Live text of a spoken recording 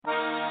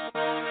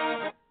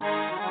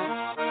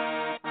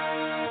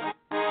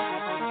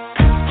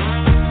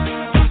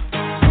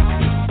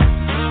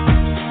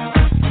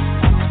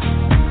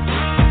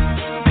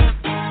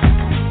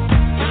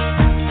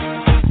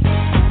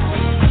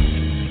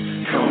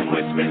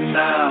with me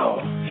now.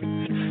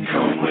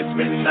 Come with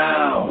me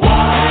now.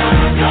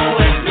 Walk, go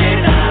with me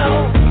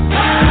now.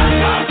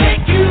 I'll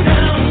take you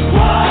down.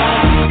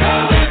 Walk,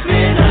 go with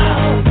me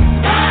now.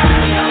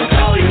 I'll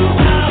show you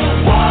how.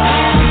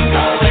 Walk,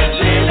 go with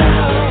me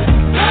now.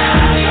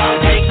 I'll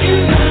take you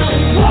down.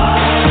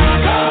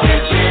 Walk, go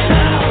with me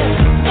now.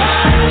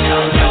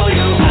 I'll show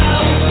you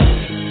how.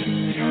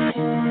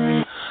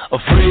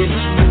 Afraid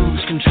to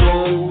lose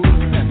control.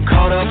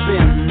 Caught up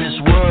in this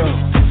world.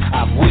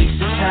 I've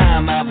wasted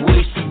time, I've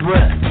wasted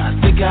breath. I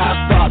think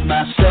I thought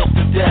myself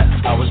to death.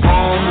 I was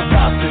wrong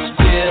about this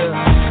fear.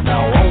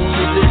 Now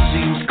only this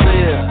seems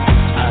clear.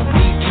 I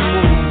need to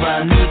move,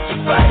 I need to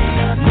fight.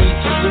 I need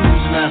to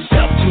lose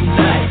myself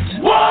tonight.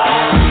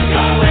 Walk,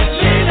 go with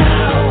me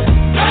now.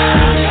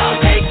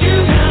 I'll take you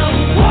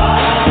down.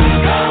 Walk,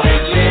 go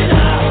with me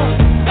now.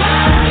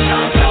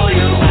 I'll show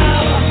you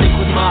how. I think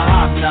with my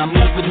heart and I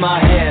move with my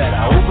head.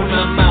 I open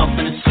my mouth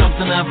and it's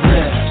something I've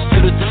read.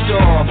 Stood at the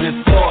door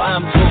before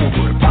I'm told.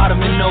 But a part of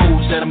me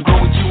knows that I'm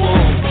going too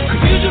old.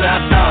 Confuse what I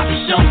thought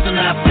with something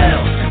I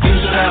felt.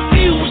 Confuse what I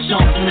feel with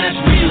something that's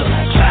real.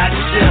 I tried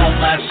to sell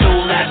my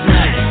soul last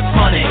night.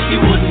 Funny, you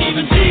wouldn't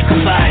even take a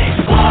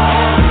bite.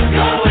 Walk,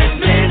 go with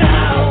me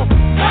now.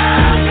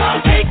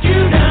 I'll take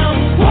you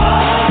down.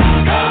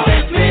 Walk, go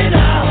with me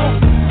now.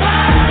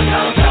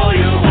 I'll show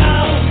you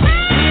how.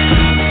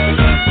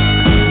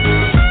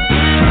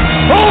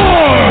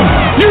 Are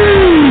you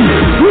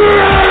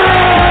ready?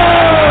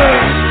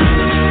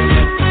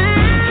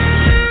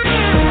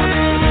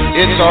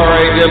 It's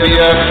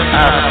RAWF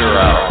After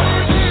Hours.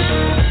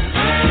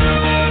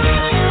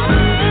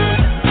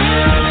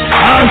 I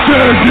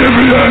said give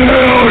me a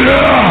hell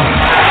yeah!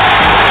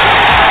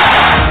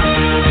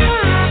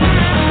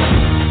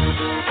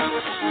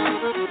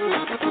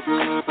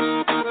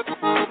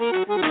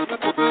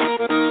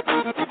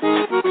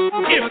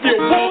 If you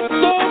want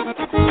some,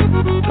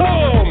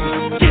 come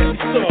get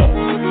some.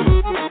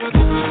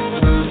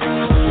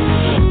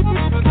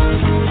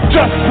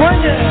 Just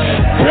bring it,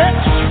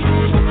 bitch.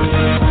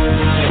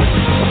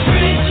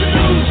 Afraid to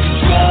lose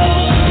control.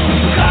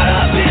 Caught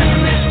up in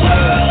this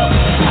world.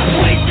 I've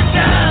wasted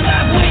time,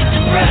 I've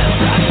wasted breath.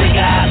 I think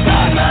I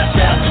thought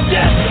myself to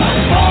death. I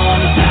was born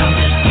without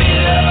this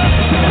fear.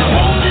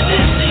 Now only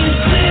this seems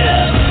clear.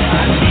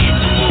 I need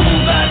to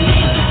move, I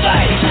need to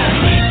fight. I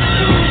need to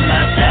lose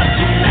myself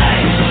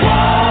tonight.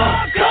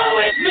 Walk, go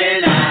with me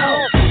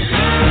now.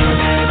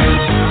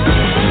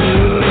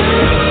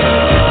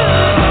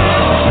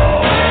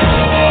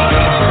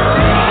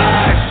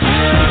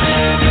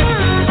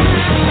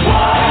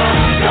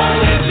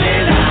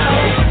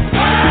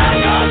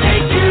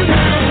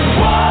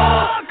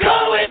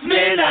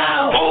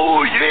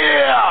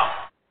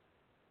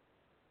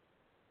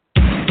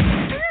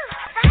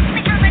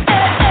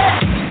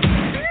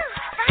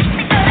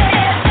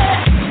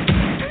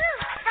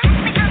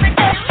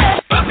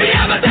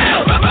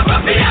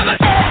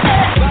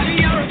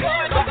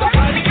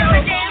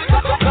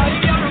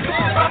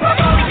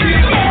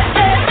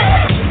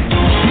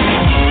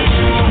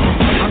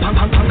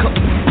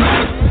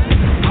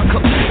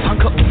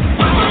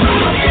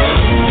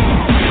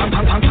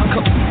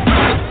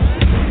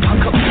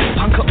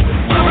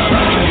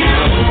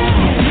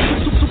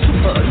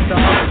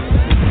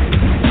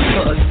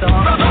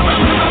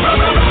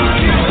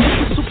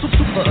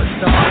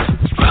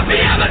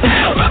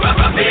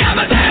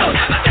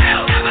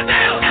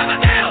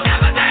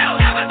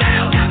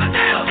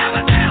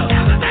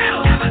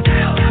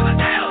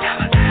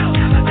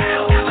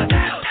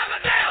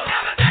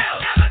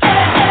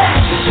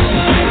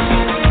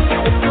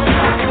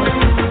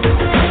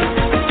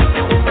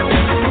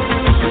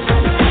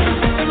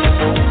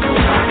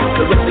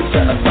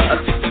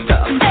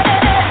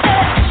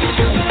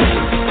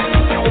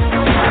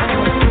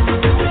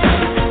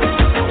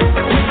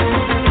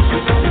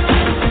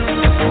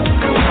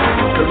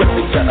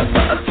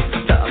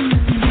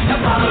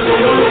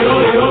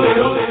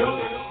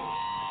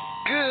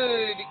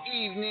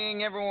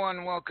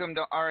 Welcome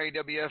to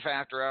RAWF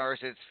After Hours.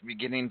 It's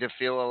beginning to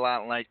feel a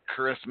lot like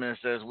Christmas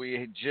as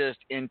we just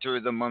enter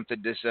the month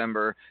of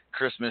December.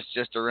 Christmas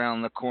just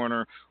around the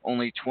corner.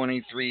 Only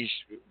 23,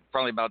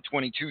 probably about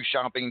 22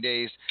 shopping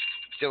days.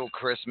 Still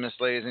Christmas,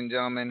 ladies and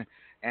gentlemen.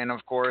 And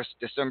of course,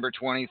 December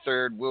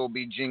 23rd will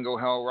be Jingle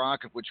Hell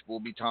Rock, which we'll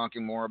be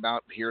talking more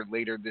about here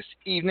later this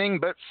evening.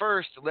 But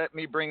first, let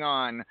me bring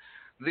on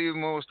the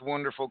most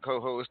wonderful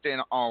co-host in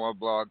all of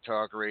Blog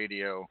Talk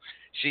Radio.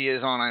 She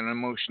is on an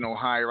emotional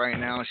high right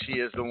now. She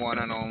is the one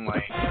and only.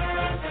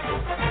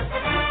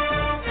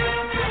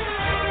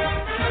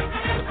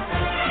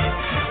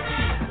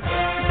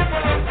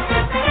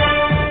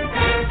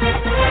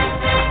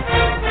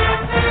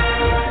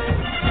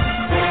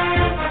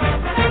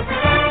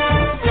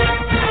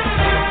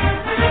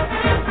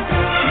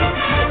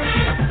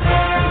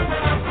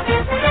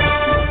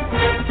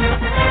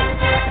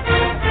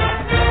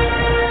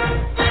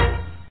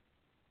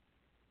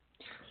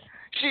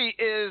 She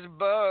is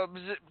Bubs.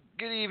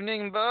 Good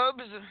evening,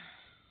 Bubs.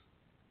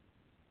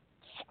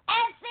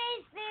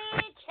 SEC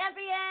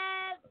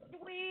champions,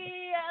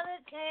 we are the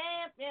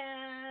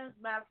champions.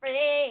 our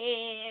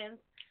friends.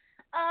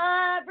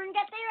 Auburn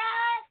got their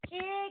ass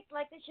kicked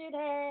like they should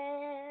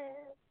have.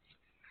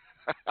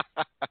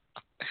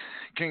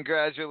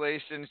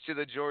 Congratulations to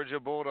the Georgia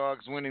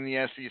Bulldogs winning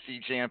the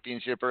SEC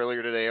championship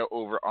earlier today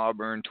over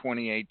Auburn,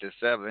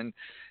 28-7.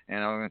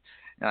 And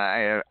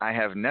I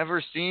have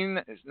never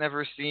seen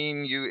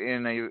you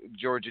in a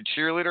Georgia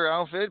cheerleader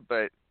outfit,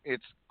 but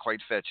it's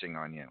quite fetching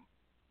on you.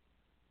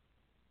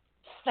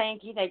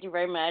 Thank you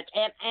very much.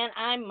 And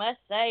I must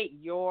say,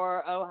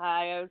 your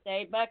Ohio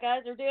State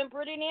Buckeyes are doing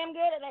pretty damn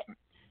good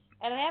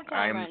at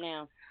halftime right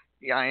now.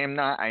 Yeah,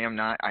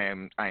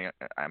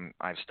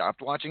 I've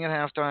stopped watching at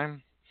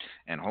halftime,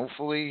 and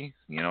hopefully,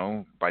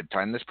 by the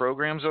time this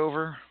program's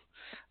over,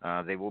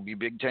 they will be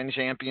Big Ten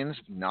champions.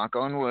 Knock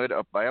on wood,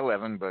 up by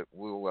 11. But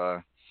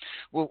we'll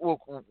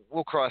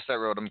cross that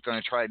road. I'm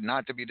going to try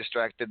not to be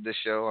distracted this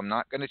show. I'm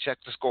not going to check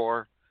the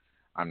score.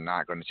 Just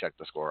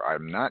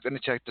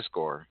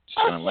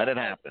going to let it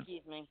happen.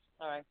 Excuse me.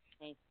 Sorry.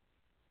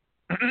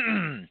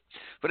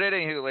 But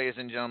anywho, ladies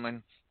and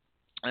gentlemen,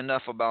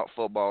 enough about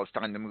football. It's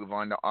time to move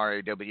on to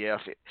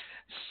RAWF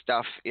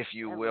stuff, if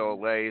you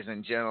will, ladies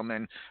and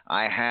gentlemen.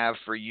 I have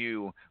for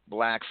you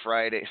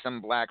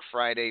some Black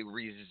Friday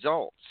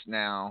results.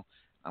 Now,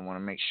 I want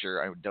to make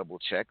sure I double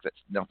check that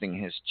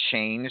nothing has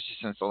changed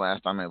since the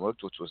last time I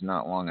looked, which was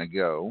not long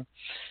ago.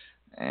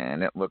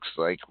 And it looks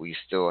like we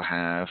still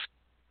have.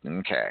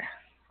 Okay.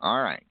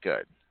 All right,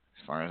 good.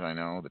 As far as I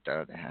know,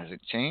 that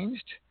hasn't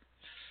changed.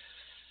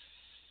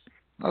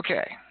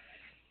 Okay.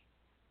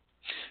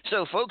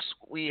 So, folks,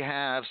 we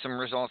have some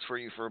results for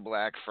you for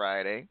Black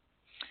Friday.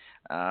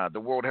 The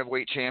World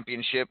Heavyweight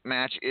Championship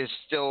match is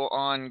still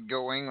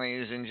ongoing,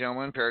 ladies and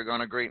gentlemen. Paragon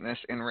of Greatness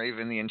and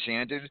Raven the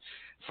Enchanted.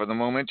 For the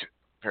moment,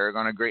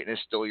 Paragon of Greatness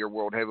still your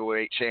World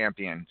Heavyweight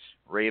Champion.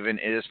 Raven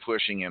is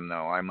pushing him,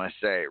 though, I must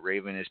say.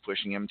 Raven is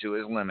pushing him to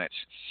his limits.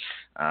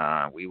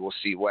 We will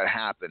see what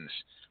happens.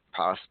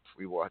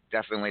 We will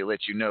definitely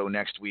let you know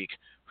next week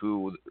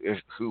who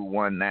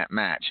won that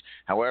match.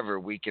 However,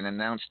 we can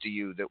announce to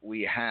you that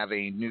we have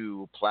a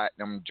new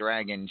Platinum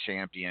Dragon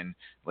champion,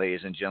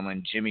 ladies and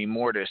gentlemen. Jimmy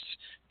Mortis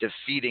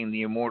defeating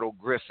the Immortal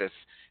Griffith,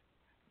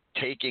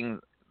 taking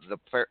the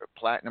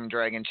Platinum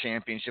Dragon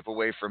championship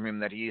away from him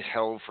that he's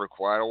held for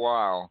quite a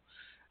while.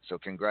 So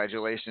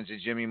congratulations to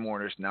Jimmy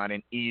Mortis. Not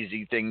an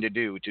easy thing to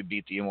do to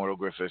beat the Immortal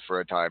Griffith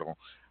for a title.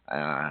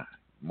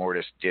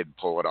 Mortis did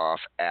pull it off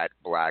at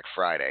Black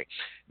Friday.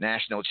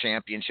 National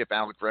Championship,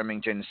 Alec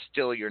Remington,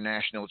 still your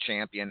national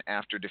champion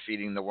after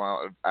defeating the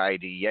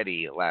Wild-Eyed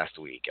Yeti last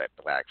week at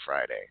Black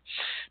Friday.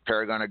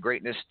 Paragon of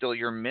Greatness, still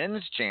your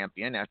men's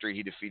champion after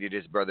he defeated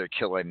his brother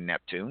Killa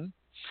Neptune.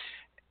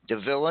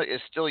 Davila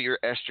is still your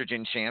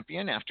estrogen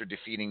champion after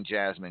defeating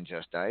Jasmine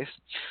Justice.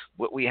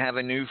 But we have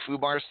a new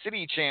Fubar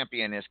City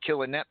champion as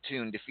Killa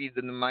Neptune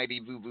defeated the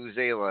mighty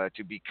Vuvuzela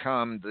to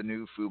become the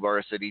new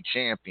Fubar City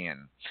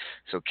champion.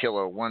 So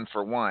Killa 1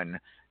 for 1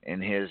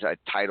 in his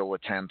title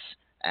attempts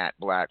at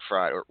Black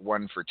Friday, or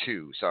 1 for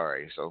 2,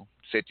 sorry. So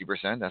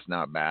 50%, that's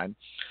not bad.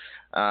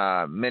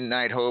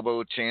 Midnight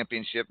Hobo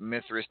Championship,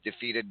 Mithras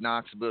defeated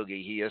Knox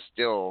Boogie. He is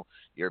still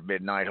your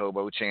Midnight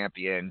Hobo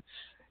champion.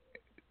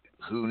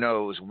 Who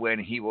knows when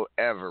he will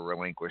ever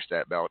relinquish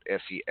that belt.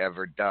 If he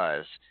ever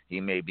does, he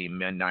may be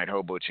Midnight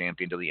Hobo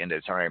champion till the end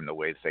of time, the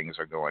way things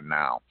are going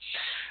now.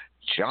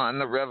 John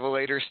the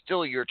Revelator,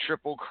 still your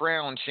Triple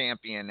Crown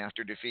champion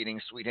after defeating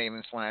Sweet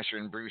Haven Slasher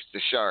and Bruce the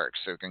Shark.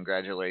 So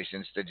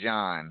congratulations to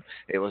John.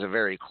 It was a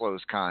very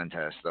close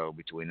contest, though,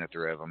 between the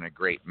three of them. A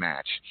great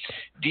match.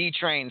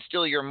 D-Train,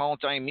 still your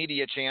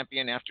multimedia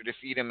champion after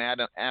defeating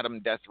Adam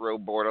Death Row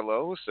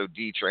Bordello. So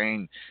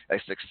D-Train,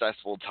 a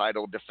successful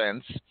title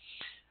defense.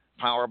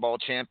 Powerball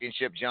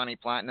Championship, Johnny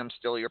Platinum,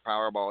 still your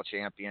Powerball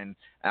champion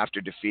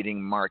after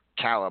defeating Mark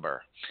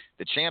Caliber.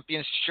 The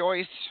Champion's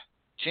Choice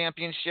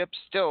Championship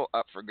still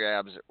up for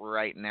grabs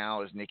right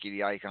now as Nikki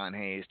the Icon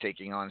Hayes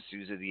taking on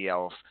Susie the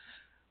Elf.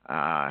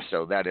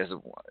 So that is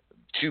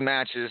 2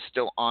 matches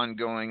still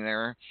ongoing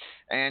there.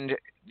 And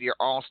your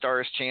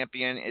All-Stars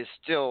champion is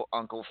still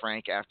Uncle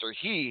Frank after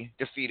he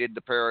defeated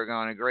the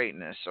Paragon of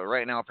Greatness. So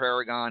right now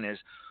Paragon is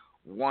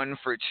 1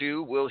 for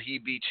 2. Will he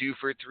be 2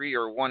 for 3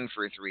 or 1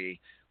 for 3?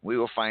 We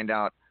will find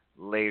out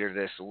later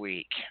this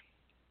week.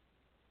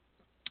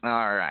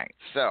 All right,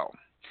 so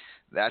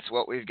that's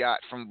what we've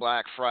got from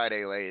Black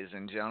Friday, ladies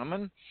and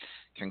gentlemen.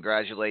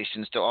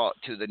 Congratulations to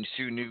the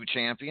 2 new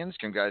champions.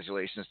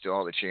 Congratulations to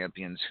all the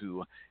champions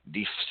who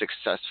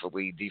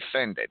successfully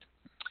defended.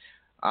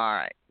 All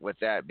right, with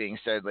that being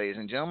said, ladies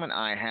and gentlemen,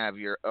 I have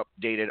your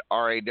updated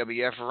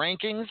RAWF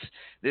rankings.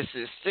 This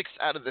is 6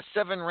 out of the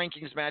 7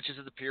 rankings matches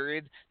of the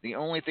period. The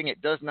only thing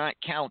it does not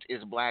count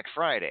is Black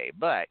Friday,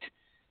 but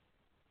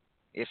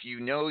if you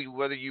know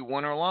whether you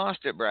won or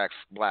lost at Black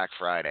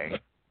Friday,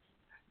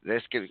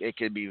 it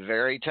could be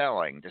very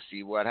telling to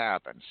see what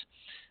happens.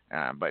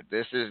 But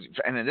this is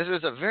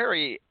a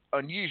very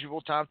unusual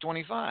top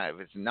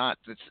 25. It's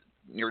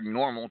your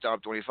normal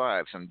top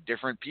 25. Some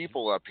different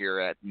people up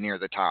here near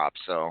the top,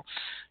 so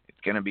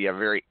it's going to be a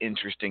very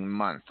interesting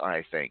month,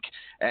 I think.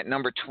 At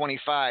number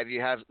 25,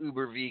 you have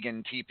Uber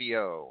Vegan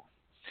TPO.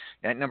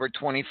 At number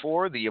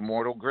 24, the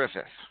Immortal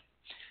Griffith.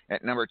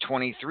 At number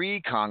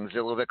 23,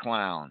 Kongzilla the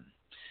Clown.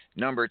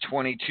 Number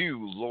 22,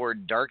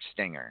 Lord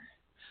Darkstinger.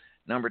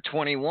 Number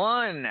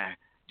 21,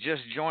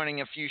 just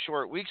joining a few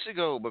short weeks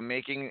ago, but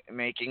making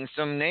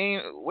some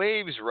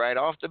waves right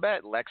off the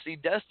bat.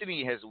 Lexi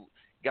Destiny has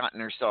gotten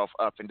herself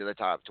up into the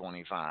top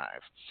 25.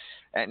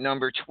 At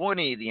number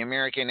 20, the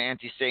American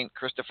Anti-Saint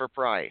Christopher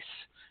Price.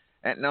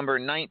 At number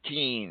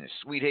 19,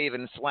 Sweet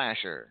Haven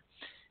Slasher.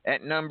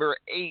 At number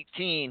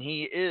 18,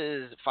 he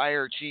is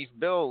Fire Chief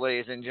Bill,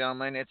 ladies and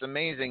gentlemen. It's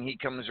amazing. He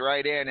comes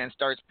right in and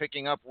starts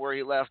picking up where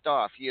he left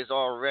off. He is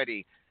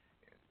already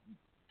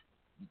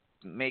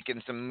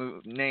making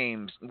some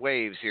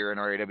waves here in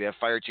RAWF.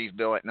 Fire Chief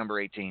Bill at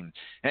number 18.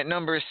 At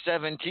number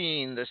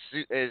 17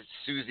 is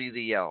Susie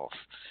the Elf.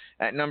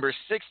 At number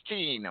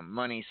 16,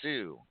 Money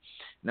Sue.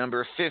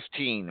 Number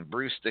 15,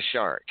 Bruce the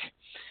Shark.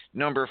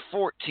 Number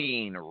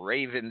 14,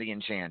 Raven the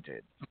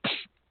Enchanted.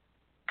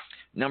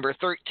 Number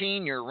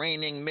 13, your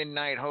reigning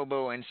Midnight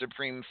Hobo and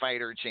Supreme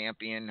Fighter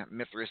Champion,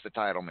 Mithras the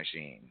Title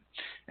Machine.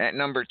 At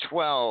number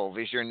 12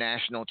 is your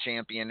national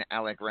champion,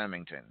 Alec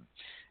Remington.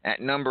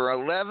 At number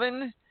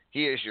 11,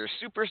 he is your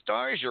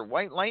Superstars, your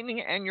White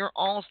Lightning, and your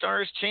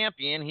All-Stars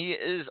champion. He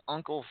is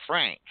Uncle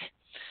Frank.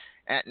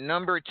 At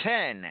number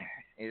 10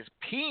 is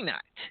Peanut.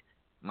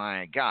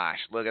 My gosh,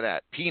 look at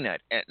that.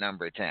 Peanut at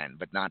number 10,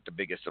 but not the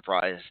biggest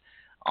surprise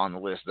on the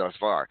list thus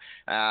far.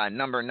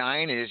 Number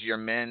 9 is your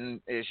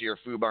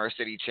Fubar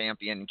City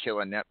champion,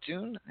 Killa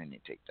Neptune. I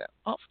need to take that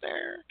off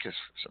there because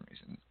for some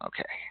reason,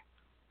 okay.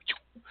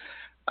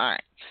 All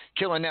right.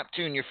 Killa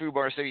Neptune, your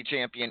Fubar City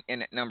champion,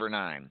 in at number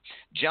 9.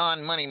 John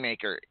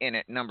Moneymaker in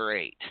at number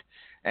 8.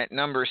 At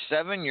number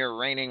 7, your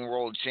reigning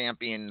world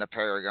champion, the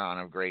Paragon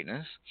of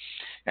Greatness.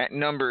 At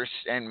number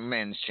and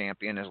men's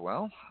champion as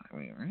well.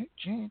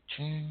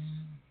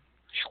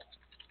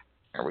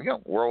 There we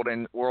go. World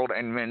and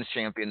men's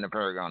champion, the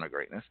Paragon of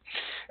Greatness.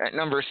 At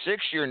number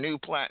 6, your new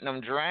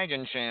Platinum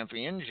Dragon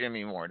champion,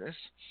 Jimmy Mortis.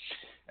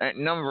 At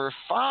number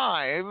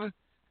 5,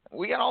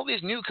 we got all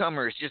these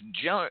newcomers just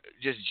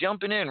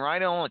jumping in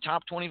right on the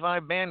top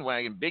 25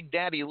 bandwagon. Big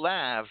Daddy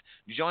Lav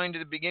joined at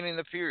the beginning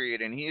of the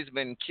period, and he's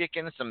been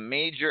kicking some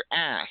major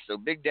ass. So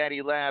Big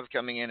Daddy Lav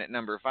coming in at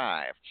number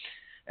 5.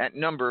 At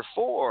number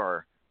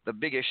 4, the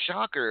biggest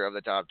shocker of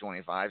the top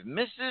 25,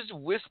 Mrs.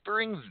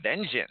 Whispering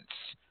Vengeance.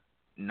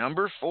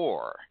 Number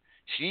 4.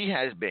 She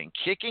has been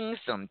kicking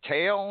some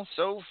tail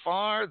so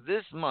far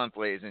this month,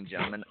 ladies and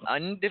gentlemen,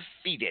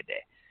 undefeated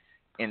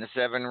in 6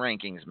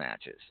 rankings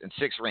matches.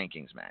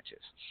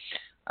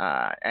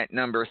 At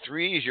number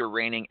 3 is your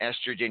reigning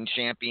estrogen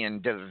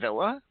champion,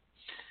 Davila.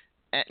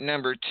 At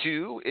number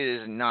 2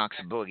 is Knox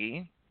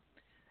Boogie.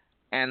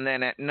 And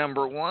then at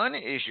number 1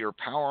 is your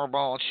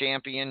Powerball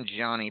champion,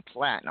 Johnny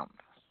Platinum.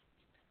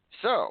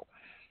 So,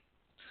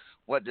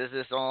 what does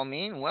this all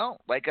mean?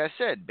 Well, like I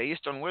said,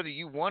 based on whether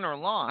you won or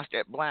lost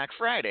at Black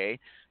Friday,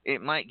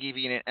 it might give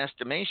you an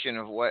estimation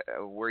of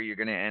where you're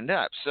going to end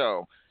up.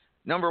 So,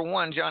 number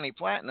 1, Johnny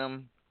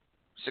Platinum,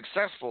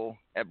 successful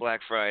at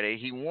Black Friday.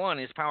 He won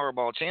his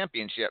Powerball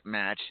Championship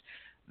match.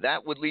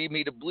 That would lead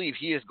me to believe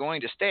he is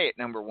going to stay at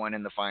number 1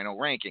 in the final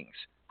rankings.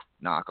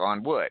 Knock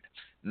on wood.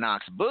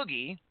 Knox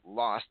Boogie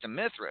lost to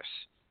Mithras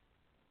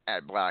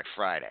at Black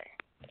Friday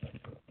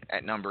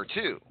at number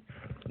 2.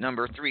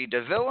 Number 3,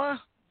 Davila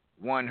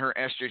won her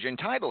estrogen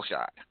title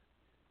shot.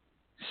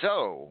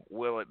 So,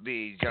 will it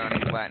be Johnny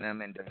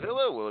Platinum and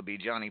Davila? Will it be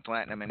Johnny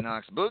Platinum and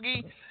Knox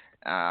Boogie?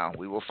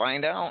 We will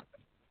find out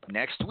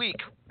next week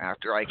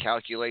after I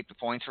calculate the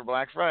points for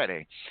Black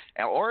Friday.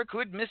 Or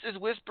could Mrs.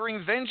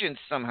 Whispering Vengeance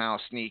somehow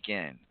sneak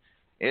in?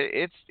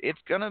 It's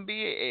going to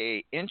be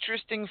a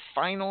interesting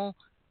final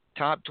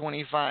top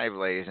 25,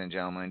 ladies and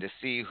gentlemen, to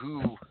see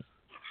who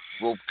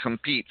will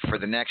compete for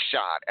the next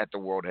shot at the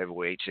World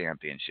Heavyweight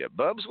Championship.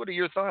 Bubs, what are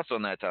your thoughts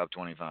on that top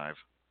 25?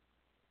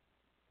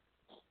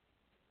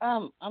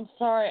 I'm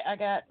sorry, I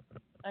got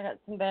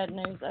some bad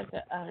news.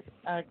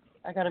 I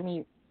got to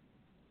mute.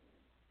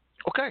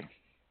 Okay.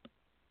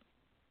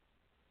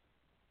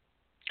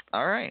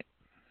 All right.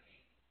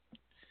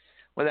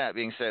 With that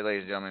being said,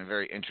 ladies and gentlemen,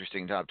 very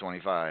interesting top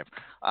 25.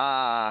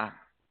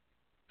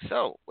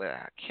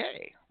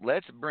 Okay,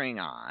 let's bring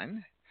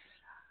on.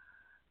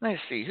 Let's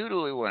see, who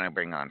do we want to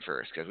bring on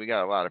first? Because we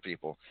got a lot of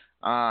people.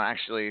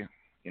 Actually,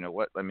 you know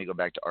what? Let me go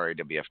back to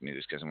RAWF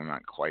News because we're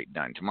not quite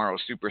done. Tomorrow's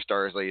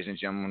Superstars, ladies and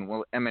gentlemen,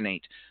 will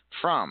emanate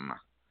from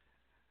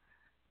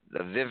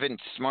the Vivint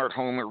Smart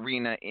Home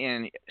Arena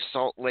in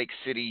Salt Lake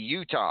City,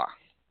 Utah.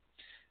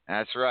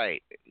 That's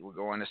right. We're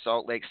going to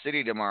Salt Lake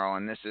City tomorrow,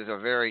 and this is a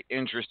very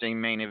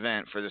interesting main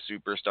event for the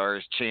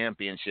Superstars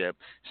Championship.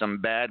 Some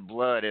bad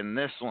blood in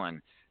this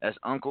one, as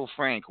Uncle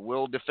Frank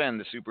will defend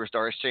the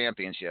Superstars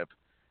Championship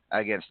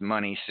against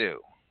Money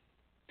Sue.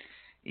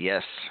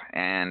 Yes,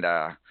 and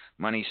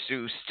Money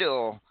Sue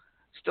still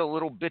a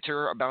little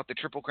bitter about the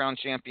Triple Crown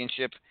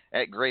Championship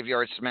at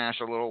Graveyard Smash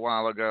a little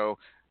while ago.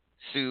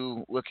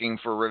 Sue looking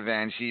for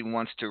revenge. He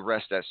wants to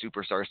wrest that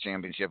Superstars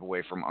Championship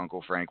away from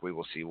Uncle Frank. We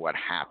will see what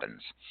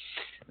happens.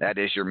 That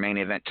is your main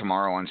event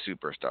tomorrow on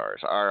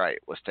Superstars. All right,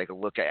 let's take a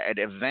look at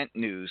event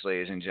news,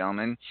 ladies and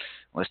gentlemen.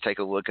 Let's take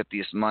a look at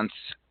this month's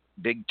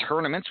big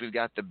tournaments. We've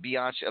got the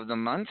Biatch of the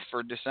month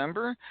for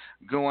December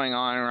going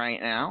on right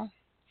now.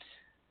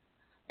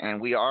 And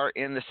we are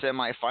in the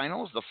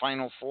semifinals. The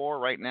final four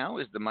right now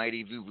is the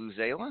mighty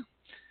Vuvuzela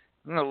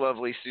and the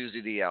lovely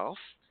Susie the Elf.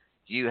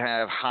 You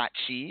have Hot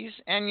Cheese,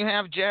 and you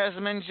have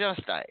Jasmine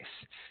Just Ice.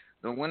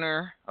 The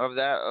winner of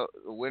that,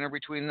 the winner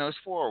between those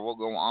four, will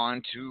go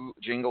on to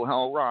Jingle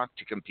Hell Rock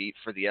to compete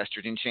for the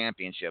Estrogen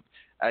Championship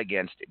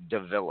against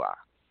Davila.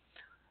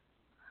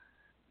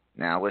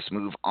 Now let's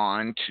move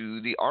on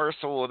to the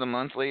Arsehole of the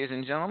month, ladies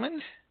and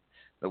gentlemen.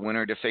 The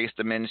winner to face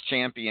the men's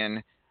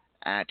champion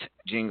at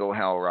Jingle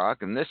Hell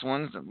Rock. And this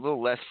one's a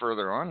little less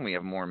further on. We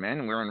have more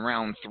men. We're in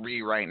round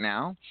 3 right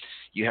now.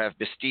 You have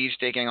Prestige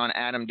taking on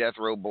Adam Death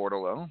Row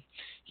Bordello.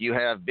 You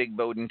have Big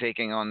Bowden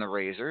taking on the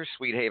Razor.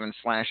 Sweet Haven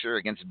Slasher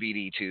against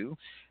BD2.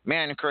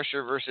 Man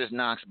Crusher versus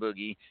Knox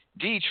Boogie.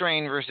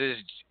 D-Train versus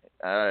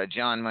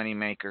John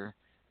Moneymaker.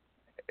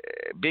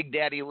 Big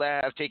Daddy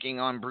Lav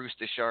taking on Bruce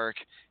the Shark.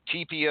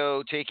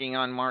 TPO taking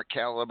on Mark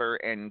Caliber.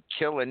 And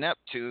Killa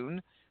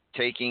Neptune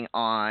taking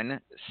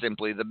on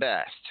Simply the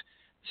Best.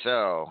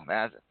 So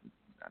that's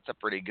a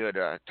pretty good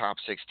top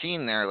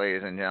 16 there,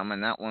 ladies and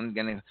gentlemen. That one's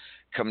going to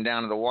come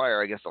down to the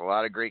wire against a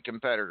lot of great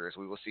competitors.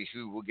 We will see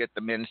who will get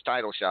the men's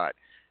title shot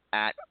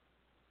at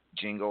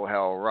Jingle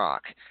Hell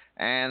Rock.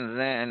 And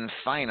then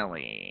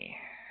finally,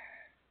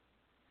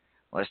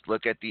 let's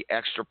look at the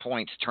Extra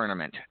Points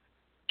tournament.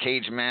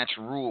 Cage match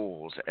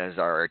rules as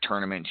our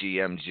tournament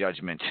GM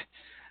judgment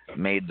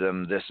made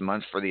them this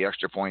month for the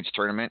Extra Points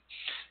tournament.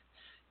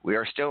 We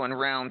are still in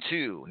round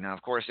 2. Now,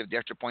 of course, if the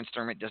Extra Points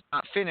tournament does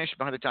not finish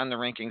by the time the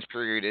rankings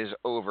period is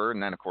over,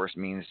 and that, of course,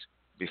 means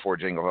before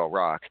Jingle Hell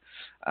Rock,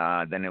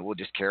 then it will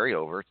just carry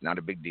over. It's not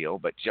a big deal.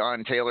 But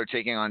John Taylor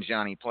taking on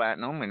Johnny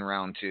Platinum in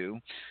round 2.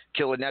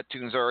 Killa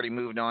Neptune's already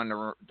moved on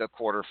to the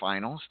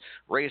quarterfinals.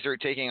 Razor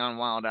taking on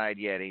Wild Eyed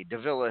Yeti.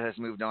 Davila has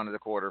moved on to the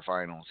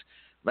quarterfinals.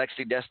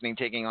 Lexi Destiny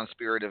taking on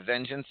Spirit of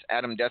Vengeance.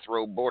 Adam Death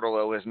Row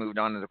Bordello has moved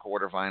on to the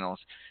quarterfinals.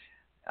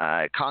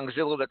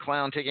 Kongzilla the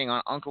Clown taking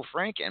on Uncle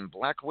Frank, and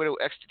Black Widow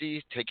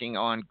Ecstasy taking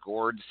on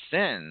Gord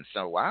Sin.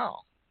 So,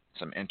 wow,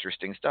 some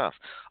interesting stuff.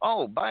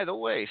 Oh, by the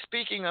way,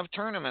 speaking of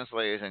tournaments,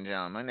 ladies and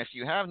gentlemen, if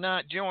you have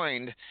not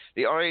joined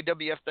the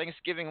RAWF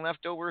Thanksgiving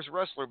Leftovers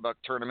Wrestler Buck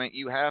Tournament,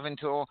 you have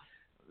until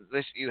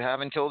this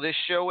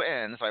show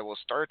ends. I will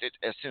start it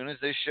as soon as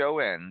this show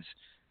ends.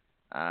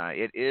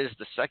 It is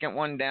the second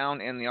one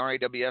down in the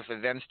RAWF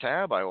Events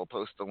tab. I will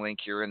post the link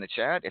here in the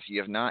chat. If you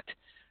have not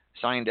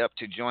signed up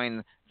to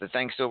join the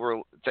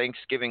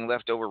Thanksgiving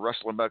Leftover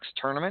Wrestler Bucks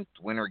tournament,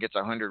 winner gets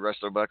 100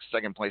 Wrestler Bucks,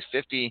 second place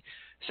 50,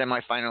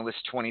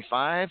 semifinalists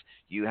 25.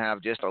 You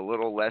have just a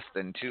little less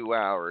than 2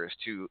 hours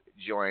to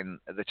join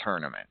the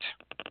tournament.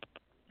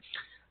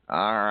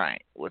 All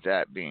right. With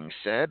that being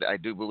said, I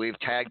do believe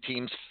tag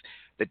teams,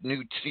 the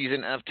new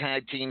season of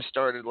tag teams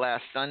started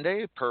last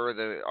Sunday per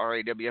the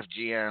RAWF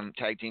GM,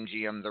 tag team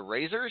GM, the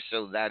Razor.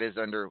 So that is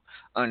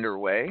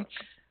underway.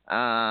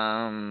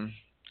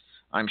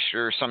 I'm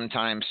sure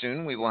sometime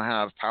soon we will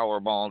have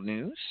Powerball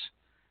news.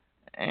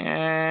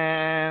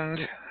 And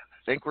I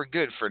think we're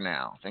good for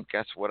now. I think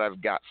that's what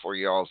I've got for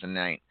you all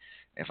tonight.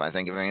 If I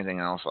think of anything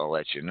else, I'll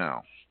let you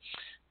know.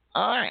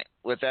 All right.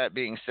 With that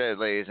being said,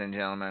 ladies and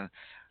gentlemen,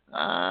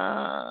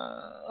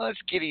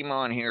 let's get him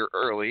on here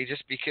early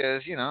just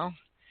because, you know,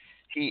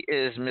 he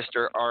is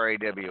Mr.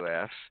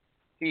 RAWF.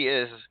 He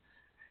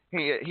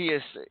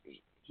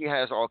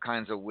has all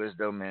kinds of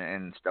wisdom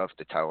and stuff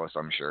to tell us,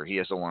 I'm sure. He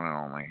is the one and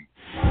only.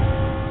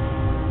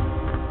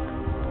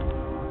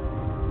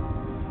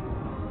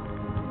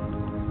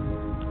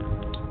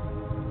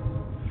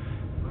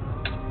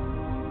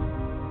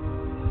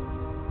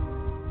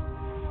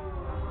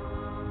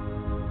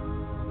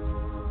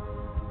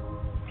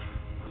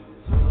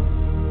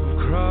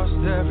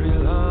 Every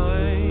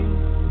line,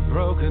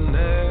 broken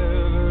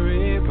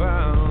every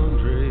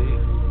boundary.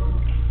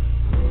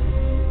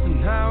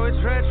 Now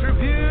it's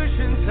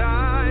retribution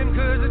time,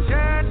 'cause the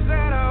church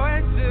that I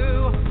went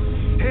to,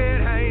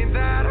 it ain't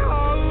that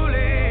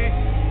holy.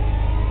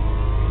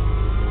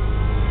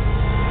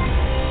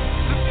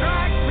 So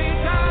strike me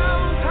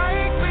down,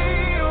 take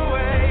me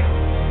away.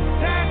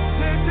 That's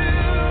to do,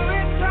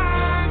 it's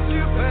time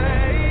to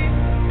pay.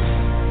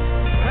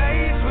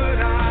 Pays what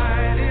I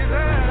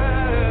deserve.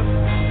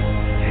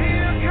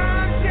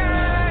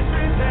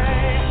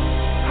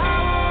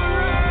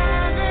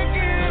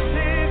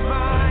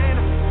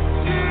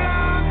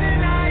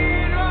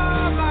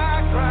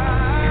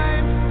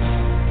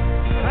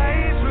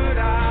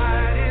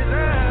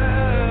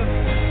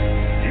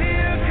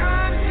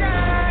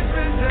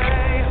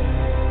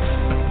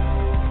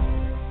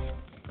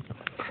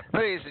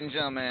 Ladies and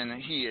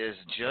gentlemen, he is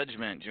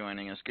Judgment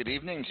joining us. Good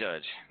evening,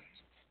 Judge.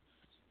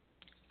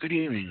 Good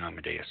evening,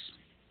 Amadeus.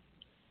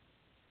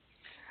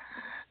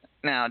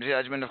 Now,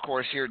 Judgment, of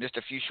course, here just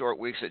a few short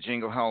weeks at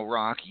Jingle Hell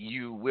Rock,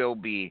 you will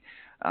be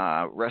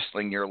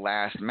wrestling your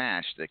last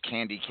match, the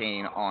Candy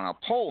Cane on a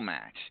Pole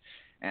match.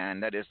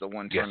 And that is the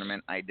one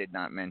tournament I did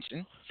not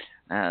mention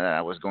that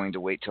I was going to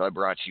wait till I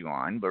brought you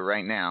on. But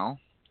right now,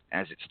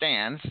 as it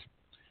stands,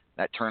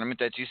 that tournament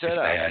that you set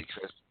up,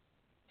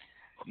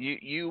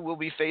 you will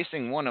be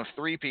facing one of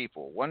three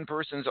people. One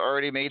person's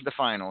already made the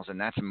finals,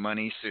 and that's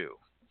Money Sue.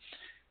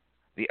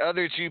 The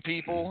other two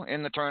people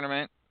in the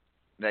tournament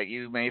that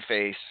you may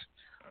face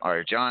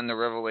are John the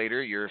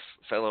Revelator, your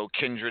fellow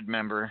kindred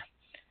member,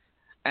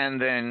 and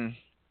then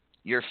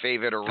your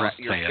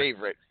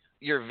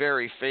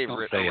very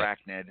favorite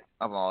arachnid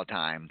of all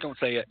time. Don't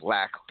say it.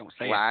 Black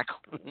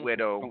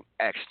Widow don't,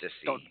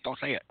 Ecstasy. Don't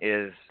say it.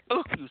 Is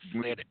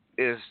you said it.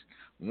 Is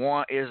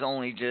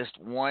only just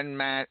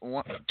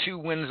two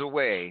wins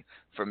away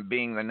from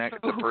being the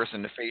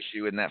person to face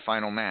you in that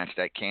final match,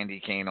 that Candy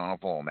Cane on a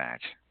Pole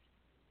match.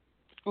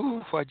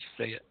 Ooh, why'd you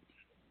say it?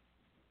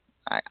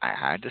 I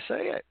had to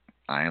say it.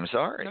 I am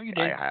sorry. No, you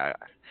didn't.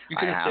 You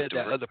could have said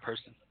that other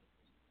person.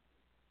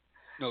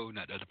 No,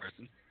 not the other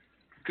person.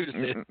 Could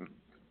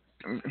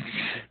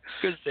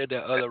have said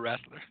that other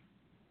wrestler.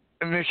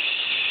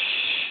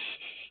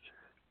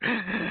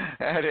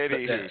 At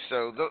anywho,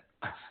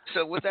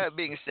 so with that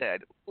being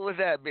said,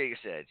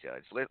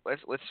 Judge,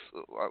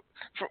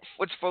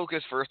 let's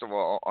focus first of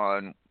all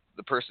on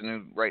the person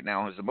who right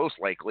now is the most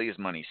likely is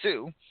Money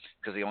Sue,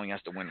 because he only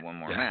has to win one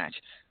more match.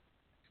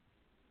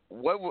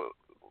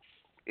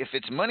 If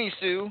it's Money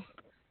Sue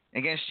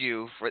against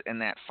you in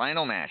that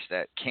final match,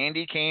 that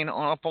Candy Cane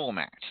on a Pole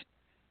match?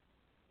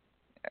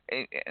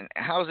 And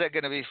how's that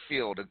going to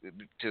feel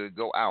to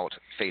go out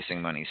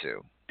facing Money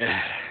Sue?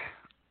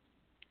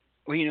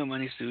 Well,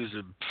 Money Sue is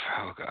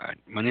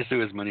Money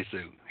Sue is Money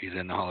Sue. He's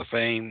in the Hall of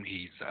Fame.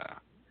 He's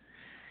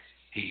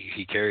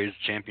he carries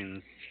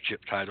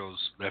championship titles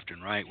left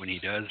and right. When he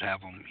does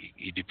have them,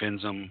 he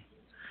defends them.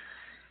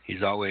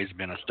 He's always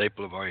been a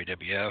staple of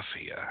RAWF.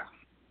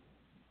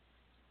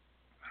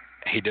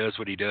 He does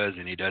what he does,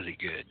 and he does it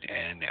good.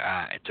 And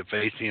to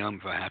face him,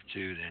 if I have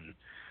to, then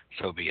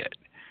so be it.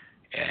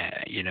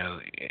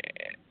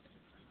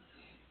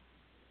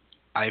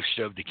 I've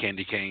shoved the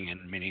candy cane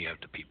in many of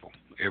the people.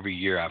 Every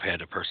year I've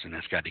had a person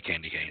that's got the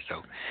candy cane.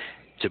 So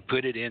to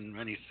put it in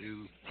Money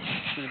Sue,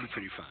 it's going to be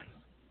pretty fun.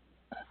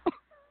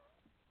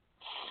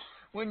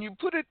 When you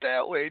put it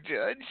that way,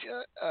 Judge,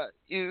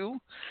 you...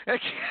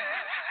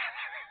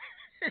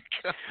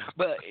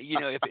 But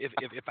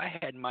if I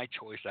had my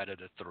choice out of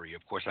the three,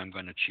 of course I'm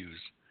going to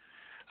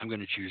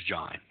choose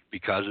John,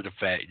 because of the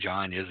fact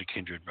John is a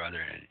kindred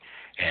brother,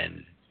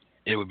 and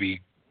it would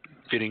be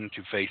fitting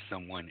to face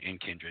someone in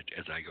kindred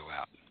as I go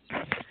out.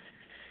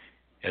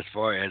 As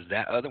far as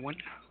that other one,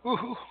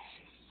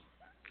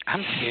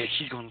 I'm scared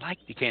she's going to like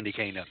the candy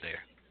cane up there.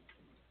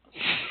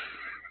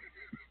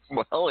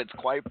 Well, it's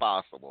quite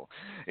possible.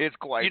 It's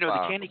quite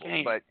possible. The candy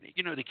cane. But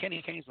the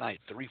candy cane's like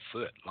 3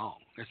 foot long.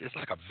 It's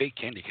like a big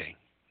candy cane.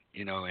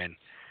 And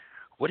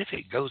what if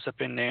it goes up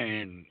in there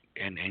and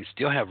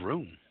still have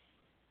room?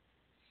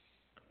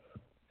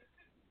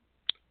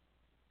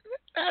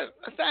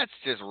 That's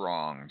just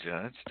wrong,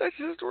 Judge. That's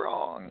just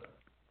wrong.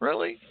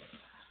 Really?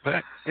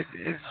 But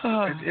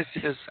it's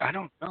just, I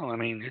don't know. I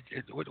mean,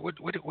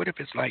 what if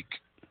it's like,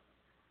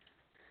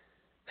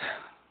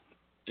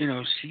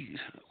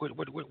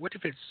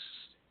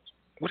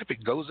 what if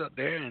it goes up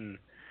there and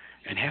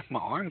half my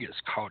arm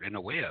gets caught in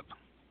a web?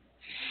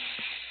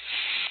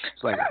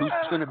 It's like, who's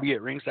going to be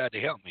at ringside to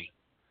help me?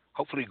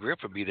 Hopefully Griff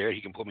will be there.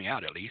 He can pull me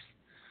out at least.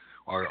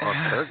 Or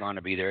Kurgan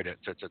will be there to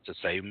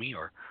save me.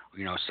 Or,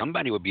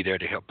 somebody will be there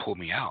to help pull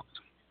me out.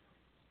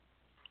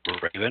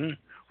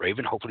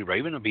 Raven, hopefully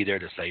Raven will be there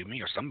to save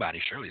me. Or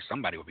surely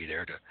somebody will be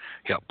there to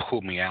help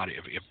pull me out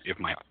if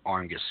my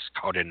arm gets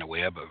caught in the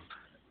web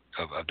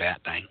of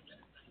that thing.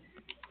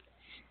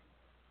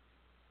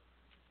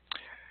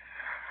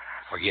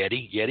 Or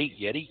Yeti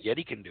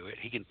can do it.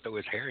 He can throw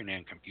his hair in there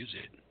and confuse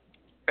it.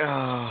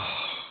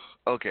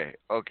 Okay.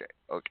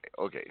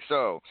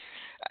 So,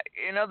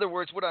 in other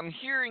words, what I'm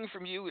hearing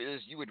from you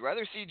is you would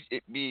rather see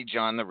it be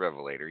John the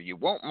Revelator. You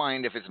won't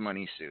mind if it's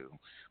Money Sue,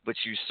 but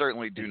you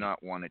certainly do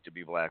not want it to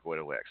be Black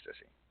Widow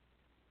Ecstasy.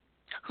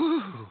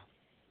 Whew.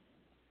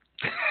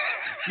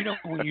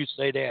 When you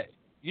say that,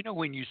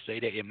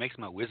 it makes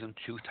my wisdom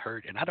tooth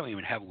hurt, and I don't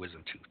even have a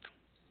wisdom tooth.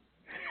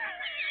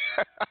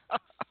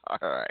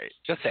 All right.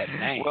 Just that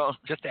name. Well,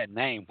 just that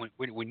name.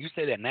 When you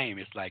say that name,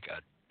 it's like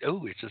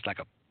it's just like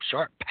a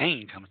sharp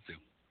pain comes through.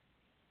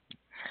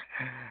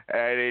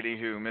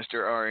 Anywho,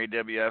 Mr.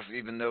 RAWF,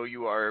 even though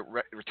you are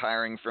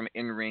retiring from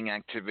in-ring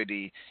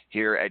activity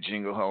here at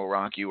Jingle Hell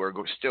Rock, you are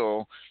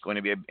still going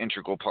to be an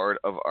integral part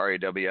of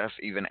RAWF,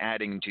 even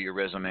adding to your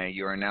resume.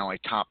 You are now a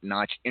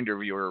top-notch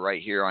interviewer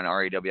right here on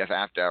RAWF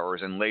After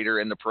Hours, and later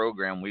in the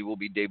program, we will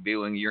be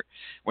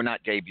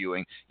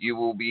you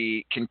will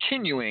be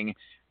continuing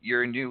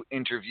your new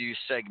interview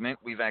segment.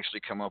 We've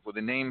actually come up with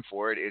a name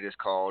for it. It is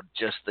called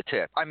Just the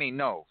Tip. I mean,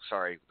 no,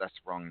 sorry, that's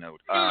the wrong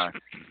note.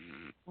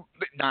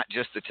 But not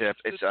Just the Tip.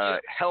 It's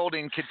Held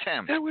in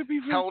Contempt. That would be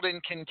very... Held in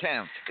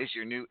Contempt is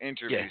your new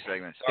interview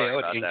segment. Sorry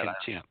about in that.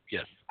 Contempt,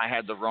 yes. I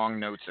had the wrong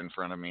notes in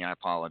front of me. I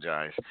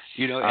apologize.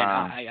 You know, and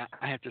I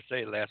have to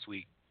say, last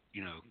week,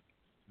 you know,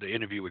 the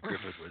interview with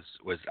Griffith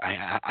was I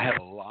had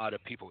a lot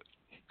of people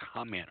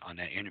comment on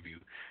that interview.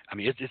 I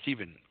mean, it's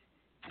even,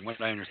 from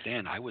what I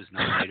understand, I was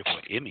nominated for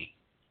an Emmy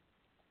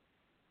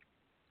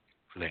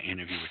for that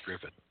interview with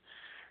Griffith.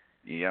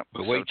 Yep.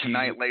 But wait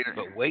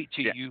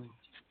till you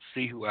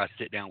see who I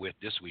sit down with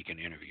this week in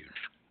the interview.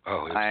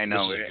 Oh, I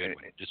know. This is a good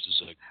one. This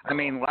is I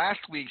mean,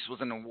 last week's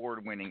was an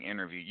award-winning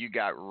interview. You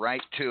got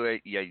right to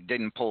it. You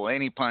didn't pull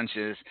any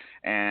punches,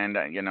 and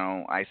you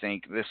know, I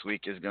think this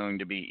week is going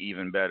to be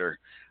even better.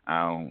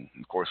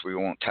 Of course, we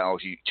won't tell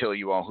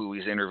you all who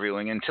he's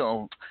interviewing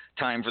until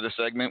time for the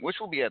segment, which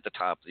will be at the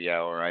top of the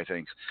hour. I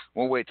think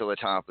we'll wait till the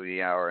top of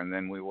the hour, and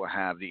then we will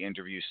have the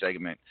interview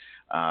segment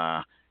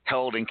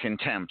held in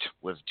contempt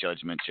with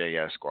Judgment J.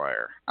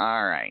 Esquire.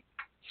 All right.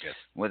 Yes.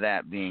 With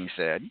that being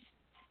said.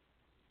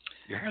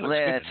 Your hair looks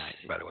good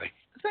tonight, by the way.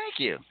 Thank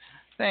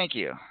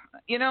you.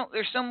 You know,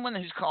 there's someone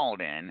who's called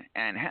in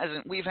and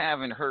we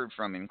haven't heard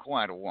from in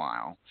quite a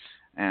while.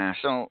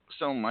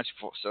 So much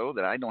so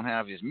that I don't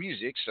have his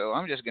music, so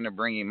I'm just going to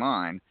bring him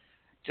on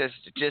just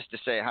to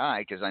say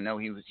hi, because I know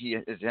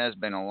it has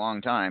been a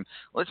long time.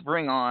 Let's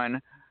bring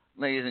on,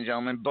 ladies and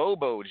gentlemen,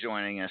 Bobo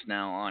joining us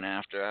now on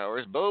After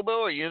Hours.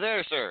 Bobo, are you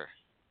there, sir?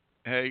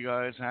 Hey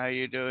guys, how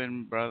you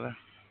doing, brother?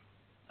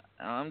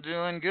 I'm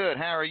doing good.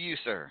 How are you,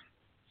 sir?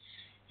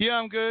 Yeah,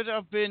 I'm good.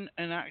 I've been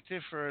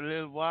inactive for a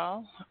little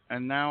while,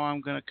 and now I'm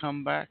going to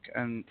come back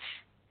and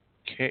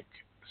kick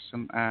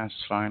some ass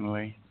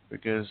finally,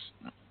 because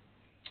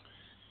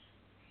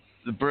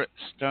the Brits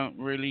don't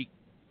really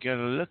get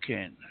a look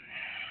in.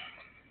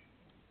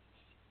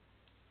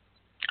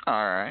 All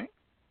right.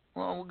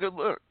 Well, good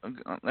look.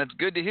 That's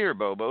good to hear,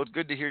 Bobo. It's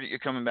good to hear that you're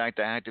coming back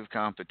to active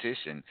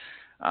competition.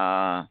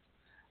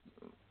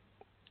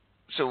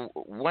 So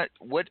what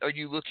are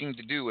you looking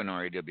to do in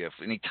RAWF?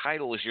 Any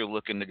titles you're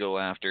looking to go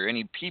after?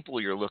 Any people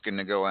you're looking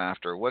to go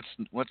after? What's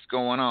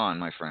going on,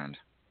 my friend?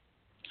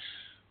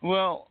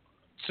 Well,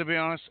 to be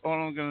honest, all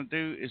I'm going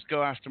to do is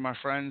go after my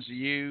friends,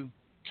 you,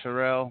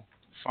 Terrell,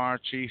 Fire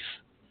Chief,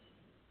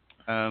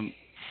 and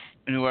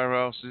whoever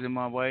else is in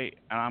my way,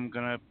 and I'm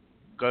going to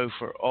go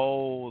for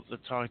all the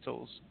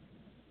titles,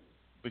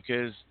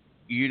 because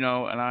you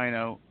know and I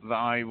know that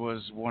I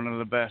was one of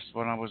the best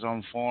when I was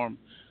on form,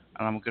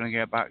 and I'm going to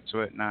get back to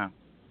it now.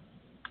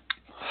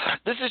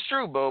 This is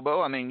true,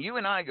 Bobo. I mean, you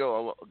and I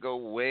go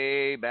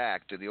way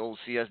back to the old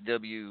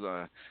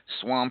CSW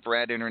Swamp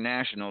Rat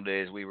International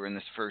days. We were in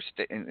this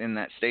in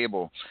that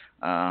stable.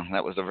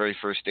 That was the very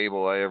first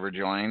stable I ever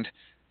joined,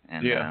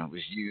 and it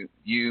was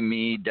you,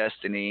 me,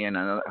 Destiny, and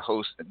a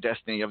host,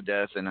 Destiny of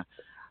Death, and a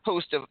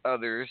host of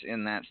others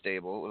in that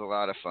stable. It was a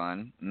lot of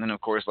fun. And then,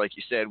 of course, like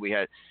you said, we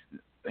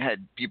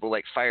had people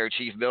like Fire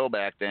Chief Bill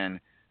back then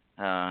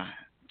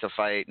to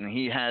fight, and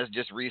he has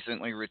just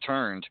recently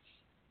returned.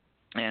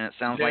 And it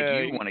sounds like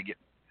you want to get...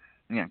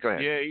 Yeah, go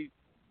ahead.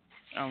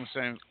 Yeah, I'm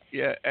saying,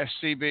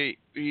 FCB,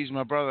 he's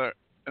my brother.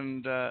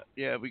 And,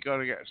 we got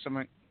to get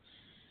something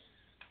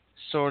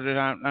sorted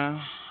out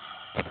now.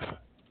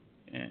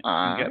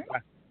 Yeah,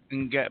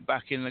 and get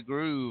back in the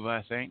groove,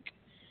 I think.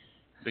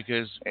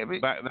 Because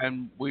back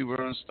then, we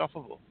were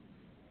unstoppable.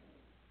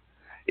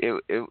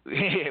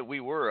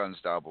 We were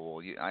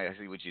unstoppable. I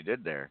see what you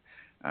did there.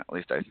 At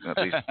least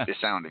it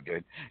sounded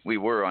good. We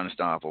were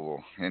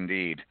unstoppable,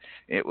 indeed.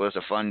 It was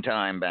a fun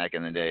time back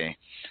in the day.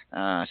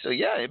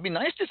 It'd be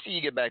nice to see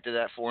you get back to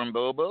that form,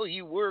 Bobo.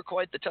 You were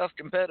quite the tough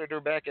competitor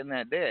back in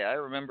that day. I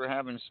remember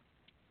having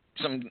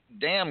some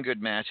damn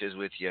good matches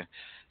with you.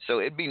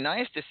 So it'd be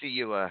nice to see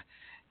you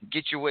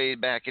get your way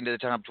back into the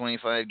top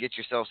 25, get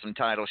yourself some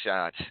title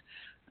shots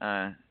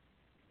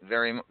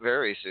very,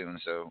 very soon.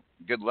 So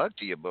good luck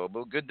to you,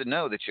 Bobo. Good to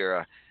know that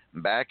you're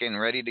back and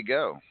ready to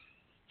go.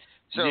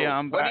 So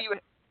I'm back.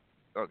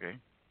 Okay.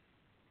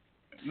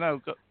 No,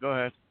 go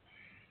ahead.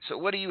 So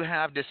what do you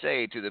have to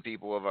say to the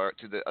people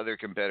to the other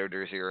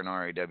competitors here in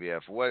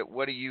RAWF?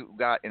 What do you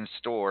got in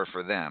store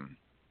for them?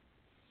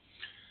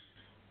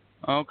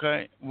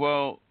 Okay.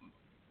 Well,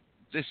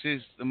 this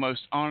is the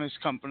most honest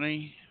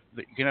company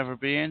that you can ever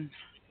be in,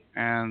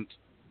 and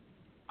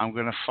I'm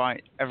going to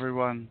fight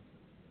everyone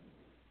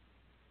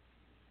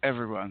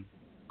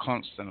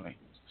constantly.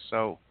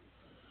 So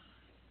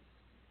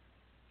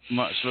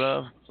much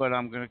love, but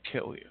I'm gonna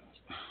kill you.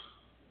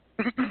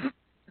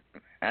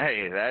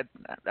 Hey, that's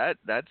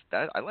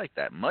I like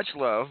that. Much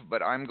love,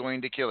 but I'm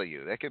going to kill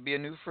you. That could be a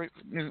new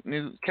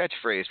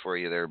catchphrase for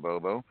you there,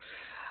 Bobo.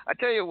 I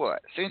tell you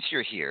what, since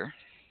you're here,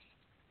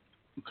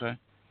 okay,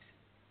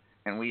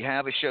 and we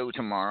have a show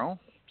tomorrow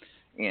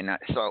in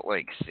Salt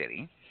Lake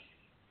City,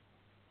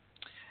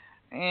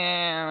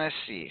 and let's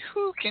see,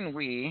 who can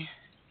we?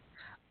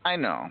 I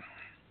know.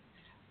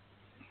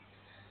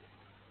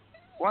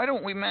 why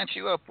don't we match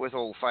you up with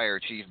old Fire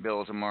Chief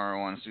Bill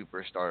tomorrow on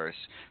Superstars?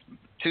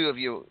 Two of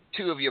you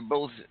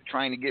both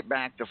trying to get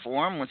back to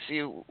form. Let's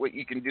see what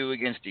you can do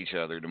against each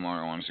other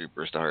tomorrow on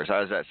Superstars.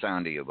 How does that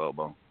sound to you,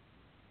 Bobo?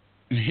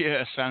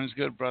 Yeah, sounds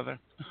good, brother.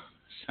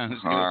 Sounds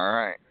good.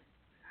 All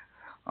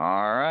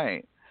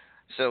right.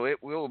 So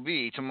it will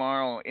be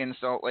tomorrow in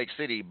Salt Lake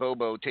City.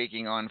 Bobo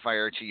taking on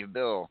Fire Chief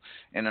Bill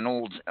in an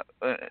old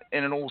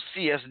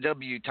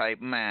CSW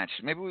type match.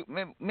 I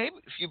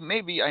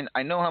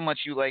know how much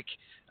you like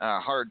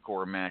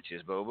hardcore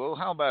matches, Bobo.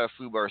 How about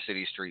a Fubar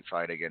City street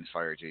fight against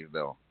Fire Chief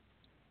Bill?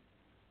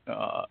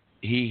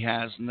 He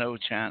has no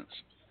chance.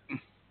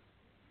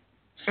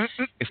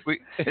 if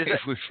we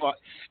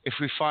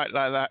fight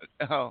like that,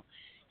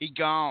 he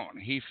gone.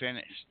 He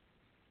finished.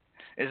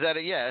 Is that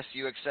a yes?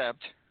 You accept?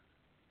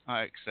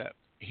 I accept.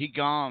 He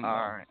gone.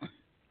 All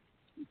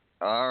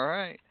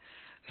right.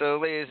 So,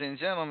 ladies and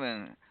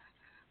gentlemen,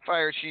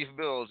 Fire Chief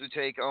Bill to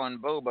take on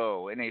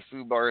Bobo in a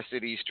Fubar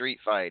City street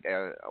fight,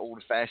 an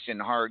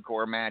old-fashioned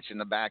hardcore match in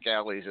the back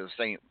alleys of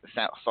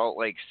Salt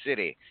Lake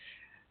City.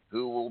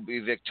 Who will be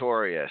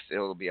victorious? It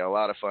will be a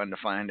lot of fun to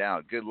find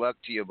out. Good luck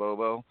to you,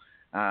 Bobo.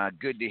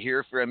 Good to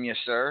hear from you,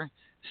 sir.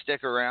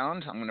 Stick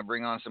around. I'm going to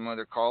bring on some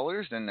other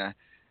callers, and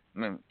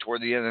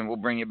toward the end, we'll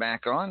bring you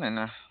back on,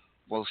 and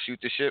we'll shoot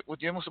the shit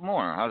with you some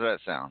more. How's that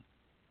sound?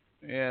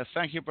 Yeah,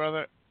 thank you,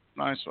 brother.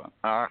 Nice one.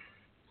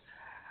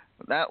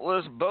 That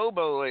was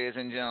Bobo, ladies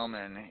and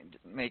gentlemen,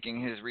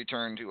 making his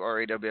return to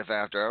RAWF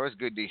After Hours.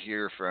 Good to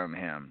hear from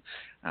him,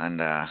 and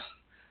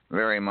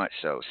very much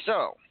so.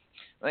 So,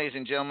 ladies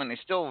and gentlemen, a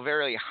still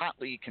very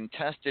hotly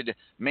contested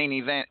main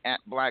event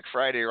at Black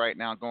Friday right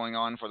now going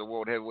on for the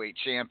World Heavyweight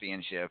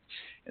Championship.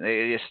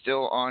 It is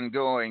still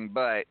ongoing,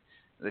 but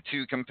the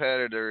two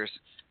competitors,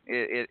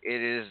 it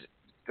is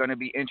going to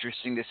be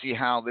interesting to see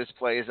how this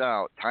plays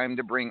out. Time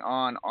to bring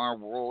on our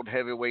World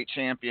Heavyweight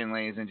Champion,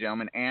 ladies and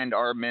gentlemen, and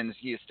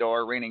he is still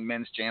our reigning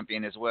men's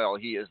champion as well.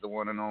 He is the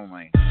one and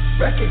only.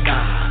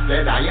 Recognize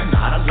that I am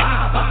not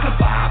alive. I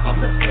survive. I'm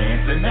the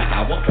sands in the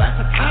hourglass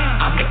of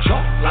time. I'm the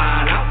chalk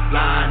line,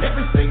 outline.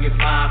 Everything is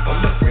mine.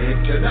 From the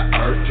grid to the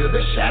earth to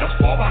the shadows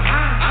far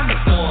behind. I'm the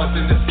stars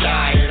in the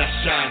sky and I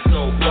shine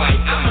so bright.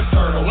 I'm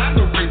eternal. I'm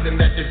the reason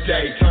that the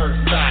day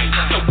turns night.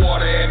 I'm the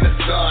water and the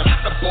sun.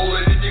 I'm the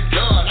bullet in your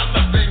gun. I'm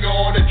the finger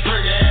on the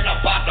trigger and I'm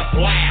about to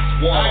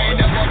blast one. I ain't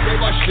never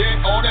give a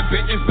shit. All them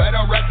bitches better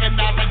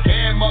recognize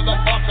again,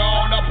 motherfucker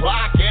on the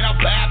block. And I'm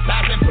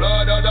baptizing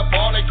blood of the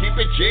fallen. Keep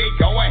it G.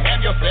 Go and ham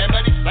your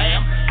family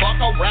Sam.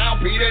 Fuck around,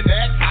 be the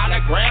next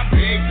hologram.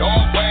 Big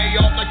dog way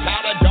off the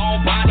collar.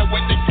 Don't bother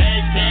with the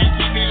cake. Can't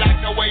keep me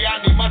like the way I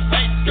need my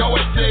space.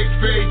 Going 6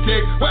 feet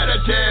deep where the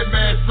dead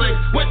man sleep.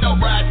 With the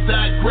rats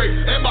that creep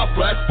in my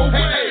flesh for weed.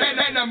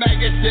 And the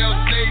maggot still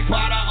sleep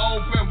by the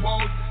open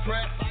wounds.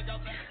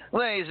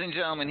 Ladies and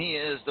gentlemen, he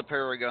is the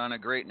Paragon of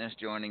Greatness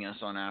joining us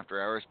on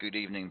After Hours. Good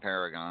evening,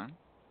 Paragon.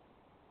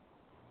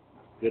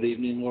 Good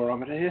evening, Laura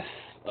Amadeus.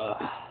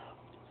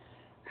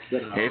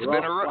 It's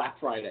been a rough Black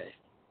Friday.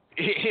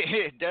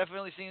 It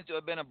definitely seems to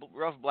have been a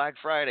rough Black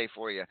Friday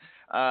for you.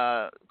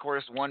 Of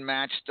course, one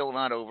match still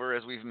not over,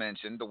 as we've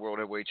mentioned, the World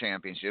Heavyweight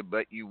Championship,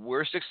 but you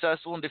were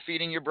successful in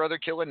defeating your brother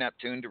Killer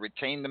Neptune to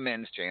retain the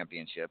men's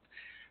championship.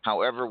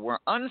 However, were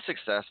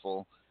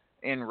unsuccessful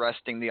in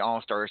wresting the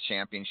All-Stars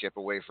Championship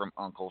away from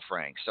Uncle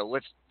Frank. So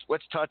let's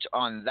touch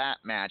on that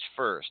match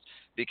first,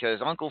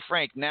 because Uncle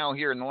Frank now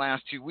here in the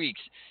last 2 weeks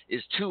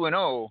is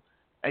 2-0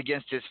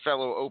 against his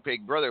fellow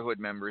OPEC Brotherhood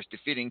members,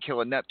 defeating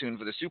Killer Neptune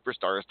for the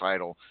Superstars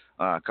title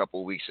a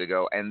couple of weeks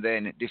ago, and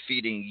then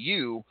defeating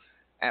you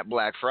at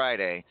Black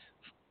Friday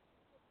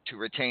to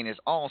retain his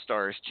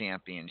All-Stars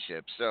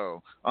Championship.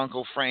 So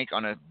Uncle Frank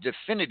on a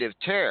definitive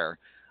tear.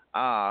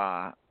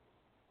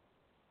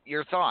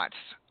 Your thoughts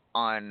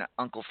on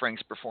Uncle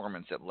Frank's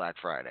performance at Black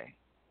Friday?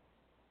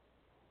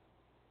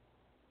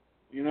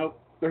 You know,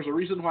 there's a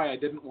reason why I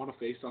didn't want to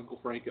face Uncle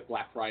Frank at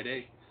Black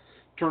Friday.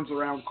 Turns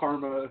around,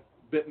 karma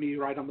bit me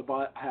right on the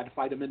butt. I had to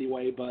fight him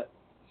anyway, but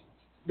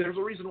there's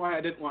a reason why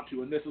I didn't want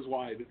to, and this is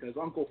why, because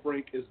Uncle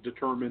Frank is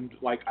determined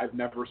like I've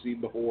never seen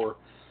before.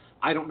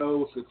 I don't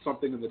know if it's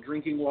something in the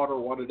drinking water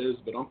or what it is,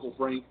 but Uncle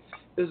Frank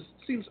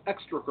seems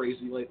extra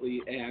crazy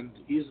lately, and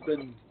he's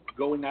been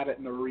going at it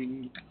in the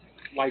ring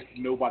like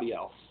nobody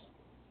else.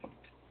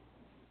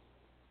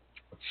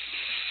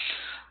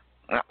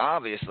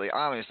 Obviously,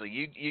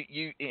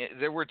 you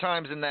there were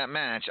times in that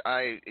match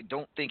I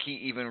don't think he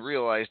even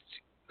realized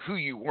who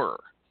you were.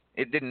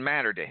 It didn't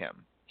matter to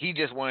him. He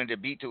just wanted to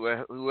beat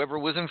whoever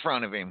was in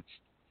front of him.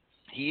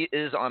 He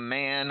is a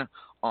man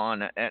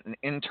on an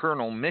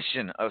internal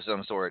mission of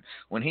some sort.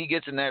 When he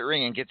gets in that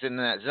ring and gets in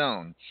that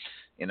zone,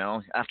 you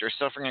know, after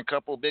suffering a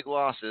couple big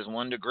losses,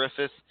 one to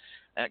Griffith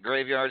at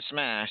Graveyard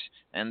Smash,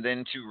 and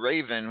then to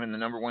Raven in the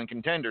number one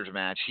contenders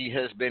match, he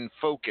has been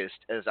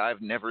focused as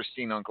I've never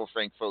seen Uncle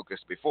Frank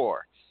focused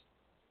before.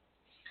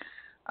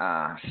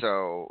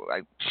 So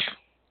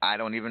I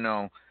don't even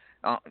know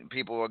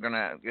people are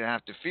gonna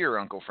have to fear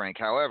Uncle Frank.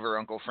 However,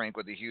 Uncle Frank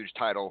with a huge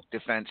title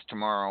defense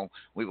tomorrow.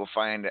 We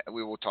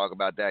will talk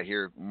about that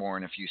here more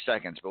in a few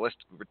seconds. But let's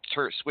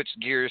switch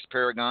gears.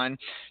 Paragon,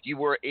 you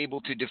were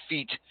able to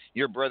defeat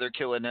your brother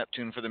Killer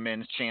Neptune for the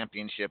men's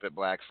championship at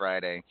Black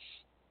Friday.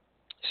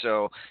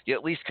 So you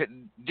at least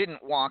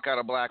didn't walk out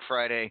of Black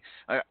Friday,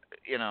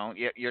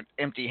 you're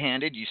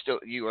empty-handed.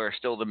 You are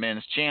still the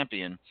men's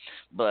champion.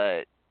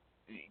 But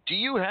do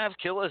you have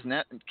Killa's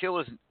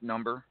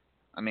number?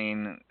 I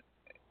mean,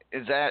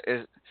 is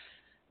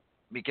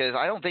because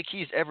I don't think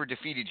he's ever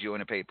defeated you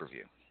in a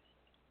pay-per-view.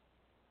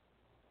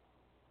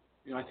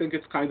 I think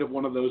it's kind of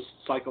one of those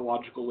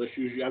psychological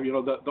issues. You have,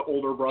 the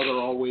older brother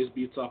always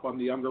beats up on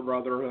the younger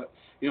brother.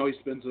 He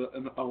spends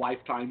a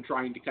lifetime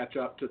trying to catch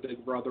up to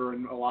big brother,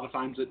 and a lot of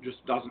times it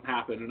just doesn't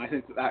happen. And I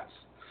think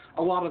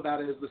a lot of that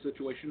is the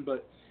situation.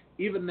 But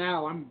even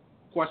now, I'm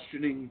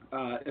questioning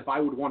if I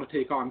would want to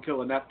take on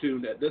Killer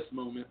Neptune at this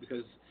moment,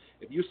 because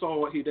if you saw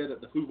what he did at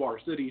the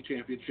Fubar City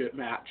Championship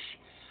match,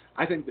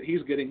 I think that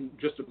he's getting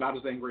just about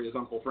as angry as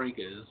Uncle Frank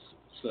is.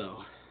 So,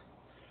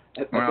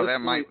 at this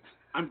point,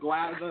 I'm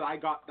glad that I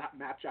got that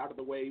match out of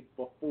the way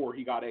before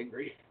he got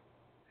angry.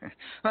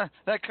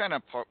 That kind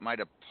of might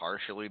have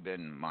partially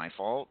been my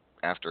fault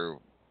after,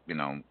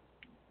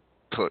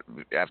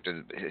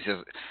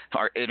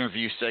 our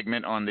interview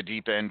segment on the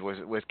deep end was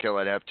with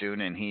Killer Neptune,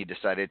 and he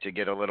decided to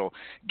get a little.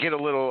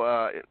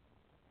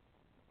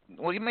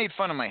 Well, he made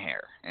fun of my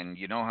hair, and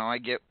you know how I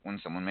get when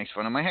someone makes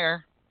fun of my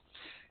hair,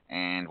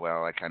 and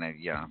well, I kind of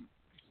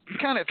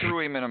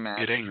threw him in a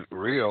match. It ain't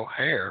real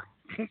hair.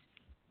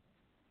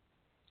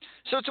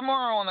 So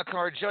tomorrow on the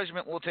card,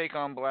 Judgment will take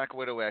on Black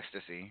Widow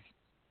Ecstasy.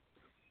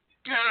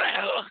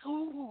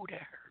 Ooh,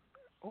 there.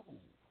 Ooh.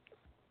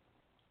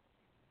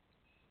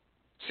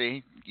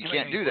 See, you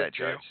can't do that,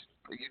 Judge.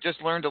 You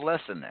just learned a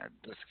lesson there.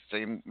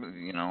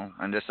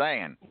 I'm just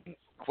saying.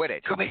 Quit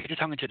it. Go back to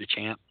talking to the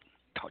champ.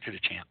 Talk to the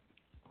champ.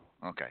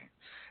 Okay.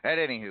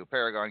 Anywho,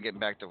 Paragon, getting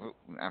back to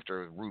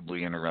after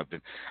rudely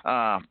interrupted.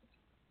 Paragon,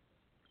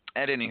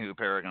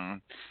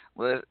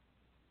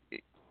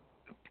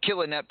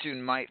 Killer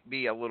Neptune might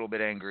be a little bit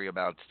angry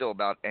about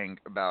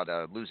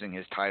losing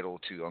his title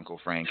to Uncle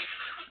Frank,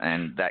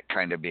 and that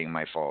kind of being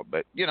my fault.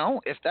 But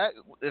if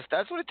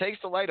that's what it takes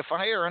to light a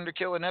fire under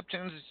Killer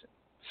Neptune's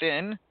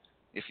fin,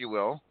 if you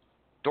will,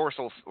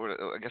 dorsal,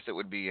 or I guess it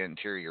would be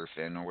interior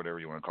fin or whatever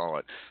you want to call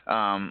it,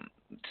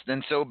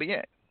 then so be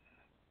it.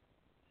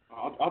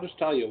 I'll just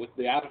tell you, with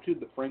the attitude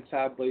that Frank's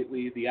had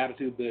lately, the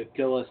attitude that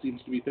Killa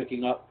seems to be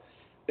picking up,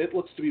 it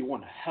looks to be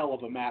one hell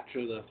of a match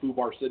of the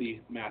Fubar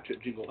City match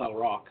at Jingle Hell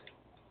Rock.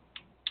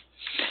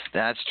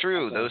 That's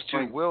true. Those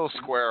two will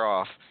square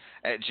off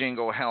at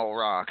Jingle Hell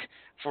Rock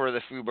for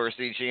the Fubar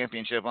City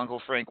Championship.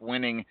 Uncle Frank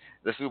winning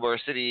the Fubar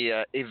City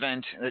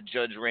event that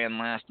Judge ran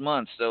last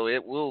month. So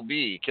it will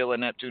be Killer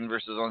Neptune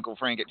versus Uncle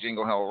Frank at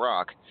Jingle Hell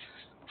Rock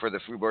for the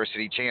Fubar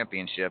City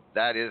Championship.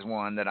 That is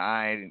one that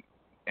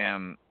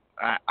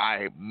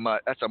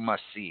that's a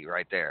must-see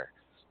right there.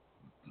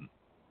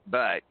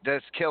 But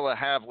does Killa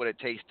have what it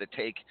takes to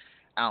take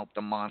out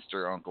the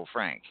monster Uncle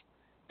Frank?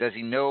 Does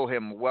he know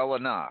him well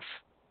enough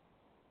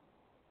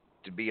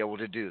to be able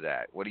to do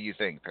that? What do you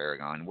think,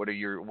 Paragon? What are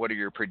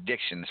your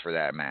predictions for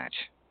that match?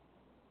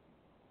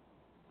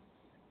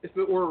 If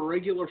it were a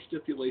regular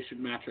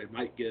stipulation match, I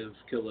might give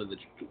Killa the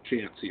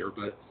chance here,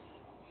 but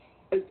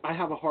I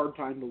have a hard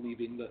time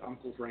believing that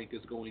Uncle Frank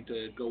is going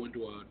to go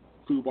into a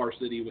Fubar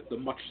City with a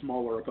much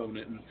smaller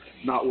opponent and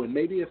not win.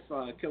 Maybe if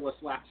Killa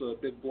slaps a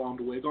big blonde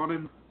wig on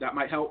him, that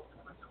might help.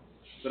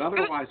 But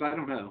otherwise, I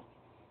don't know.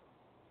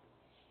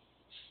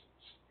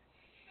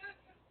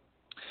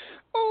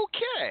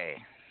 Okay.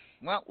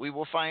 Well, we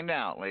will find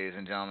out, ladies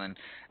and gentlemen.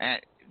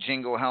 At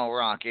Jingle Hell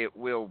Rock, it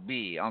will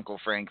be Uncle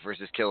Frank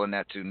versus Killer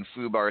Neptune,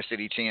 Fubar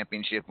City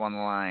Championship on the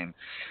line.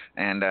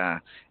 And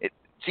it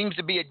seems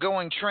to be a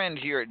going trend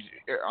here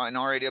on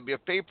RAWF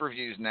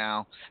pay-per-views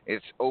now.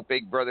 It's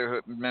Opaque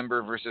Brotherhood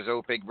member versus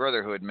Opaque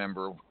Brotherhood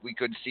member. We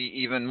could see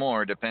even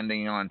more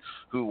depending on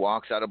who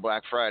walks out of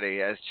Black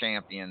Friday as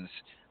champions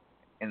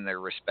in their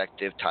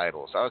respective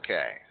titles.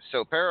 Okay,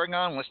 so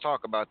Paragon, let's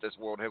talk about this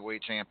World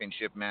Heavyweight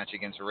Championship match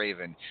against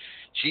Raven.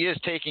 She is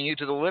taking you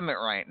to the limit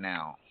right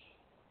now.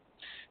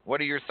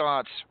 What are your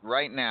thoughts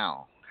right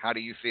now? How are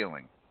you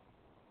feeling?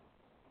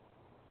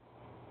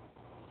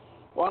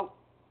 Well,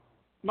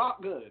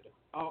 not good.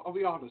 I'll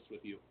be honest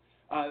with you.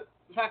 The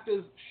fact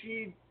is,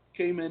 she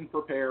came in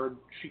prepared.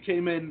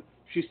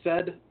 She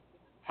said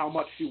how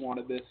much she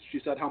wanted this. She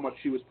said how much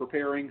she was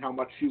preparing, how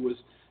much she was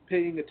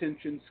paying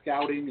attention,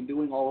 scouting, and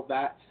doing all of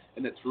that,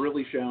 and it's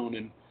really shown.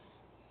 And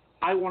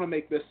I want to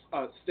make this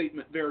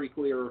statement very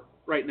clear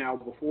right now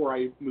before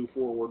I move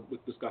forward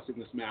with discussing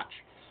this match.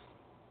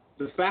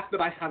 The fact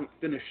that I haven't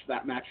finished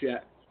that match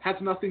yet has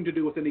nothing to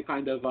do with any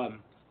kind of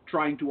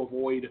trying to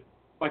avoid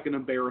like an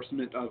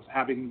embarrassment of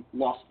having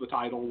lost the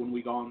title when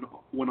we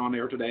went on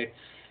air today.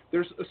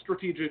 There's a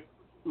strategic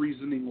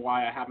reasoning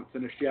why I haven't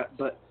finished yet,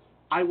 but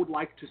I would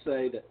like to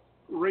say that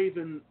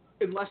Raven,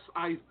 unless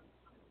I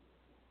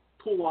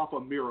pull off a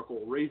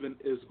miracle, Raven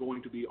is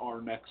going to be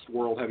our next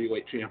World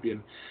Heavyweight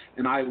Champion,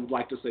 and I would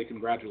like to say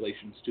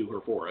congratulations to her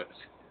for it.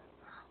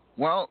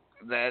 Well,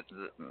 that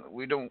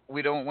we don't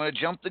want to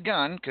jump the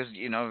gun because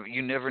you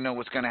never know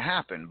what's going to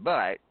happen.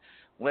 But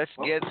let's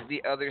get to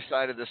the other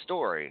side of the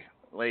story,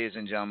 ladies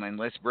and gentlemen.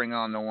 Let's bring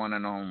on the one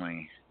and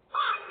only.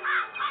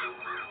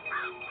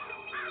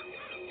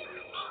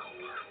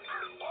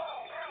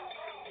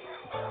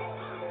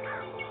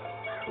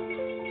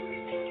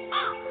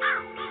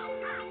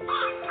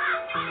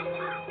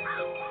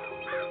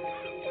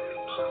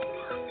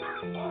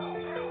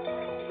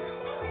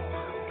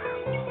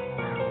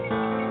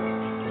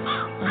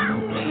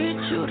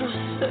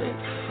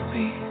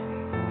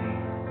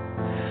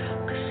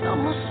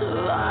 I'm a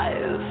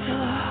survivor.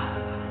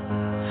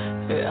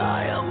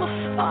 I am a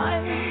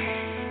fighter.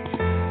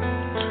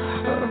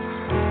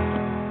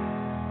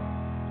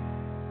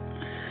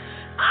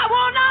 I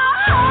will not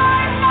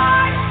hide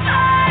my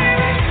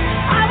shame.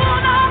 I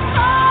will not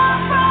fall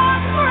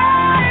from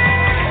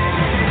grace.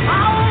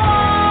 I will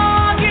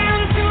walk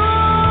into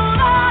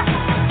the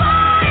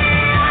fire,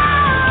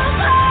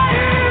 baby.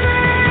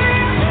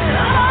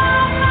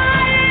 All my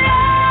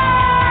life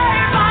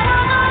I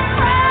am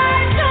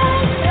afraid to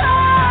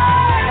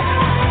die.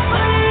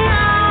 When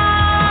I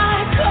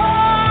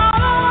call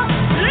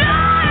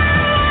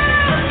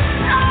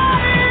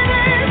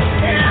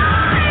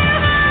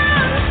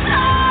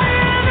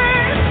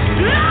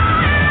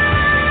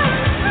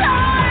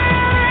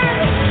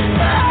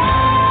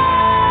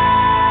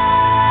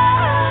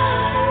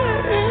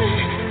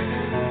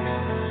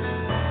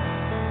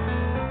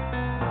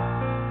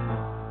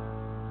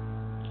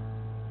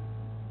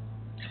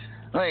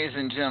Ladies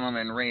and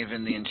gentlemen,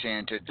 Raven the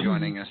Enchanted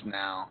joining us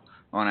now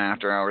on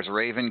After Hours.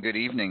 Raven, good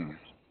evening.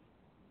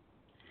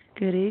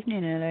 Good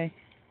evening, LA.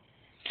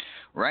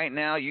 Right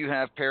now, you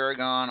have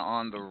Paragon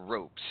on the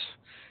ropes.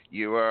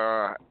 You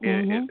are.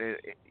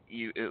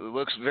 It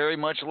looks very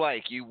much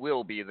like you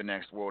will be the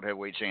next World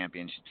Heavyweight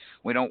Champion.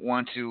 We don't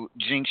want to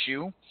jinx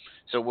you,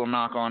 so we'll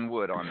knock on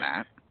wood on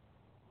that.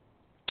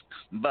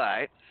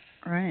 But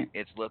right,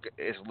 it's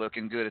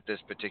looking good at this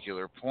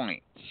particular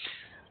point.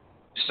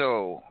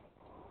 So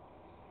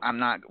I'm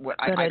not.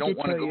 I don't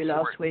want to go. I did tell you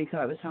last week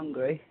I was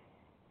hungry.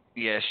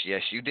 Yes,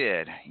 you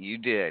did. You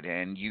did,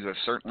 and you have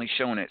certainly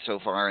shown it so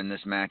far in this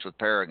match with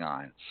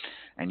Paragon.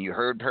 And you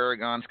heard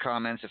Paragon's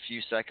comments a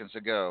few seconds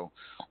ago.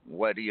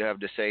 What do you have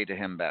to say to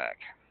him back?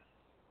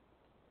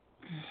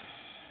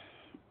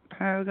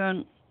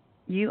 Paragon,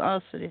 you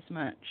asked for this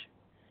match.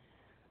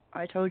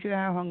 I told you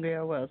how hungry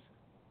I was.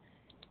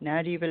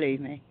 Now do you believe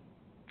me?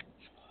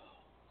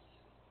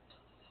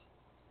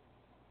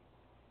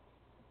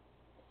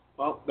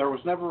 Well, there was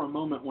never a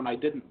moment when I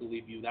didn't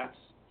believe you. That's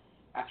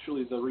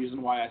actually the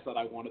reason why I said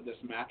I wanted this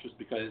match, is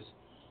because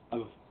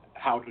of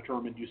how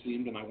determined you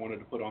seemed, and I wanted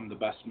to put on the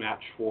best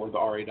match for the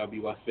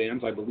RAWF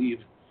fans. I believe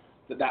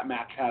that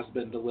match has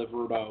been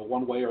delivered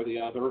one way or the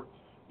other.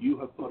 You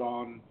have put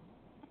on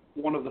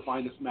one of the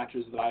finest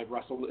matches that I've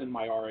wrestled in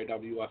my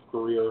RAWF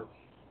career,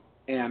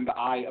 and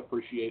I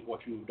appreciate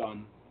what you've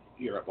done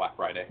here at Black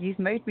Friday. You've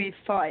made me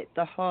fight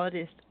the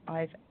hardest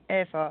I've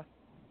ever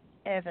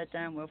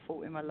damn well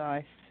fought in my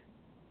life.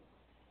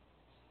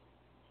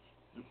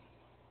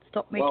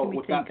 Stop making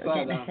me think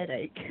I'm getting a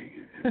headache.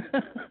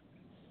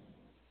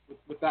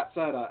 With that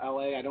said,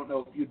 LA, I don't know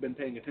if you'd been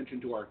paying attention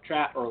to our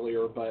chat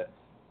earlier, but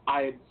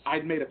I'd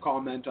made a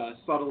comment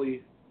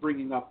subtly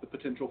bringing up the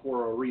potential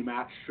for a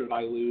rematch should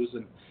I lose,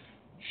 and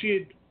she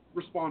had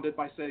responded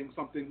by saying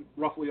something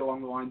roughly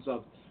along the lines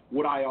of,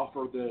 would I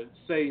offer the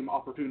same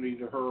opportunity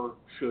to her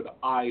should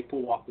I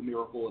pull off the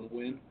miracle and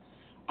win?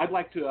 I'd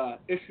like to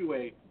issue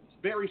a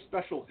very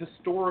special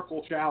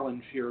historical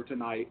challenge here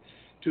tonight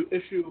to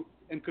issue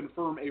and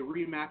confirm a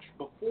rematch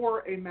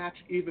before a match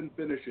even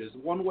finishes.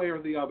 One way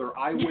or the other,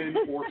 I win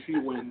or she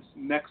wins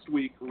next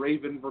week,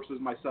 Raven versus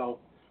myself,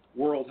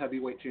 World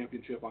Heavyweight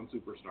Championship on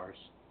Superstars.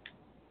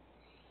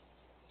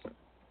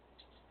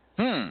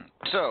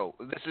 So,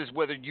 this is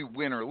whether you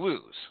win or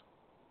lose.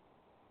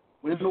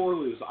 Win or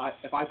lose.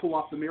 If I pull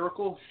off the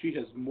miracle, she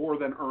has more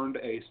than earned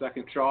a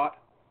second shot.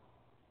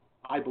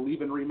 I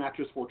believe in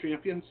rematches for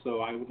champions, so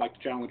I would like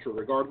to challenge her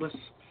regardless.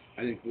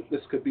 I think that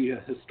this could be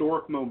a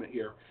historic moment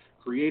here,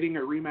 creating a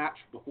rematch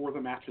before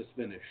the match is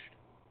finished.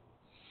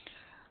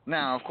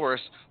 Now, of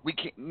course, we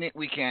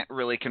can't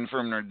really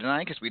confirm nor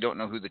deny because we don't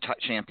know who the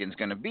champion's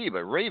going to be.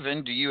 But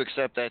Raven, do you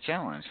accept that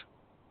challenge?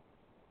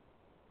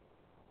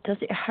 Does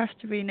it have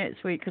to be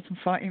next week because I'm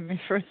fighting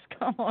Mithras?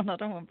 Come on, I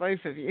don't want both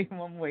of you in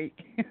 1 week.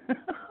 Wait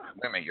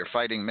a minute, you're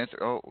fighting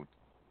Mithras? Oh,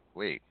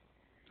 wait.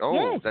 Oh,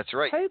 yes, that's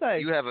right. Hobo.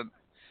 You have a.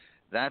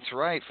 That's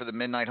right, for the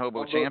Midnight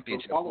Hobo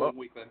Championship. The following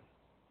week, then.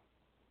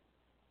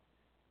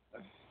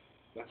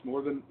 That's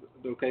more than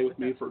okay with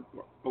me for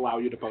allow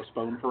you to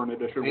postpone for an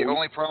additional week. The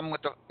only problem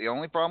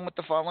with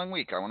the following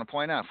week, I want to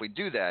point out, if we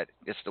do that,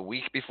 it's the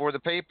week before the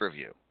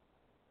pay-per-view.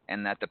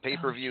 And that the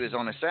pay-per-view is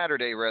on a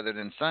Saturday rather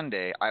than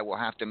Sunday, I will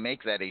have to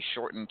make that a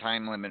shortened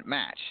time limit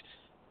match,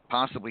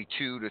 possibly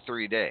 2 to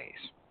 3 days.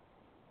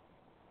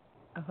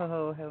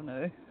 Oh, hell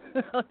no.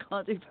 I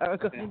can't do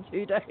Paragon in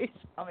 2 days.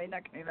 I mean,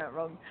 that came out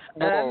wrong.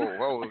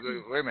 Whoa,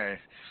 wait a minute.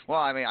 Well,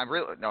 I mean,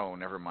 no,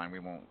 never mind. We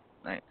won't.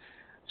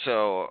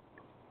 So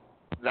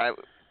that.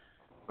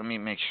 Let me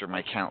make sure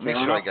my count. Make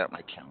sure I got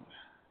my count.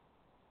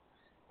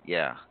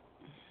 Yeah,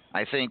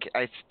 I think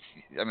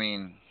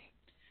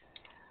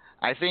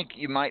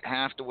you might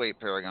have to wait,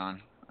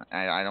 Paragon.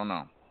 I don't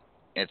know.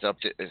 It's up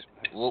to.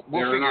 We'll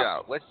figure it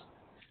out. All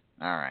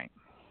right.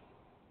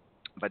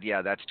 But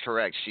yeah, that's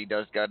correct. She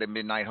does got a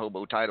Midnight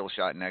Hobo title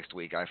shot next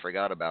week. I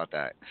forgot about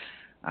that.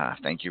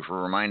 Thank you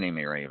for reminding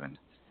me, Raven.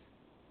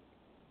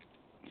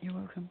 You're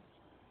welcome.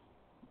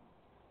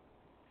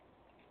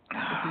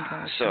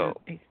 So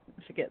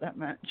forget that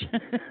match.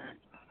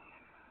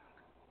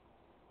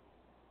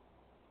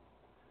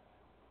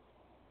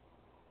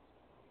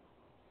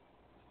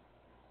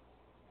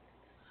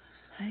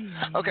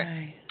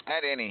 Okay.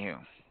 At anywho,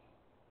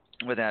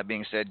 with that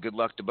being said, good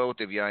luck to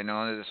both of you. I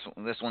know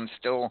this one's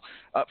still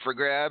up for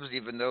grabs,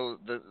 even though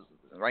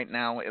right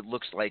now it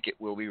looks like it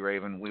will be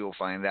Raven. We will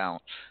find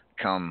out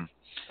come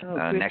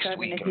next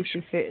week. Chris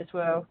having a hissy fit as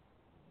well.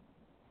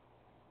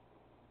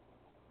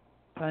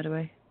 By the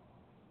way.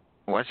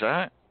 What's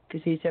that?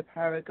 Because he said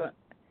Paragon.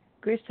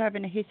 Chris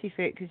having a hissy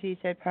fit because he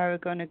said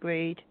Paragon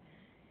agreed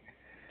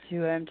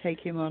to take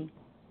him on.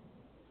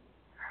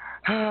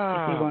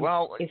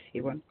 If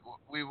he won.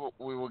 We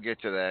will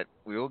get to that.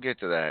 We will get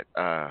to that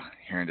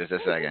here in just a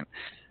second.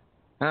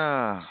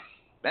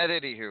 At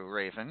anywho,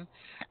 Raven,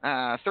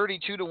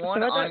 32 to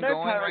 1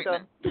 ongoing right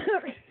now.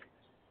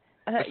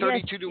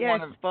 32 to 1.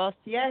 Yes, boss.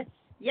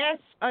 Yes.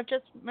 I've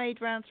just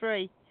made round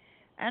 3,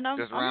 and I'm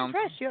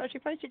impressed. You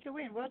actually posted your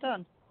win. Well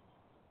done.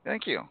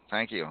 Thank you.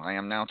 I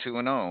am now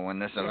 2-0 in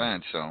this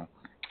event, so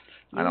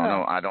I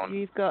don't know.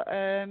 You've got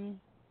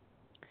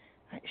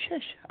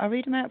shush. I'll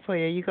read them out for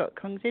you. You've got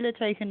Kongzilla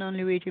taking on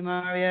Luigi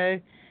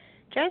Mario,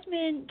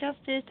 Jasmine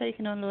Justice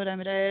taking on Lord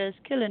Amadeus,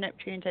 Killer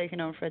Neptune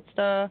taking on Fred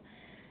Starr,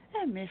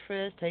 and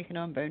Mithras taking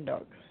on Bone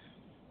Dog.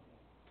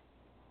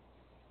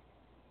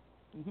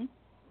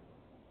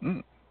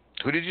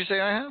 Who did you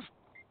say I have?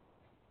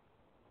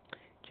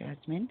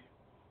 Jasmine.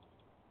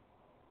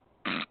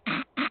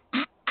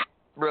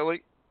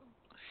 Really?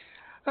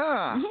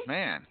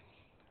 Man.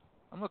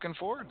 I'm looking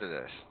forward to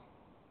this.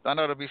 I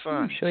know it'll be fun.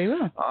 I'm sure you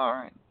will. All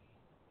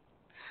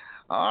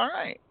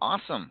right.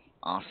 Awesome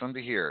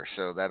to hear.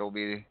 So that'll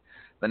be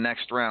the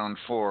next round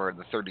for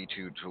the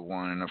 32 to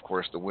 1. And, of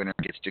course, the winner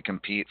gets to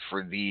compete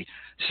for the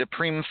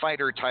Supreme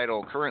Fighter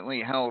title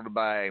currently held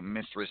by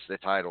Mithras the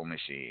Title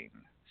Machine.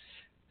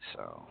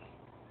 So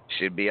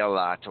should be a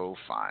lot of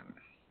fun.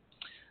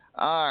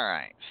 All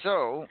right.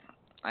 So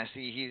I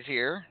see he's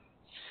here.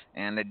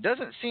 And it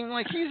doesn't seem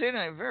like he's in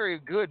a very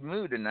good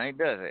mood tonight,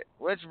 does it?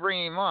 Let's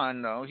bring him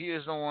on, though. He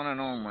is the one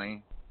and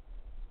only.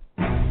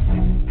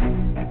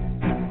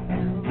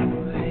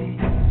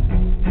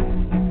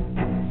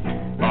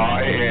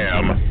 I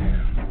am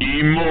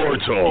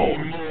immortal.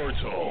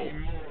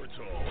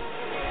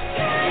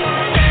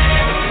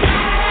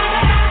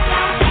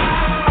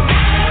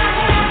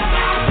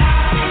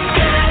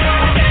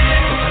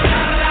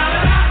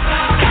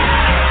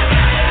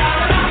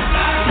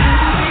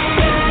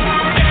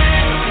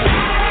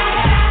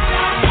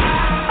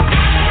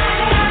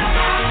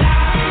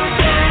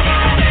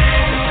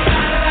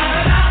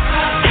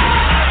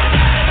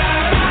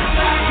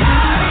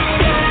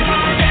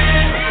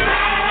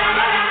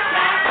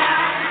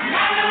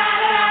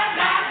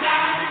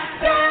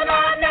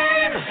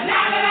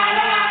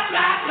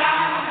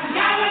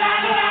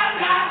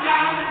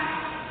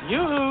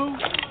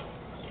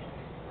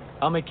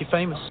 I'll make you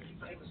famous.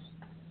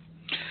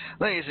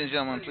 Ladies and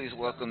gentlemen, please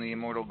welcome the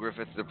immortal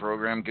Griffith to the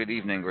program. Good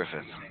evening,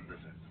 Griffith.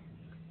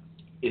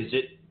 Is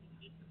it?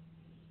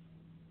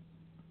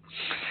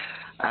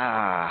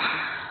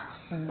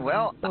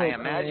 Well, I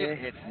imagine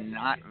it's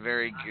not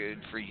very good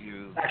for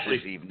you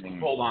this evening.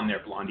 Hold on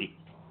there, Blondie.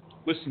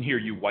 Listen here,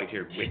 you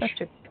white-haired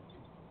witch.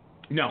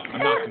 No, I'm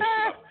not going to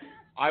shut up.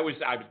 I was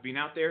being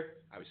out there.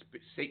 I was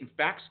stating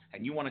facts,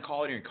 and you want to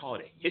call it here and call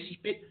it a hissy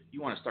fit? You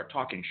want to start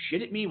talking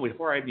shit at me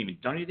before I haven't even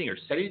done anything or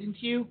said anything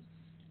to you?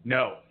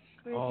 No.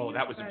 Oh,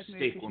 that was a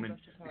mistake, woman.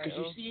 Because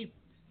you see,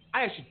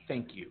 I should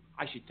thank you.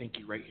 I should thank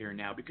you right here and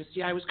now. Because,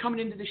 see, I was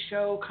coming into the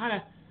show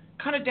kind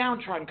of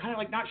downtrodden, kind of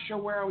like not sure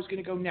where I was going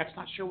to go next,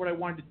 not sure what I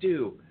wanted to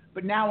do.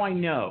 But now I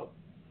know.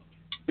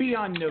 Be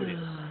on notice.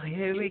 Oh,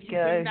 here we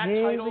go.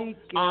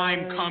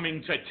 I'm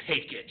coming to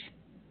take it.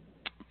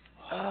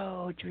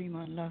 Oh, dream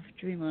on, love,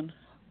 dream on.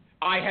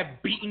 I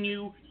have beaten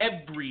you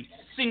every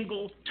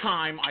single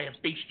time I have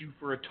faced you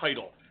for a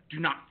title. Do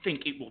not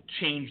think it will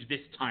change this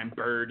time,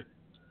 bird.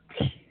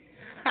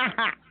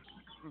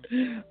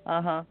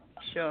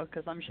 Sure,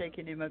 because I'm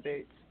shaking in my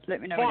boots. Let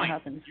me know Fine. when it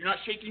happens. You're not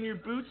shaking your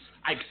boots?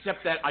 I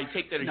accept that. I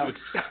take that as you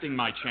accepting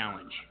my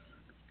challenge.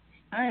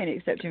 I ain't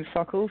accepting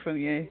fuck all from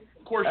you.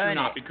 Of course you're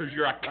not, because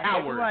you're a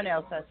coward. Everyone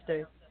else has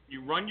to.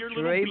 You run your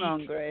little dream beak.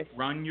 On, Grace.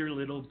 Run your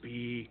little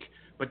beak.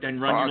 But then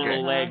run your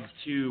little legs,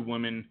 too,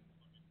 woman.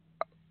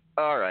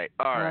 All right.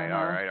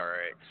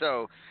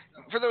 So,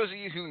 for those of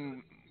you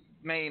who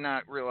may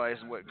not realize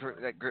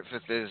that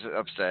Griffith is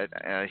upset.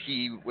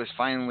 He was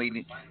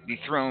finally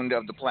dethroned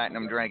of the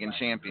Platinum Dragon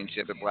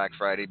Championship at Black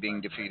Friday,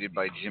 being defeated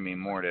by Jimmy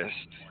Mortis.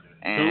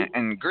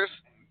 And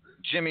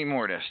Jimmy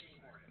Mortis,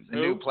 the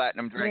new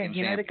Platinum Dragon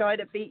champion. The guy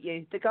that beat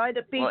you. The guy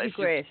that beat you,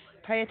 Griff.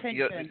 Pay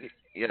attention.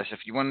 Yes, if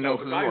you want to know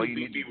who, all you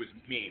need to... was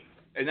me.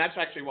 And that's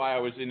actually why I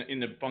was in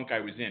the bunk I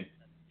was in.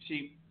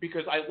 See,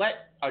 because I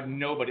let a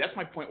nobody, that's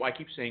my point why I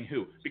keep saying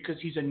who, because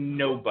he's a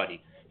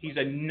nobody. He's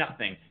a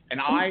nothing. And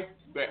I,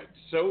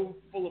 so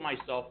full of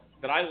myself,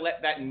 that I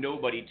let that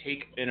nobody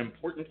take an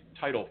important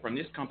title from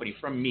this company,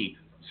 from me.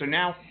 So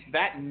now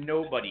that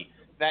nobody,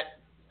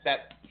 that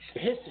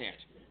pissant,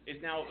 is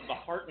now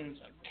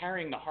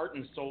carrying the heart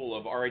and soul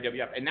of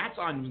RAWF. And that's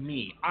on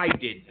me. I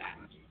did that.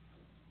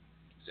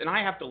 And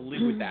I have to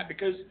live with that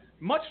because,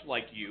 much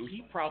like you,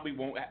 he probably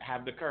won't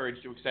have the courage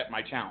to accept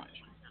my challenge.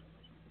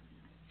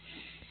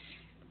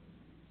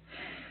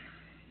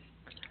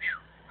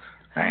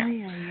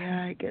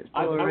 It gets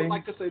I boring. would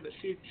like to say that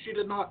she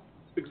did not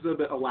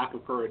exhibit a lack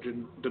of courage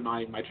in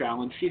denying my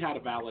challenge. She had a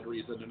valid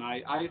reason, and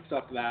I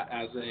accept that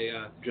as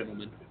a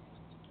gentleman.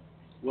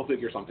 We'll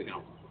figure something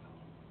out.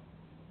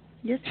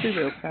 Yes, we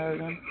will,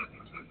 Paragon.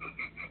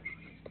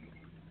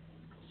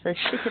 So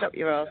stick it up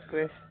your ass,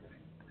 Griff.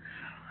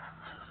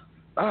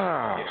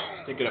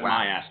 Stick it up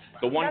my ass.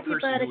 The one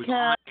person who was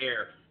on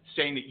air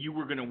saying that you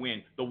were going to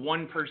win, the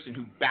one person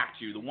who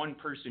backed you, the one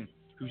person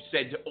who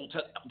said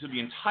to the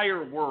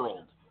entire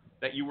world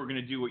that you were going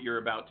to do what you're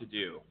about to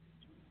do.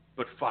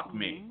 But fuck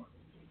me.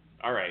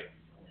 All right.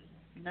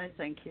 No,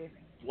 thank you.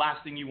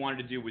 Last thing you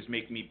wanted to do was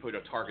make me put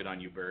a target on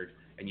you, Bird,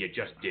 and you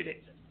just did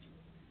it.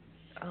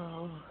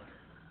 Oh.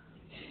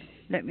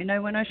 Let me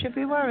know when I should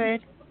be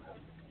worried.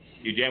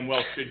 You damn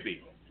well should be.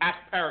 Ask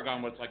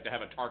Paragon what it's like to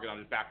have a target on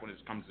his back when it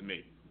comes to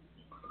me.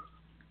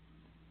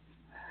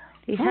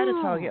 He had a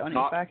target on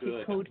his back.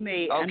 He called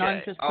me, and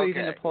I'm just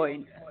proving the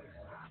point.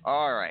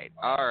 All right.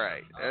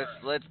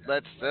 Let's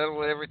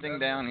settle everything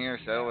down here.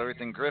 Settle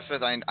everything,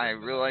 Griffith. I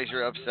realize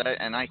you're upset,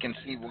 and I can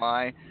see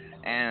why.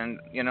 And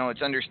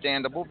it's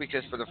understandable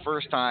because for the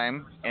first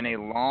time in a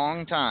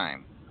long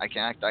time, I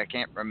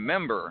can't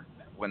remember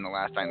when the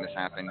last time this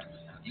happened.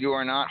 You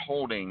are not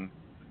holding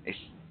a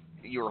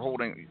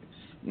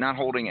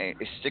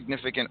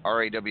significant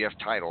RAWF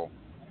title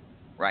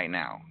right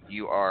now.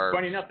 You are.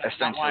 Funny enough, that's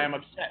not why I'm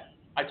upset.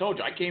 I told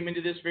you, I came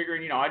into this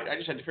figuring, I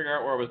just had to figure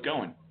out where I was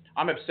going.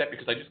 I'm upset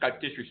because I just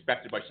got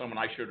disrespected by someone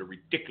I showed a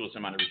ridiculous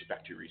amount of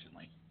respect to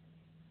recently.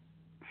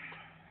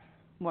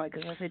 Why?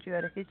 Because I said you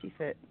had a hissy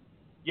fit.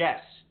 Yes.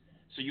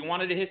 So you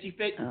wanted a hissy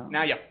fit? Oh.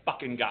 Now you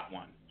fucking got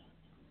one.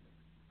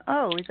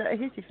 Oh, is that a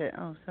hissy fit?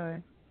 Oh,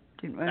 sorry.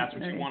 That's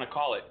what you want to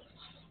call it.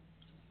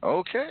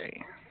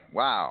 Okay.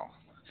 Wow.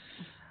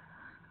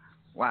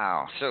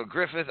 So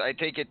Griffith, I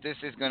take it is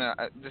this gonna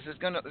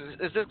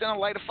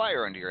light a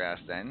fire under your ass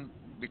then?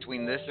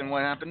 Between this and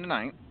what happened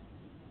tonight?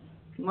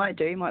 Might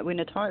do. You might win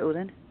a title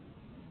then.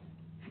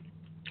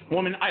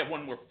 Woman, I have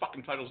won more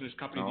fucking titles in this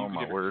company than you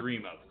could ever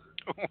dream of.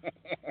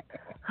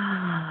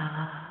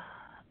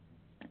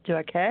 Do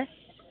I care?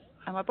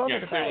 Am I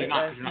bothered about it? Yeah, clearly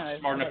not, because you're not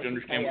smart enough to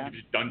understand what you've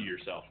just done to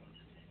yourself.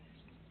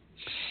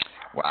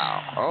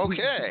 Wow.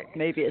 Okay.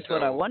 Maybe it's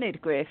what I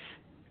wanted, Griff.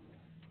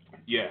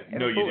 Yeah,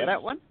 no, you didn't.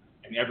 That one?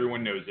 And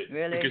everyone knows it.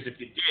 Really? Because if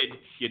you did,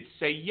 you'd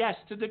say yes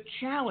to the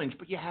challenge,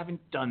 but you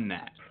haven't done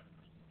that.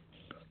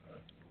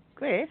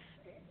 Griff,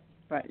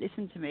 right,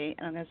 listen to me,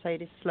 and I'm going to say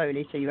this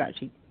slowly so you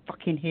actually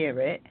fucking hear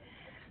it.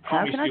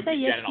 How can I say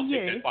yes to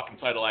you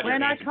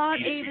when I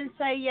can't even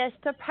say yes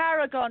to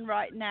Paragon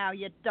right now,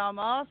 you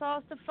dumbass?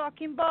 Ask the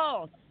fucking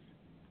boss.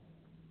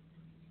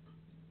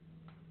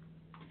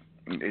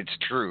 It's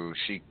true.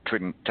 She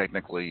couldn't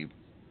technically,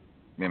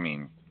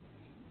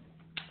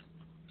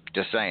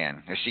 just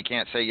saying. If she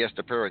can't say yes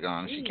to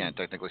Paragon, she can't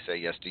technically say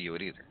yes to you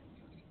either.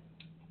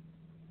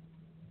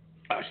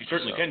 She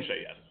certainly can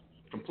say yes.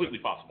 Completely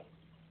possible.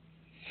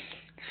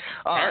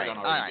 All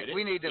right.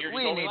 We need to move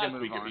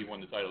on. He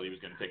won the title. He was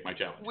going to take my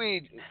challenge.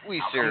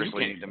 We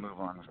seriously need to move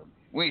on.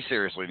 We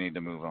seriously need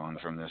to move on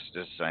from this.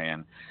 Just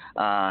saying.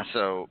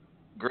 So,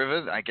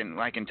 Griffith, I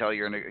can tell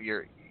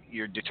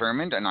you're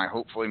determined, and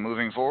hopefully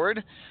moving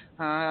forward,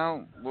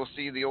 we'll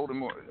see the old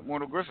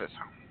immortal Griffith.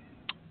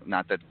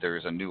 Not that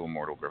there's a new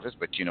immortal Griffith,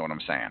 but you know what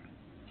I'm saying.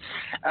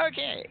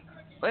 Okay,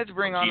 let's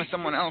bring on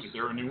someone else. Is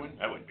there a new one?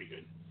 That wouldn't be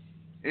good.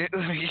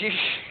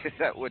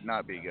 That would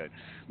not be good.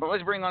 But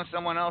let's bring on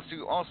someone else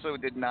who also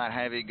did not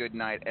have a good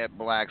night at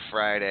Black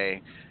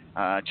Friday.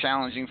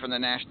 Challenging for the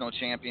national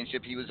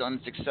championship. He was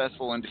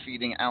unsuccessful in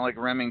defeating Alec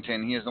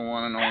Remington. He is the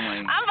one and only.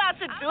 I'm about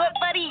to do it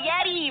for the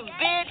Yeti,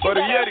 bitch. For the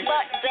Yeti.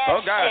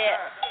 Oh, God.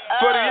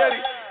 For the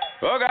Yeti.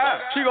 Oh,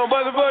 God. She gonna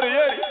buzz it for the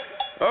Yeti.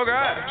 Oh,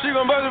 God. She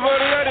gonna buzz it for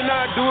the Yeti.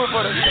 Nah, do it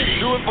for the Yeti.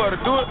 Do it for the.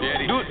 Do it.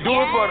 Do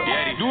it for the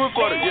Yeti. Do it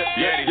for the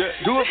Yeti.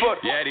 Do it for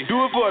the Yeti.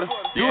 Do it for the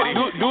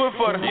Yeti. Do it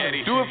for the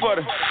Yeti. Do it for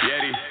the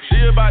Yeti. She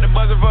about to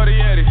buzz it for the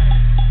Yeti.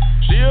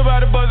 She about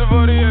to buzz it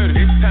for the Yeti.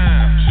 It's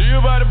time. She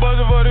about to buzz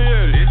it for the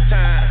Yeti. It's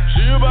time.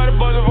 She about to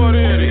buzz it for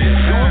the Yeti.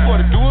 Do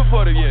it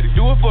for the Yeti.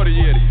 Do it for the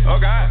Yeti. Oh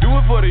God. Do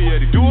it for the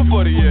Yeti. Do it for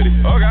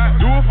Oh God,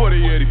 do it for the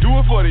Yeti, do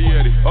it for the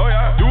Yeti. Oh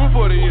yeah, do it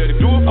for the Yeti,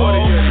 do it for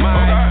the Yeti.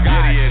 My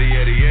God, Yeti,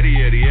 Yeti, Yeti,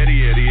 Yeti, Yeti,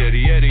 Yeti,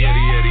 Yeti, Yeti, Yeti,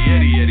 Yeti,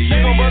 Yeti, Yeti. She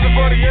gon' buzz it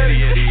for the Yeti,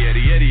 Yeti,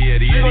 Yeti,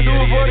 Yeti, Yeti, Yeti,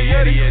 Yeti,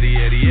 Yeti, Yeti,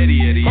 Yeti, Yeti,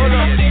 Yeti. Hold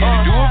up,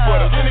 do it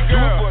for the Yeti, do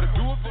it for the,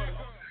 do it for the.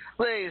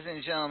 Ladies and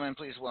gentlemen,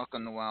 please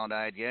welcome the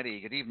Wild-Eyed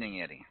Yeti. Good evening,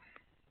 Yeti.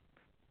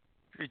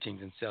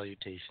 Greetings and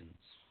salutations.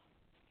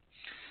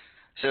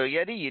 So,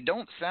 Yeti, you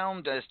don't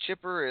sound as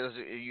chipper as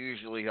you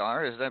usually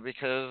are. Is that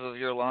because of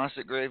your loss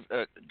at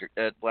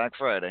Black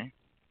Friday?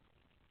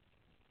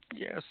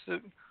 Yes,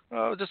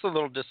 just a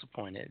little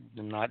disappointed.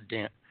 Not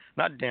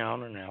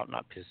down and out,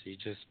 not pissy.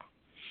 Just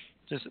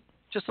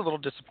a little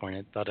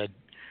disappointed. Thought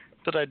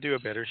I'd do a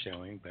better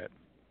showing, but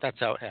that's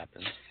how it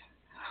happens.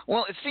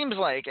 Well, it seems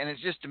like, and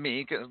it's just to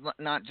me, cause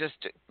not just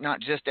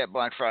at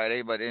Black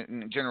Friday, but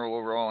in general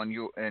overall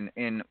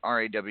in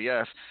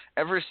RAWF,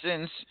 ever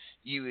since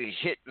you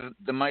hit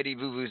the mighty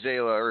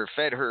Vuvuzela or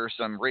fed her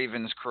some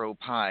Raven's Crow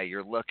Pie,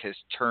 your luck has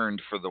turned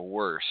for the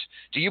worse.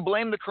 Do you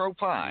blame the Crow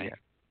Pie?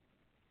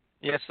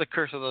 Yeah, it's the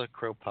curse of the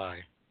Crow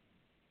Pie.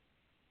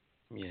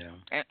 Yeah.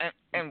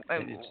 And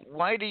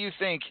why do you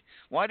think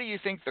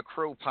the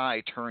Crow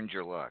Pie turned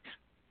your luck?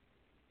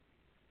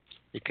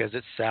 Because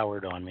it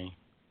soured on me.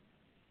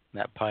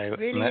 That pie,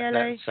 really,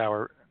 that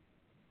sour.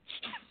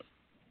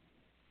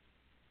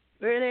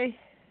 Really?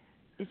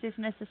 Is this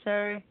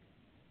necessary?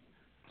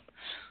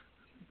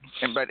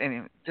 But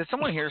anyway, did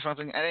someone hear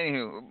something?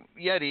 Anywho,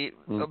 Yeti,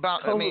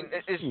 about I mean,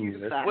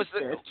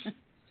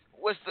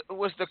 was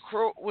the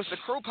crow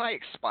pie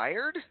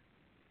expired?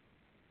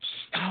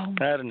 I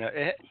don't know.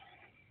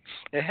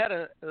 It had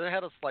a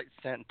slight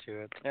scent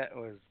to it. That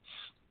was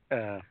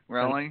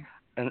really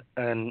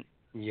and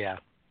yeah.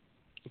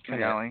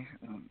 Really?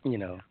 You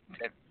know.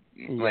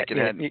 Like it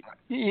had,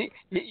 you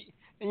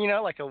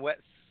know, like a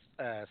wet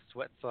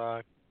sweat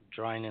sock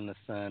drying in the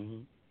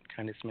sun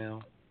kind of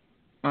smell.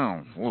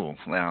 Oh, well,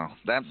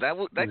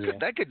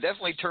 that could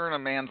definitely turn a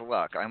man's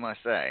luck. I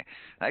must say,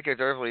 that could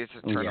definitely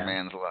turn a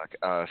man's luck.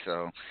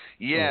 So,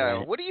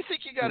 yeah. What do you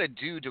think you got to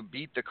do to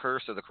beat the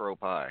curse of the Crow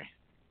Pie?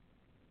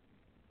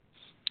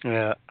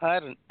 I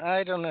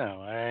don't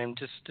know. I'm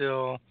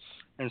still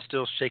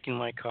shaking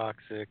my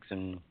coccyx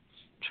and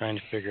trying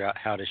to figure out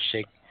how to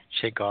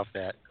shake off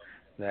the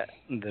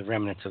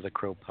remnants of the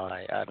Crow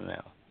Pie. I don't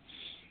know.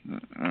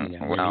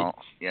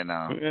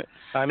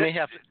 I may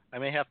have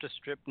to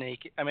strip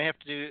naked. I may have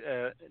to do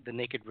the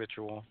naked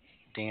ritual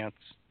dance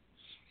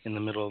in the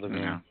middle of the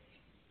room.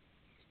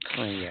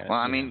 Well,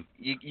 I mean,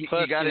 you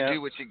got to do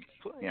what you.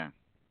 Yeah.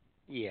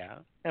 Yeah,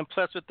 and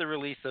plus with the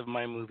release of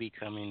my movie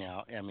coming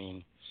out, I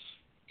mean,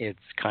 it's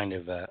kind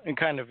of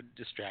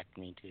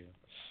distracting me too.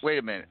 Wait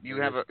a minute.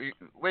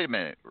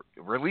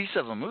 Release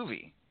of a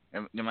movie.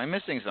 Am I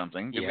missing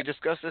something? Did we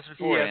discuss this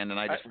beforehand and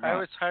I just forgot? I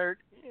was hired.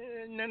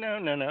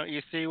 No.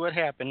 You see what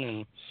happened,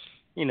 and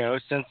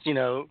since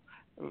I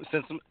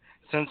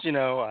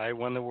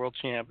won the world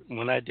champ.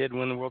 When I did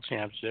win the world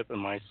championship, and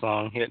my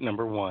song hit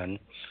 #1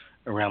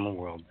 around the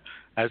world,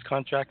 I was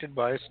contracted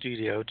by a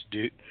studio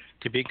to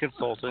be a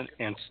consultant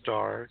and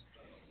star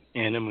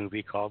in a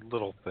movie called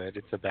Littlefoot.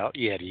 It's about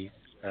Yetis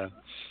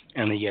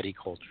and the Yeti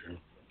culture.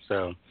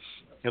 So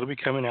it'll be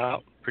coming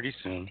out pretty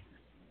soon.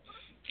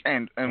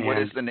 And what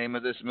is the name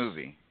of this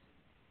movie?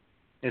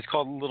 It's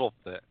called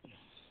Littlefoot.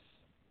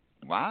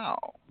 Wow.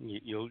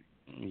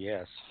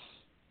 Yes.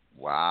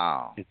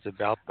 Wow. It's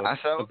about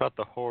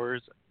the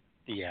horrors.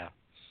 Yeah.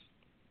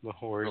 The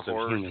horrors of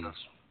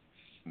humans.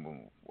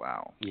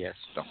 Wow. Yes.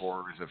 The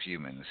horrors of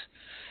humans.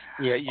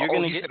 Yeah, you're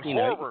going to get,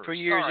 for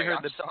years you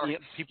heard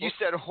people. You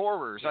said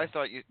horrors. I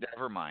thought you.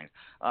 Never mind.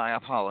 I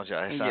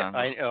apologize. Yeah,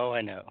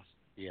 I know.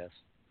 Yes.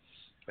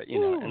 But,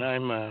 and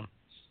I'm,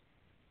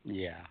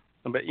 yeah.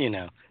 But,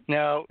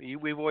 now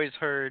we've always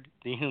heard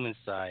the human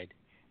side.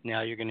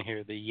 Now you're going to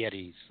hear the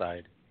Yeti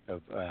side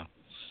of,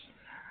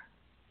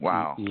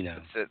 wow.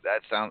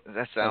 That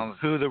sounds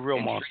who the real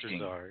intriguing.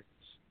 monsters are.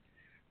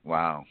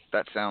 Wow,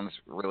 that sounds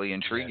really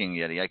intriguing,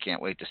 Yeti. I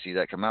can't wait to see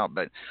that come out.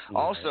 But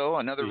also,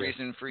 another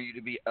reason for you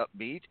to be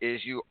upbeat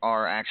is you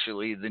are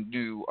actually the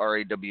new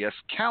RAWF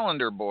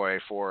calendar boy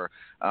for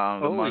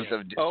the month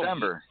of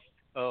December.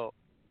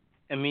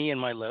 And me and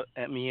my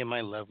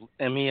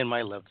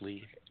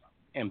lovely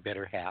and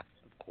better half,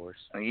 of course.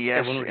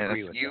 Yes, would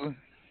agree with you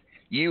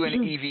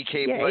and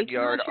EVK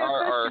Bloodyard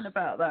are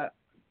about that.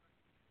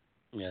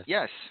 Yes.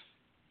 Yes.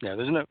 Yeah.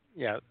 There's no.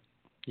 Yeah.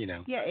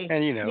 Yeti.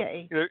 And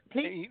Yeti.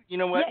 you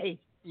know what? Yeti.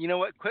 You know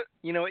what?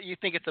 You know what? You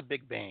think it's a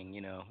Big Bang,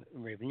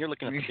 Raven. You're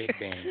looking at the Big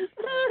Bang.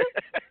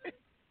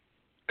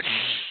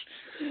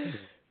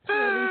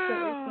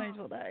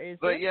 What that is.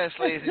 But yes,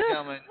 ladies and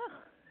gentlemen,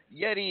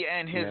 Yeti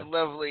and his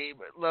lovely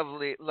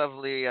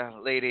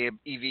lady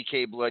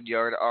EVK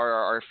Bloodyard are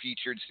our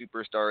featured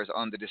superstars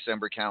on the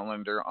December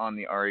calendar on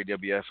the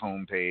RAWF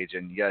homepage.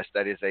 And yes,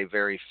 that is a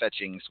very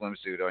fetching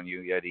swimsuit on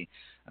you, Yeti.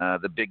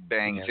 The Big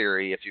Bang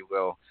Theory, if you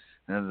will.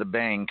 The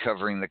bang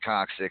covering the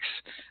coccyx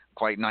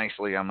quite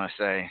nicely, I must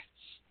say.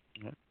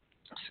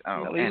 So,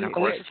 at and of least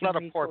course, it's not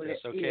a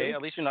porpoise, okay?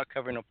 At least you're not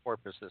covering a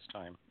porpoise this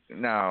time.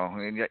 No,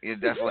 you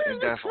definitely.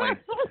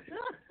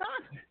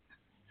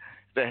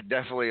 That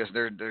definitely is.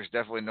 There's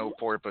definitely no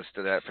porpoise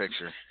to that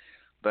picture.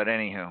 But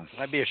anywho,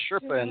 might be a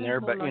Sherpa in there,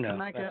 but you know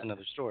that's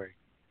another story.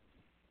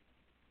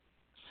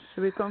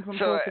 So we've gone from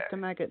porpoise to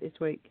maggot this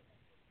week.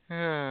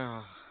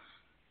 Yeah.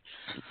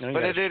 No,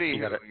 but it did.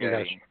 You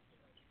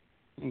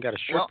got a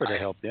Sherpa to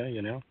help you,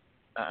 you know.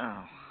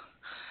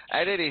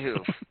 At anywho,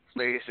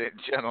 ladies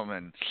and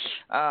gentlemen,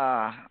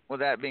 with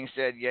that being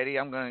said, Yeti,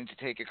 I'm going to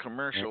take a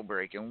commercial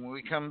break, and when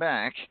we come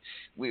back,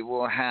 we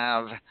will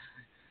have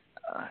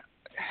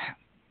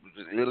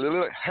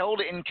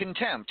Held in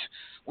Contempt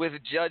with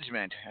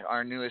Judgment,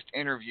 our newest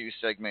interview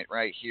segment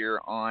right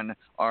here on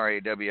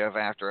RAWF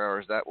After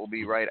Hours. That will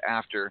be right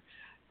after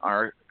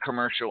our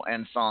commercial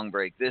and song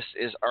break. This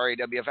is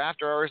RAWF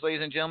After Hours,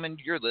 ladies and gentlemen.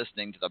 You're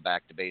listening to the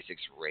Back to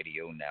Basics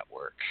Radio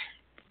Network.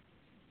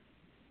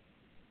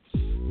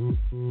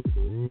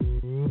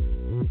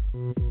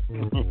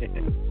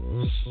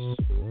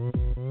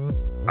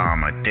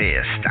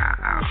 Amadeus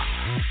style,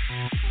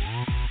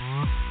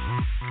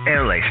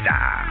 LA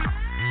style.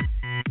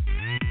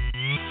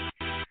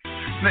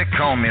 They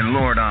call me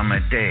Lord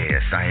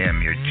Amadeus, I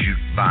am your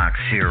jukebox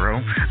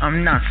hero.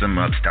 I'm not some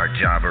upstart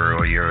jobber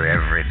or your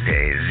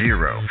everyday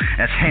zero.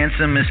 As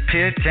handsome as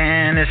Pitt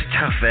and as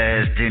tough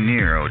as De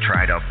Niro.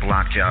 Try to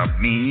block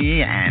job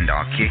me and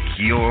I'll kick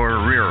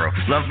your rear.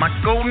 Love my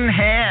golden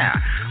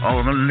hair,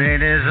 all the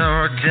ladies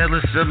are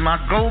jealous of my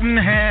golden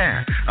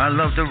hair. I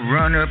love to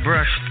run a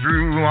brush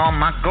through all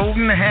my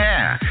golden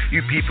hair.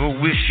 You people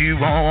wish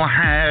you all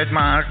had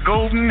my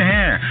golden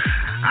hair.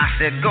 I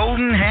said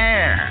golden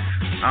hair,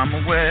 I'm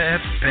a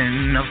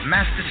weapon of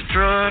mass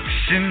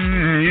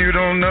destruction. You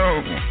don't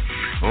know,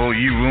 oh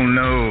you will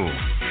know.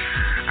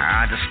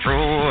 I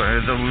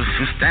destroy those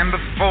who stand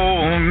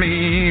before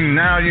me.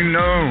 Now you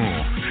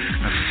know,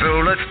 so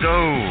let's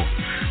go.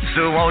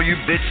 So all you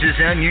bitches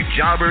and you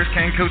jobbers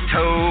can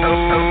kowtow.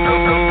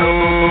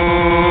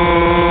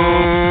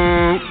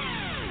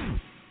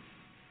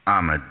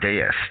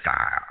 Amadeus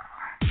style,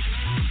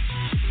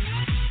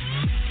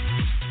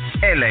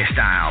 LA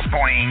style,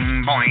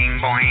 boing, boing,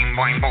 boing,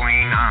 boing,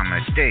 boing.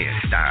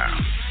 Amadeus style,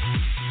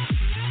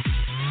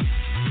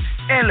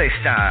 LA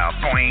style,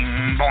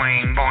 boing,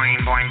 boing, boing,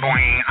 boing,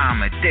 boing.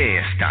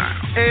 Amadeus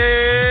style.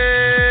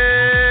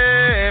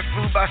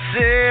 Fuba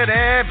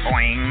City,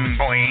 boing,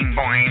 boing,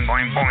 boing,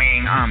 boing,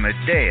 boing.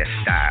 Amadeus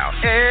style.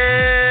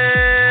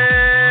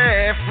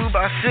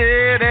 Fuba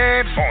City,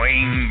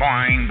 boing,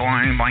 boing,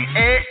 boing, boing.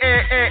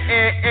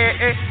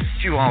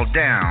 You all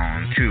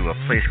down to a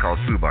place called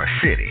Fubar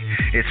City.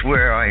 It's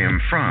where I am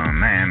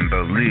from, and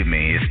believe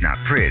me, it's not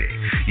pretty.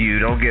 You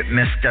don't get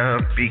messed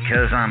up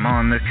because I'm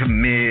on the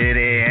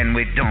committee, and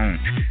we don't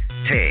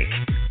take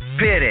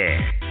pity.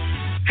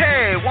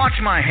 Hey, watch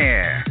my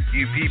hair.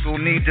 You people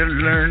need to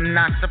learn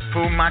not to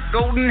pull my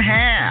golden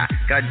hair.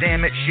 God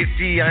damn it,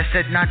 Shifty, I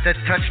said not to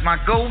touch my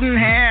golden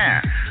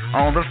hair.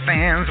 All the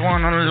fans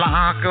want a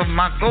lock of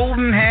my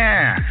golden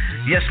hair.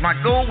 Yes, my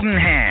golden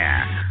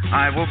hair.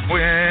 I will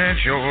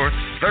quench your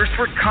thirst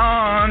for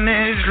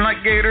carnage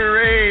like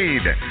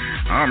Gatorade.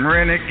 I'm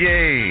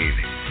renegade.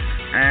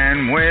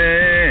 And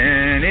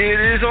when it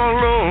is all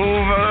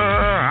over,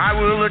 I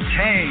will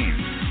attain,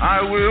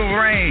 I will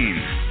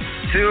reign,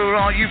 till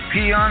all you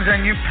peons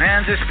and you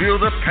pansies feel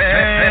the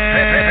pain.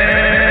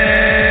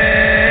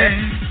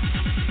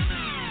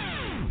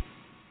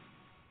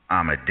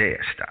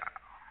 Amadeus style.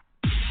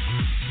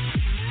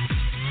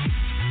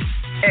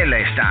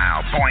 LA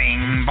style,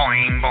 boing,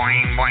 boing,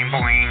 boing, boing,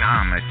 boing.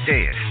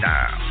 Amadeus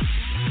style.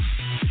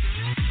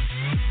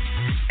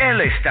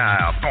 LA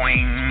style,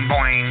 boing,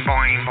 boing,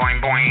 boing, boing,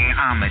 boing.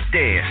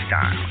 Amadeus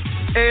style.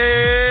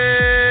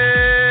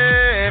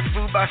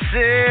 Fuba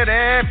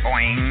City,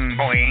 boing,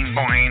 boing,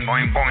 boing,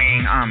 boing,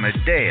 boing.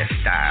 Amadeus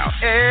style.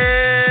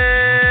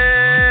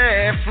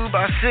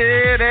 Fuba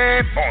City,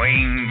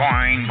 boing,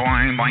 boing,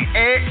 boing, boing.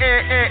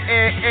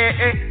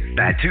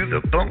 Bad to the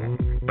bone,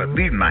 but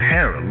leave my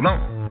hair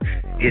alone.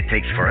 It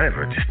takes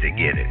forever just to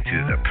get it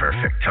to the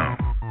perfect tone.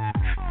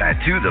 Bad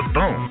to the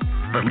bone,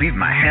 but leave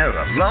my hair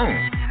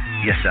alone.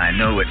 Yes, I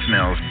know it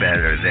smells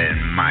better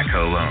than my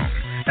cologne.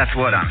 That's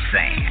what I'm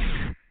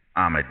saying.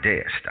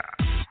 Amadeus style.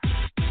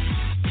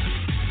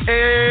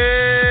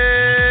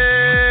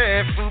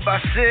 Fuba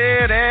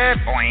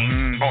City,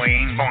 boing,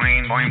 boing,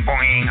 boing, boing,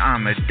 boing.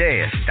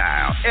 Amadeus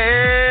style.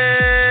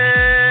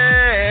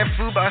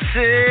 Fuba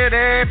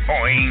City,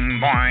 boing,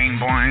 boing,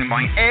 boing,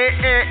 boing.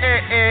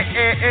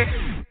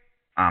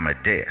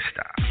 Amadeus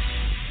style.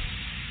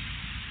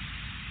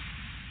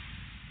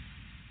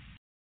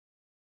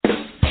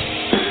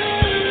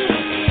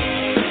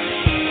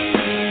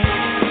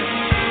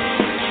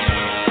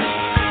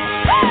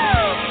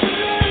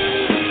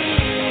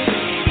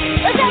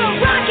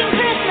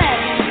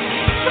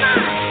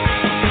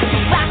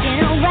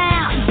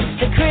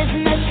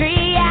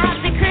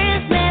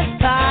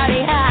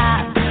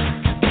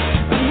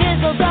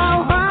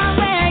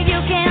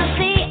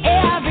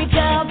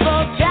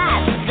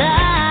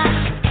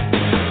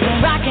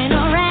 Rock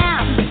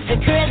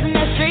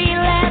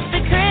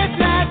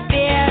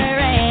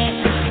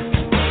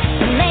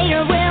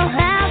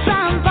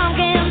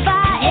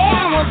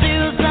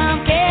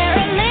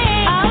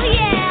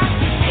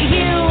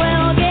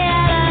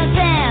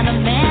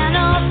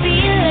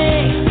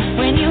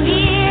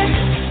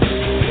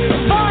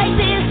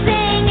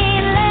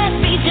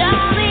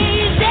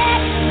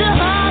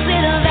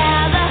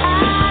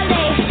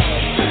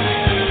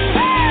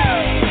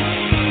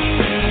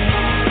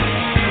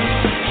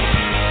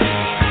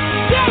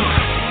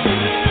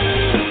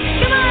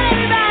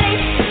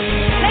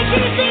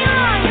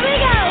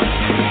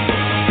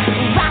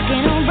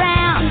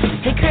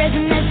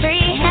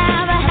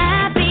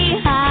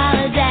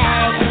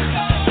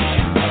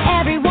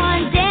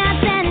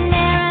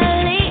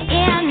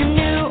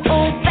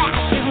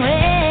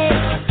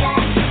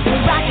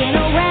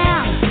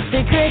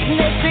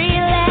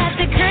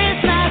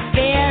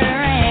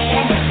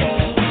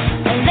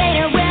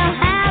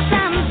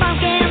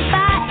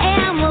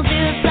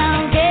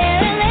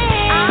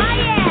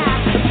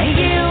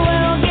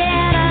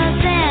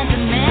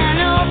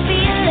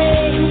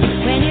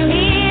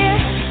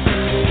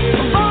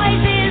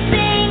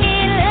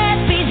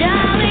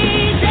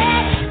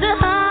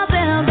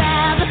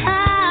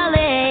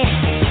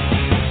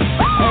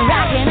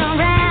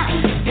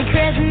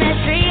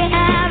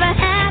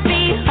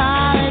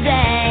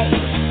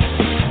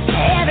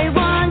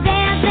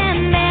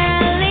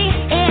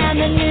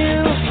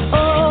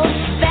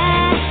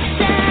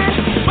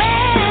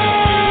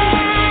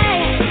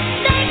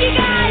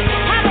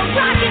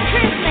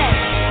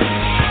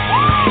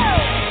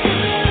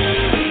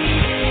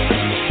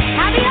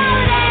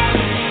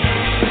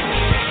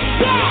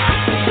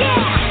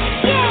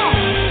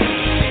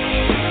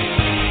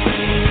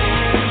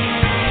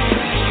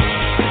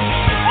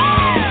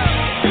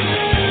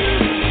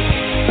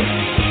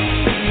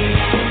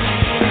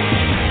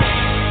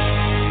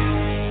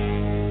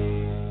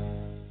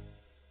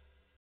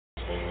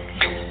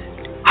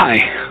Hi,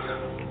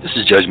 this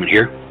is Judgment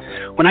here.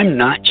 When I'm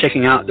not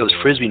checking out those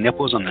frisbee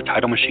nipples on the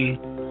title machine,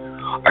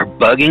 or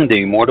bugging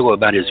the immortal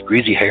about his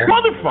greasy hair,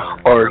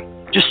 or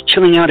just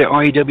chilling out at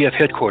RAWF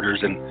headquarters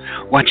and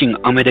watching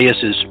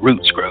Amadeus's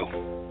roots grow,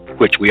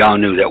 which we all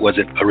knew that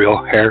wasn't a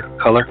real hair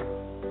color,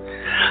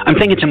 I'm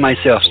thinking to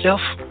myself,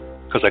 Self,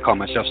 because I call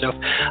myself Self,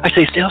 I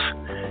say, Self,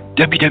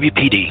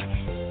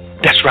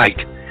 WWPD. That's right,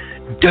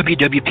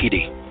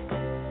 WWPD.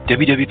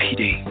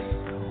 WWPD.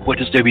 What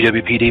does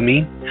WWPD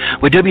mean?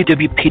 Well,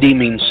 WWPD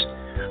means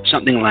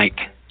something like,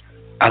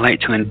 I like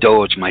to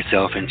indulge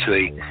myself into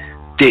a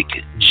thick,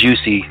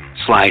 juicy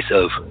slice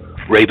of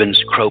Raven's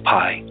crow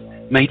pie,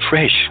 made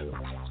fresh,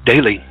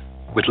 daily,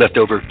 with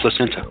leftover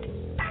placenta.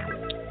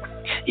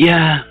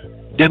 Yeah,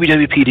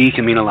 WWPD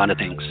can mean a lot of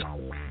things.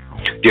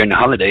 During the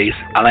holidays,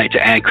 I like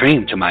to add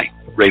cream to my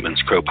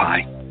Raven's crow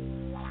pie.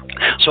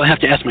 So I have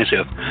to ask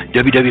myself,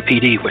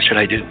 WWPD, what should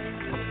I do?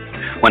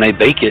 When I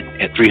bake it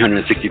at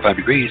 365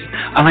 degrees,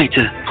 I like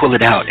to pull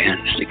it out and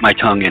stick my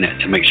tongue in it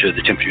to make sure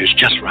the temperature is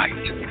just right.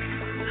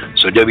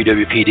 So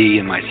WWPD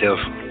and myself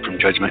from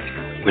Judgment,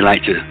 we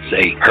like to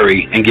say,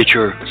 hurry and get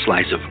your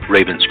slice of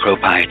Raven's crow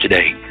pie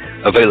today,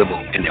 available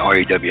in the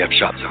RAWF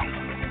shop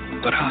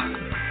zone. But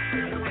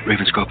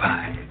Raven's crow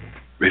pie,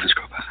 Raven's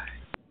crow pie.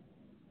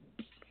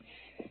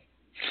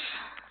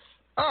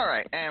 All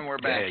right, and we're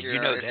back here.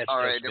 You know that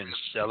stuff's been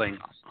selling.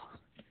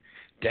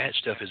 That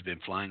stuff has been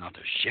flying off the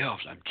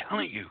shelves, I'm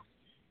telling you.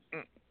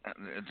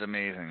 It's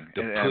amazing.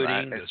 The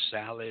pudding, the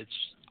salads,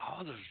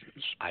 all those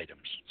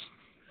items.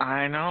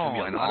 I know.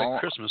 There'll be a lot of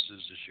Christmases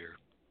this year.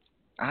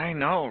 I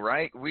know,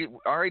 right?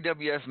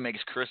 RAWF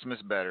makes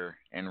Christmas better,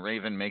 and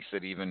Raven makes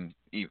it even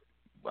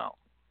well.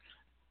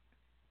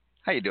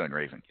 How you doing,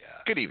 Raven?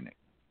 Yeah. Good evening.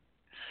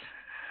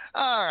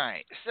 All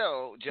right,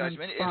 so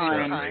Judgment, it is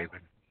time.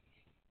 Raven.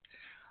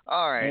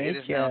 All right, it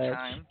is now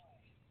time.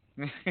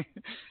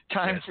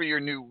 Time for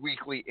your new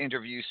weekly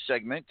interview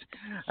segment,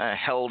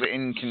 Held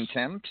in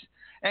Contempt.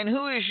 And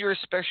who is your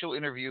special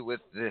interview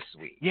with this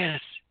week? Yes.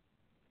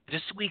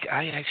 This week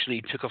I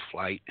actually took a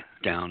flight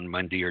down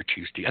Monday or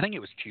Tuesday. I think it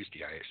was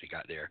Tuesday I actually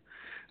got there.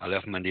 I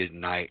left Monday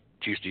night,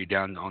 Tuesday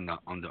down on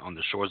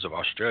the shores of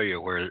Australia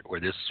where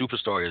this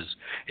superstar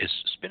is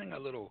spending a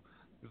little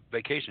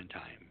vacation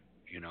time,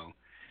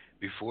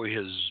 before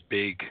his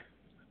big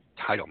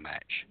title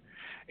match.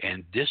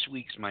 And this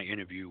week's my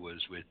interview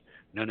was with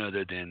none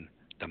other than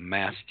the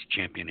masked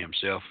champion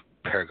himself,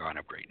 Paragon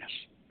of Greatness.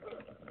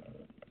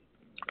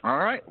 All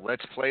right,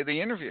 let's play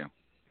the interview.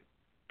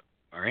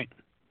 All right.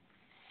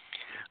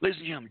 Ladies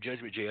and gentlemen,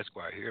 Judgment J.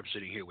 Esquire here. I'm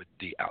sitting here with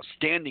the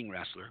outstanding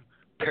wrestler,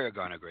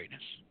 Paragon of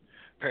Greatness.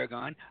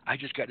 Paragon, I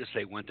just got to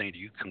say one thing to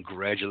you.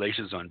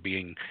 Congratulations on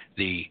being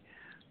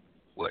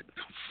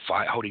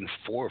holding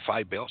 4 or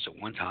 5 belts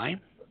at one time?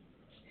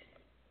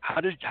 How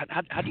do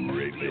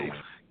you feel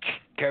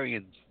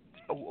carrying...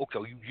 Oh, okay,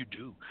 you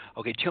do.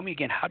 Okay, tell me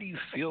again, how do you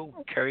feel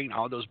carrying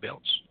all those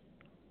belts?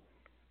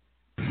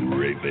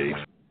 Great, babe.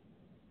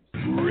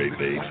 Great,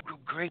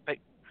 babe.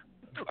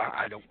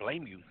 I don't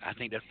blame you. I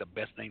think that's the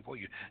best thing for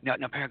you. Now,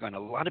 Paragon, a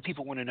lot of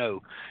people want to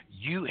know,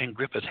 you and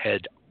Griffith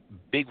had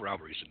big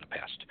rivalries in the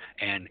past,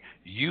 and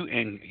you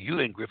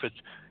and Griffith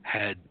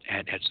had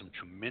some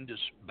tremendous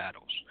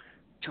battles.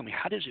 Tell me,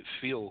 how does it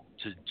feel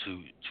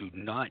to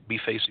not be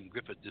facing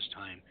Griffith this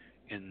time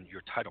in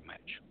your title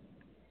match?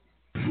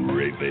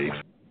 Great, babe.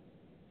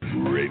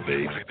 Great,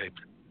 babe. Great, babe.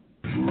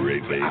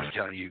 Great, babe. I'm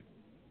telling you,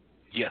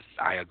 yes,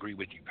 I agree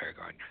with you,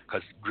 Paragon,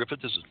 because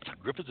Griffith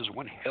is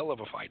one hell of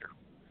a fighter.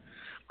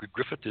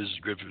 Griffith is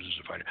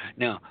a fighter.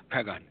 Now,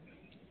 Paragon,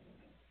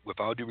 with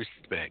all due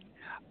respect,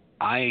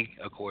 I,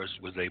 of course,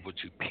 was able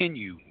to pin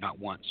you not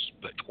once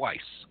but twice.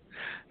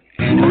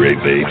 And,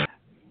 great, babe.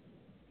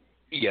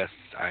 Yes,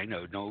 I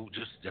know. No,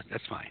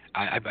 that's fine.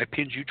 I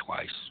pinned you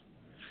twice,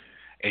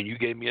 and you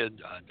gave me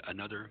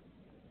another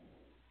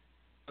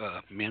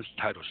men's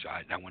title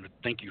shot, and I want to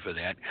thank you for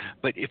that.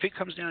 But if it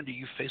comes down to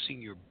you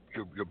facing your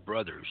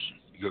brothers,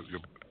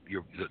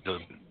 the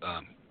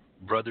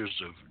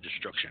brothers of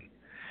destruction,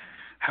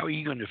 how are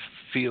you going to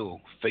feel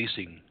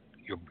facing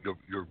your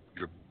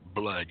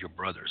blood, your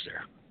brothers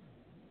there?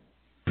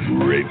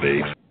 Great,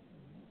 babe.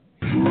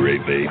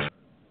 Great, babe.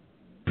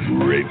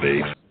 Great,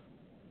 babe.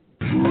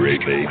 Great,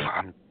 babe.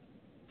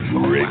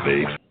 Great,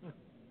 babe.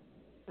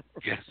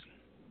 Yes.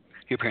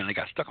 He apparently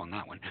got stuck on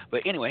that one.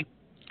 But anyway,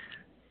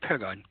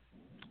 Paragon,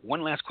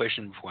 one last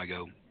question before I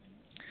go.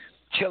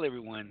 Tell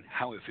everyone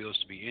how it feels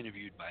to be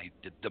interviewed by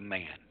the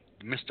man,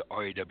 Mr.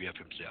 RAWF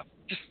himself.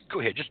 Just go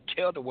ahead. Just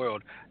tell the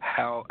world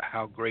how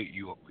great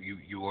you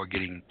are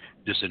getting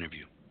this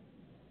interview.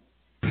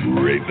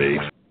 Great,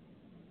 babe.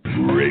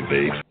 Great,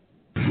 babe.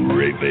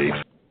 Great, babe.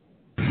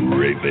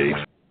 Great, babe.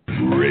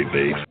 Great,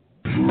 babe.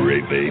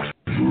 Great, babe.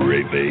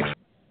 Great, babe.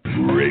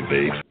 Great,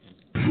 babe.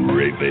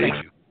 Great, babe.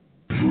 Thank you.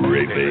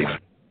 Great, babe.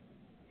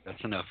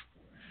 That's enough.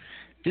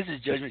 This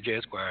is Judgment J.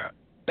 Esquire.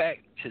 Back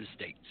to the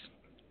States.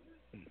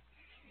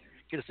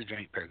 Get us a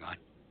drink, Paragon.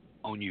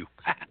 On you.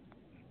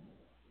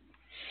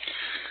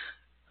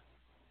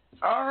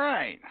 All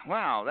right.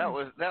 Wow,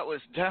 that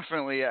was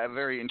definitely a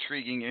very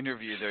intriguing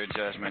interview there,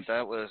 Judgment.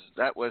 That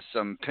was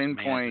some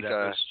pinpoint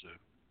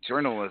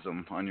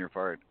journalism on your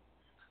part.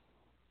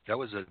 That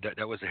was a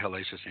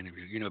hellacious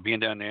interview. You know, being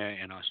down there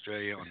in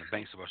Australia, on the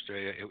banks of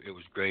Australia, it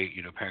was great.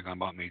 You know, Paragon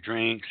bought me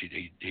drinks.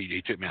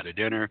 He took me out to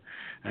dinner.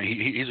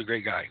 He's a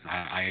great guy.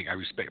 I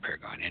respect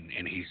Paragon,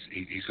 and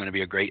he's going to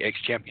be a great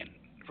ex-champion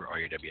for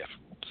RAWF.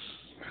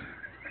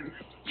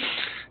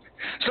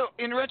 So,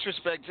 in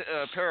retrospect,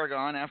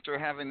 Paragon, after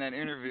having that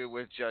interview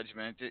with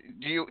Judgment,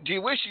 do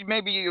you wish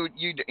maybe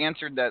you'd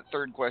answered that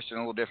third question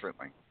a little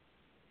differently?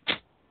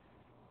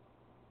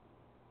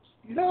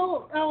 You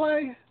know,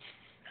 LA.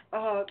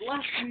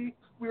 Last week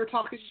we were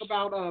talking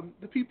about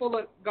the people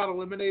that got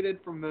eliminated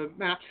from the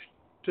match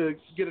to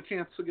get a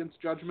chance against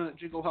Judgment at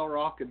Jingle Hell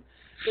Rock, and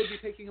they'd be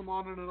taking them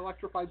on in an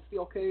electrified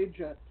steel cage.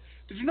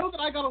 Did you know that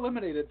I got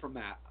eliminated from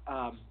that?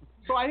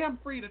 So I am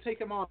free to take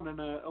him on in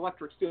an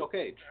electric steel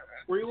cage.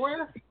 Were you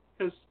aware?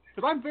 Because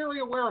I'm very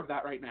aware of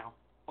that right now.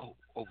 Oh,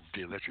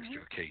 the electric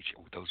steel cage.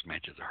 Oh, those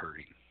matches are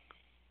hurting.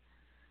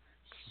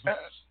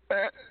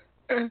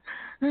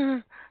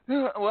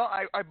 Well,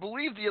 I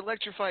believe the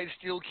electrified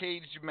steel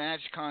cage match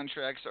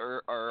contracts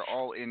are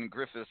all in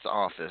Griffith's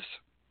office.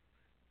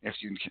 If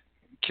you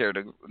care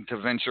to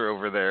venture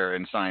over there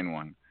and sign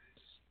one.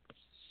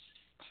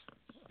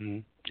 Mm-hmm.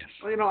 Yes.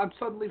 Well, you know, I'm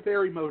suddenly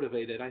very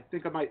motivated. I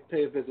think I might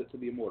pay a visit to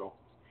the Immortal.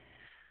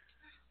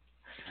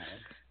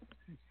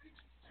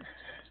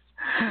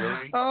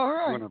 Really? All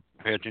right. You want to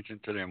pay attention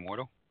to the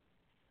Immortal?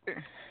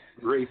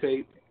 Grape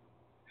ape.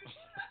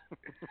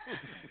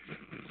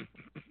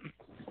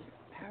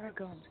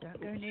 Paragon,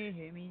 don't go near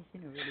him. He's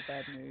in a really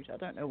bad mood. I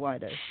don't know why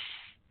though.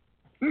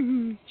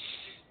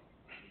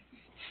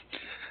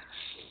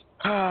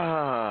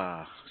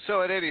 So,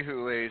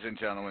 anywho, ladies and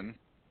gentlemen,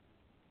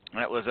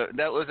 that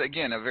was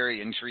again a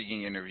very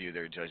intriguing interview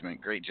there,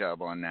 Judgment. Great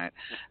job on that,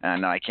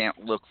 and I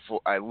look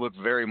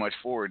very much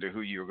forward to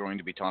who you're going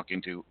to be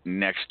talking to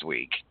next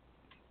week.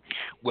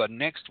 Well,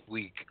 next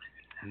week,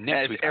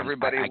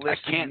 everybody I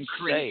can't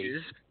say.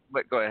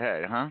 But go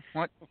ahead, huh?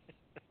 What?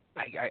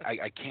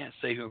 I can't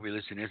say who we're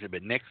listening to,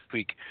 but next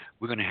week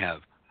we're gonna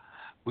have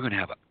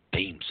a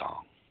theme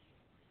song.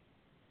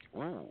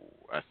 Ooh,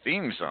 a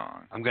theme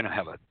song. I'm gonna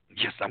have a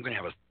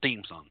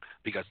theme song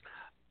because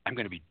I'm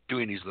gonna be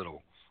doing these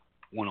little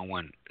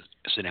one-on-one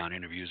sit-down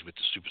interviews with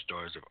the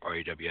superstars of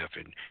RAWF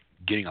and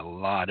getting a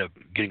lot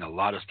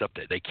of stuff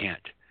that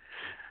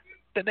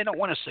they don't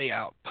want to say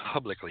out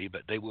publicly,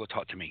 but they will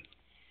talk to me.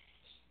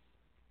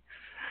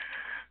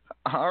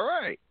 All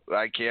right.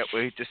 I can't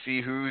wait to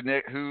see who's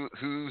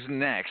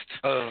next.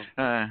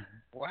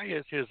 Why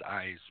is his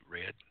eyes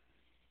red?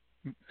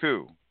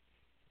 Who?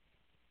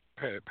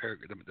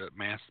 The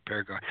masked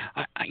Paragon.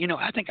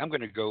 I think I'm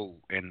going to go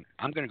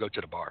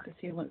to the bar. Does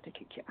he want to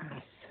kick your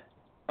ass?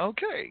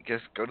 Okay,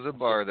 just go to the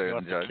bar there,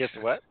 Judge. Kiss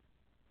what?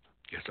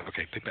 Yes.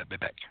 Okay. Pick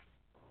back.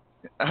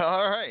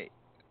 All right.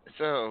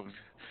 So.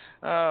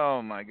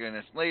 Oh, my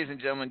goodness. Ladies and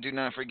gentlemen, do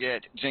not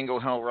forget, Jingle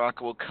Hell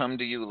Rock will come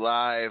to you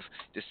live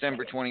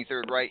December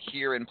 23rd right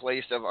here in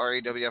place of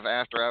RAWF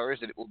After Hours.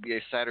 It will be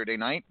a Saturday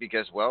night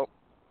because, well,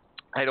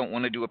 I don't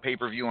want to do a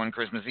pay-per-view on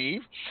Christmas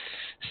Eve,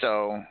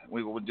 so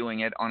we will be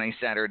doing it on a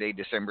Saturday,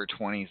 December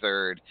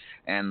 23rd,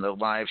 and the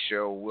live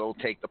show will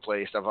take the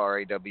place of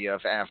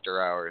RAWF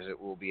After Hours. It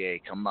will be a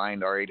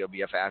combined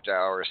RAWF After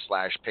Hours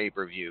 /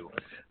 pay-per-view.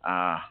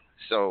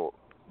 So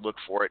look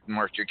for it.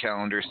 Mark your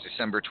calendars,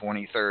 December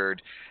 23rd.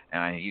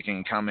 You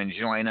can come and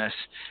join us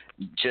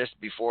just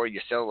before you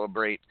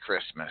celebrate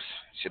Christmas.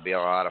 Should be a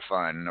lot of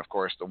fun. And, of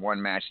course, the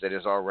one match that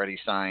is already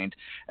signed,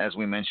 as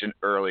we mentioned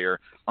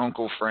earlier,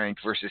 Uncle Frank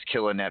versus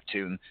Killa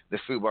Neptune, the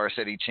Fubar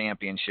City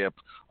Championship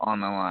on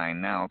the line.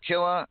 Now,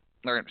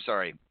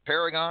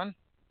 Paragon,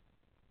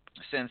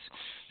 since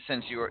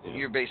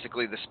you're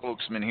basically the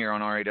spokesman here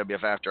on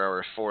RAWF After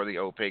Hours for the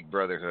Opaque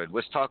Brotherhood,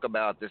 let's talk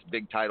about this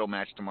big title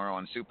match tomorrow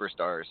on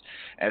Superstars,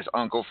 as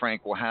Uncle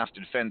Frank will have to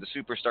defend the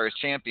Superstars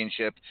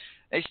Championship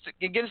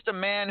against a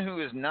man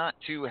who is not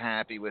too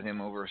happy with him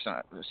over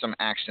some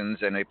actions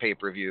in a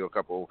pay-per-view a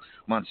couple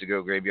months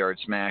ago, Graveyard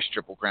Smash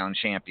Triple Crown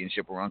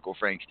Championship, where Uncle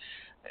Frank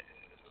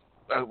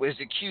was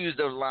accused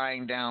of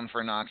lying down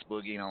for Knox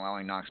Boogie and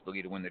allowing Knox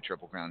Boogie to win the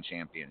Triple Crown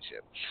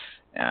Championship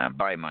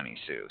by Money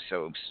Sue.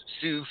 So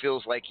Sue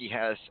feels like he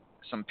has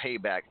some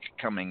payback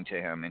coming to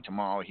him, and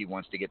tomorrow he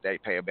wants to get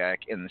that payback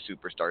in the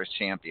Superstars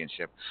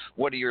Championship.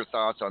 What are your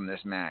thoughts on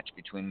this match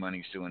between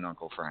Money Sue and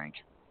Uncle Frank?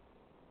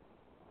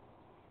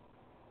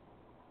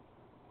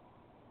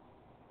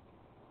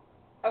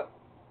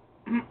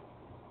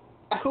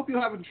 I hope you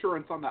have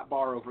insurance on that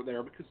bar over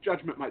there, because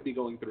Judgment might be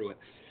going through it.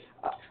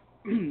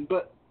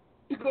 But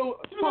to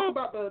talk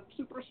about the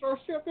Superstars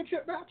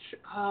Championship match,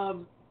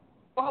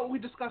 well, we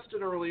discussed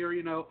it earlier.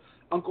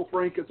 Uncle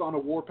Frank is on a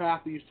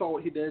warpath. You saw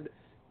what he did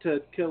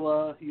to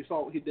Killa. You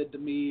saw what he did to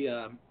me.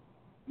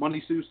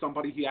 Money Sue's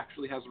somebody he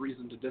actually has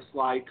reason to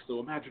dislike, so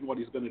imagine what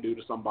he's going to do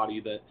to somebody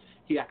that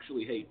he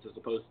actually hates as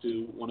opposed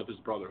to one of his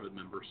Brotherhood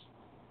members.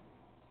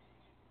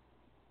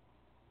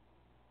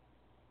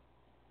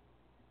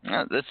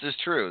 Yeah, this is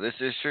true.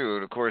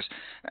 And of course,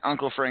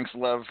 Uncle Frank's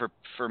love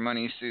for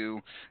Money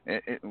Sue,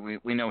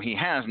 we know he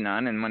has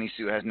none, and Money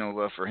Sue has no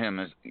love for him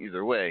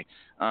either way.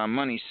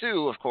 Money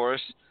Sue, of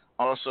course,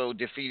 also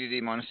defeated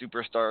him on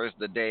Superstars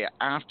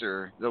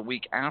the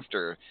week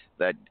after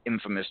that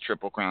infamous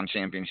Triple Crown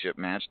Championship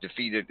match.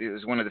 It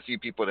was one of the few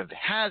people that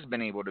has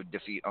been able to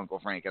defeat Uncle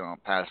Frank in the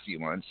past few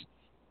months.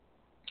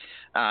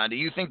 Do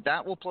you think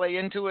that will play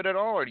into it at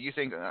all, or do you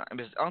think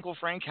does Uncle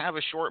Frank have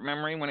a short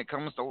memory when it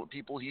comes to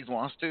people he's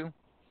lost to?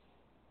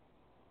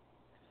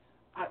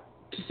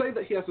 To say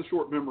that he has a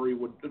short memory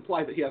would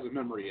imply that he has a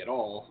memory at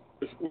all,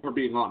 if we're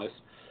being honest.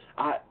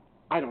 I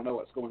don't know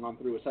what's going on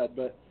through his head,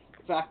 but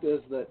the fact is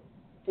that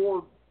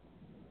for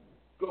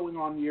going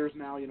on years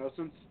now,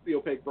 since the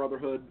Opaque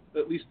Brotherhood,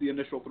 at least the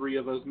initial three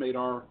of us made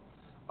our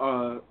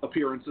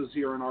appearances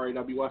here in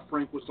RAWF,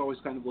 Frank was always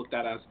kind of looked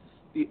at as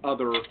the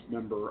other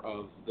member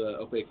of the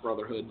Opaque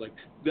Brotherhood, like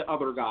the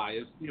other guy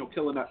is,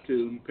 Killa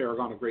Neptune,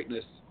 Paragon of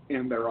Greatness,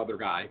 and their other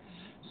guy.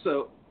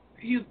 So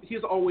he's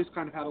always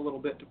kind of had a little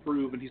bit to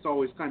prove, and he's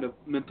always kind of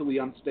mentally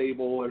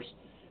unstable.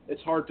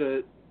 It's hard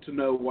to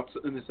know what's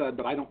in his head,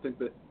 but I don't think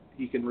that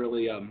he can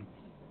really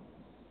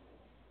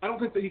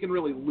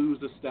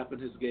lose a step in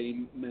his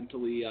game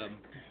mentally.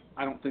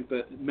 I don't think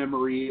that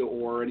memory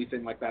or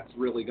anything like that's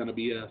really going to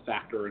be a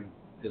factor in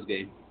his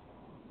game.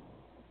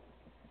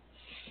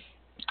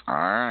 All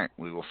right,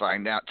 we will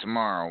find out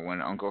tomorrow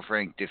when Uncle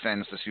Frank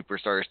defends the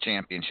Superstars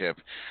Championship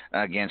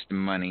against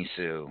Money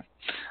Sue.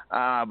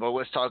 But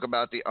let's talk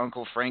about the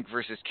Uncle Frank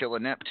versus Killa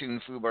Neptune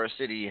Fubar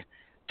City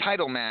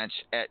title match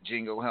at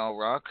Jingle Hell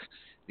Rock.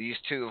 These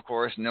two, of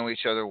course, know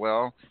each other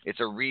well. It's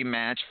a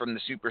rematch from the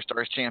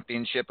Superstars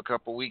Championship a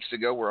couple weeks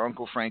ago where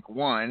Uncle Frank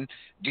won.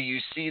 Do you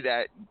see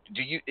that?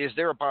 Is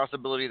there a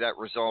possibility that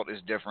result is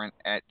different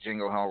at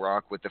Jingle Hell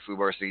Rock with the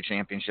Fubar City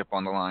Championship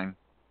on the line?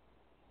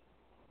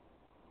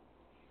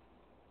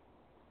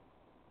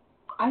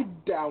 I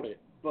doubt it,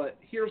 but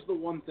here's the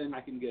one thing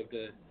I can give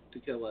to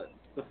Killa.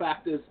 The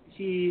fact is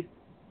he's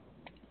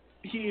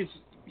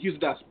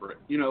desperate.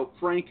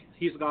 Frank,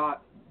 he's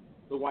got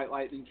the White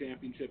Lightning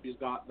Championship, he's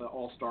got the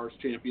All Stars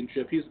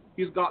Championship,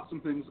 he's got some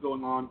things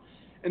going on,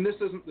 and this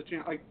isn't the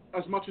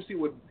as much as he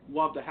would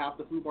love to have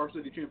the Fubar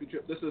City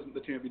Championship, this isn't the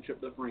championship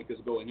that Frank is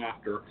going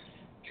after.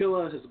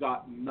 Killa has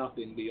got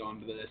nothing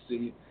beyond this,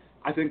 and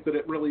I think that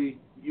it really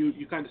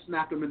you kind of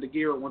snapped him into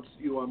gear once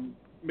you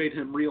made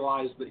him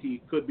realize that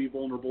he could be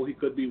vulnerable, he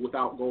could be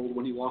without gold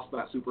when he lost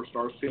that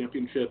Superstars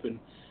Championship, and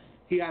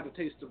he had a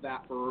taste of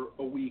that for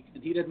a week,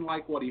 and he didn't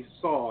like what he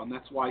saw, and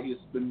that's why he's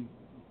been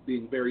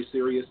being very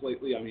serious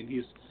lately. I mean,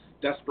 he's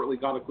desperately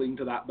got to cling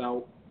to that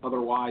belt,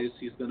 otherwise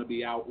he's going to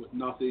be out with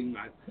nothing.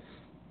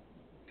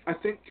 I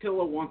think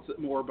Killa wants it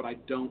more, but I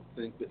don't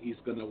think that he's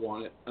going to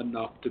want it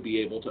enough to be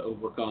able to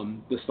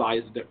overcome the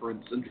size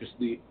difference and just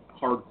the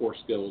hardcore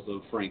skills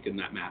of Frank in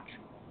that match.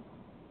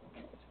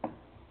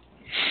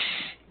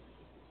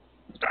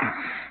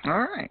 All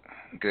right,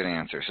 good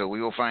answer. So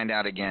we will find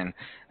out again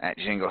at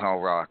Jingle Hell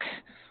Rock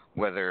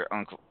whether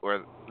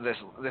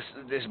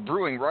this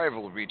brewing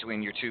rivalry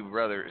between your two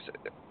brothers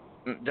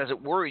does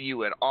it worry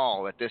you at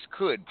all that this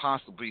could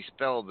possibly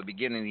spell the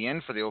beginning of the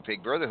end for the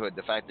Opaque Brotherhood?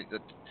 The fact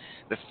that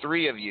the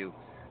three of you,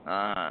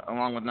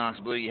 along with Knox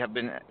Blue, you have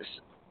been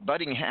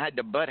had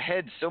to butt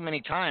heads so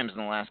many times in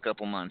the last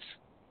couple months.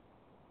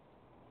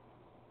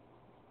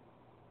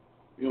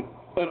 You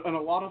know, in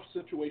a lot of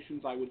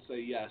situations, I would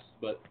say yes,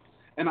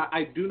 and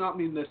I do not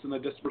mean this in a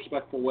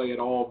disrespectful way at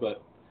all,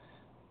 but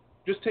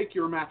just take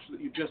your match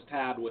that you just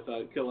had with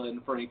Killa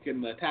and Frank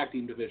in the tag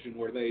team division,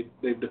 where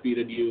they've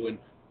defeated you, and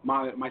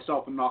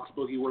myself and Knox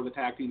Boogie were the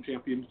tag team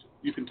champions.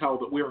 You can tell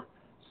that we're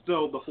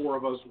still, the four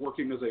of us,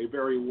 working as a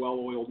very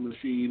well-oiled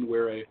machine.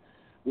 We're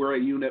a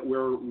unit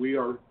where we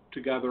are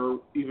together,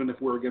 even if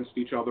we're against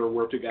each other.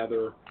 We're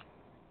together.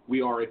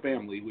 We are a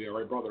family. We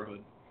are a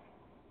brotherhood.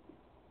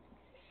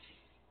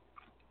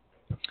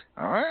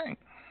 All right.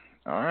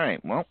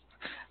 Well,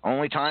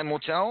 only time will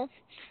tell.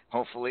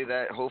 Hopefully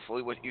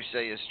what you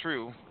say is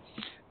true.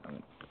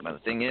 But the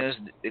thing is,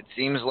 it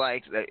seems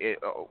like that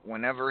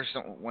whenever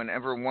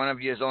one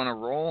of you is on a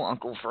roll,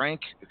 Uncle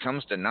Frank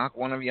comes to knock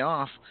one of you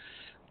off.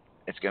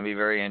 It's going to be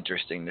very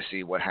interesting to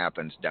see what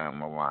happens down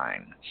the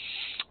line.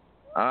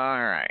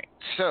 All right.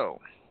 So,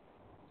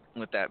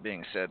 with that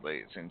being said,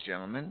 ladies and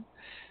gentlemen,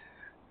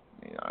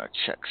 let me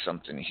check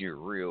something here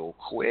real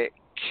quick.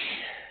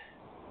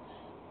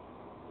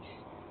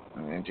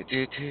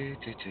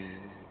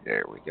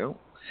 There we go.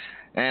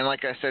 And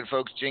like I said,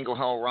 folks, Jingle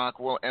Hell Rock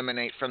will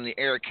emanate from the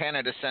Air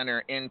Canada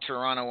Centre in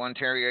Toronto,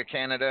 Ontario,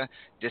 Canada,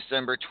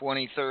 December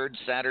 23rd,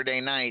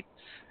 Saturday night.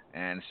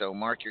 And so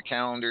mark your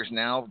calendars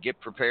now. Get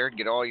prepared.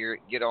 Get all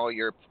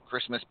your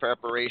Christmas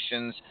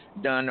preparations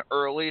done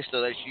early so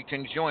that you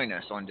can join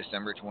us on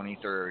December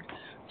 23rd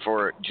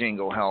for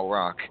Jingle Hell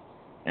Rock.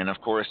 And,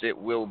 of course, it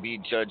will be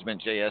Judgment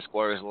J.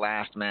 Esquire's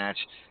last match,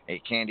 a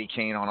candy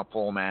cane on a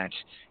pole match.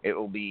 It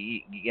will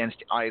be against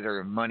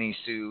either Money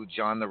Sue,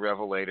 John the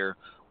Revelator,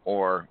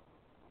 or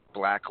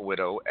Black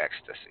Widow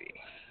Ecstasy.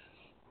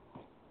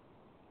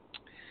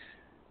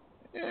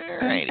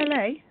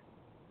 LA?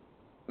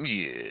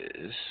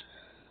 Yes.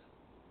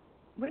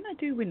 When I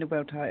do win the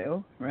world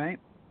title, right?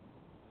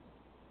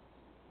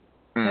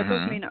 That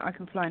does mean that I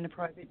can fly in a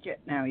private jet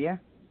now, yeah?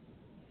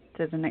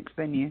 To the next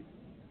venue.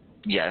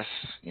 Yes,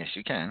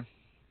 you can.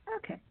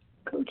 Okay,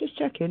 cool. Just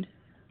checking.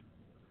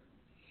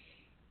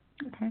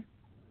 Okay.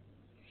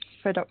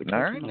 Fed up with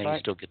talking. You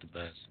still get the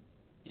bus.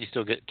 You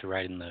still get to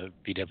ride in the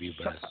VW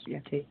bus. Shut up,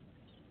 Yeti.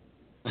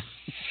 You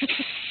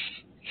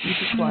be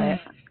quiet.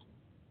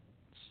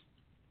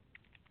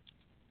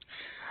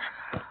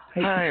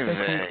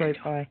 Hi, crow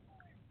pie.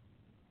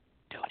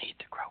 Don't eat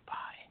the crow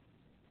pie.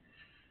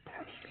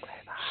 Don't eat the crow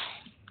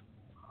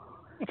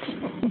pie.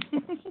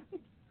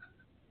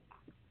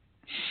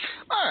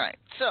 All right,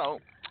 so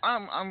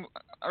I'm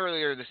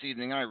earlier this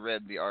evening I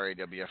read the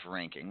RAWF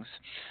rankings,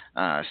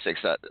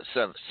 6 out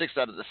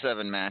of the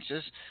 7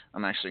 matches.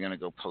 I'm actually going to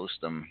go post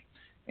them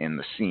in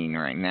the scene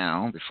right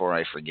now before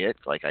I forget,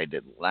 like I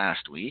did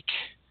last week.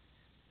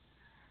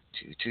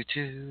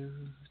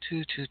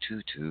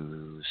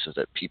 222, so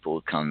that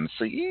people can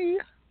see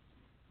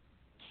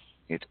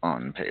it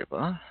on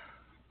paper,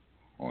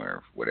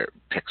 or whatever,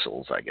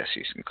 pixels, I guess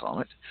you can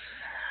call it.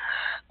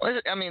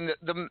 I mean,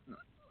 the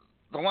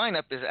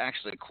lineup is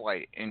actually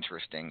quite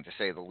interesting, to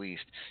say the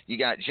least. You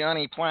got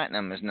Johnny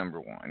Platinum as number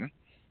 1.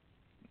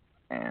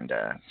 And,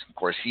 of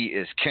course, he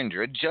is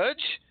Kindred.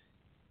 Judge?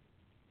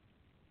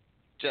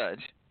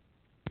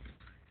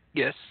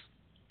 Yes?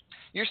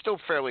 You're still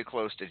fairly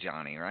close to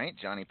Johnny, right?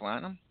 Johnny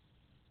Platinum?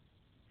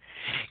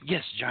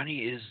 Yes,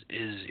 Johnny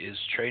is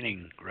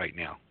training right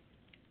now.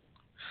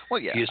 Well,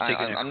 yeah. He is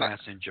taking a class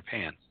in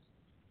Japan.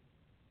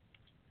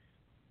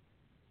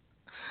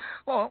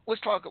 Well, let's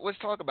talk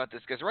about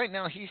this, because right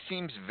now he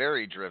seems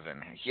very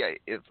driven.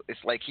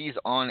 It's like he's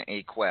on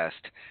a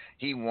quest.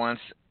 He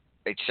wants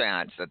a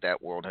chance at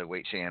that World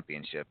Heavyweight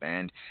Championship,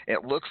 and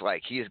it looks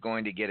like he is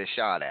going to get a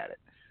shot at it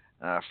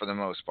for the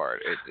most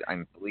part. I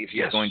believe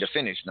he's going to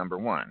finish number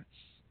 1.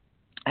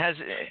 I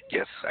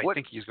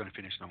think he's going to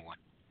finish number 1.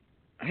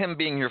 Him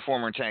being your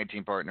former tag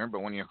team partner,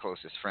 but one of your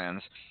closest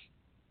friends,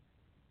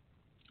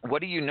 what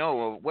do you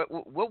know?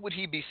 What would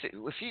he be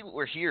if he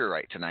were here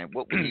right tonight?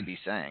 What would he be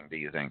saying, do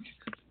you think?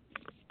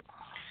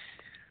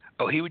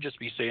 Oh, he would just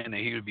be saying that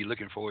he would be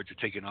looking forward to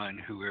taking on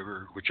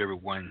whichever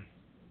one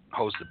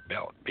holds the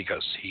belt,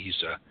 because he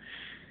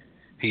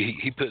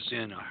puts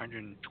in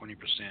 120%,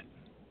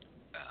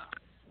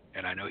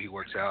 and I know he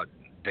works out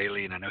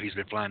daily, and I know he's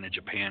been flying to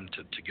Japan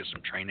to get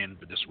some training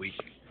for this week.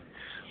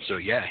 So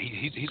yeah,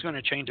 he's going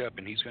to change up,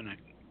 and he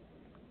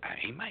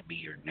might be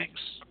your next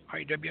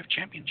RAWF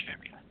champion.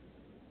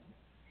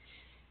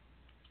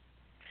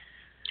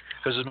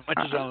 Because as much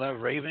as I love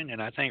Raven,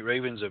 and I think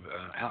Raven's an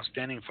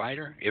outstanding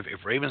fighter, if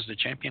Raven's the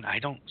champion, I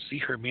don't see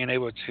her being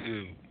able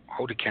to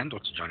hold a candle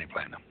to Johnny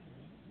Platinum.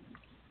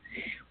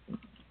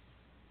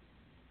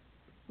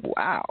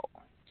 Wow.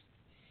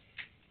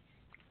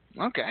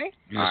 Okay.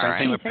 Same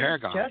thing with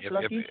Paragon.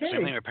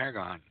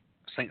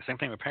 Same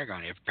thing with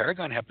Paragon. If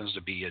Paragon happens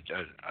to be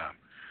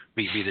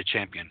be the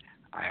champion,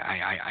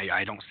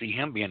 I don't see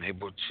him being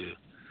able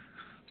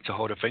to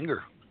hold a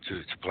finger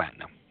to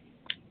platinum.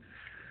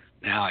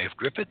 Now, if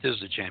Griffith is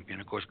the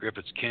champion, of course,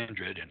 Griffith's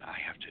kindred, and I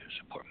have to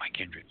support my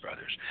kindred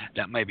brothers.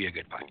 That may be a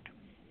good fight.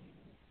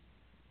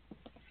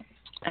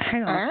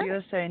 Hang on, so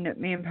you're saying that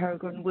me and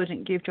Paragon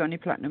wouldn't give Johnny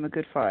Platinum a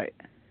good fight?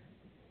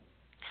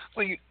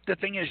 Well, the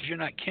thing is, you're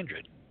not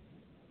kindred.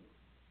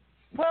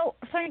 Well,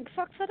 thank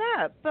fuck for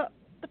that. But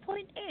the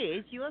point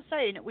is, you're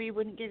saying that we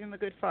wouldn't give him a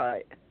good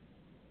fight.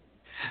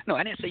 No,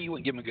 I didn't say you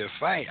wouldn't give him a good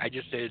fight. I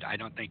just said I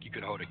don't think you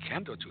could hold a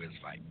candle to his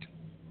fight.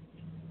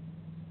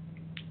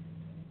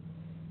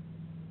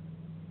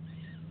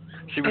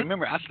 See,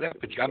 remember, I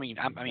slept with you. I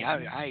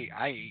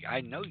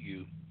know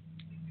you.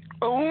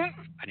 Oh,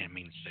 I didn't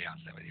mean to say I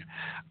slept with you.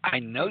 I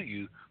know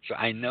you, so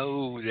I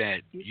know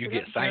that you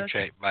get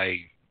sidetracked by.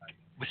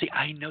 But see,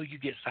 I know you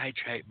get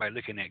sidetracked by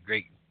looking at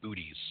great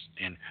booties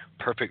and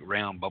perfect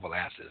round bubble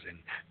asses. And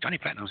Johnny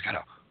Platinum's got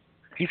a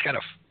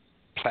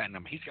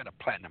platinum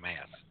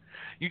ass.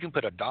 You can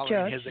put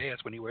 $1 in his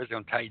ass when he wears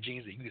them tight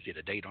jeans, and you can see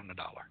the date on the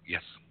dollar.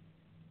 Yes.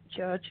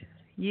 Judge,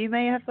 you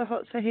may have the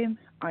hots for him.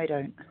 I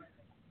don't.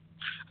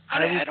 I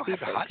don't have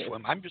the hots for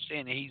him. I'm just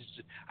saying he's.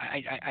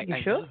 I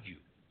know you.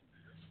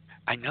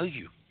 I know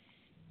you.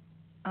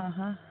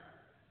 Uh-huh.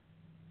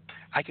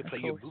 I could play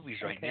your movies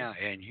right now,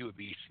 and you would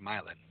be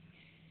smiling.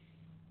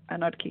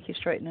 And I'd kick you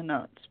straight in the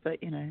nuts,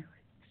 but, you know.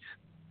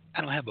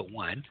 I don't have but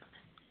one.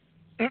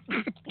 Well,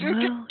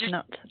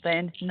 nut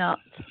then. Nut.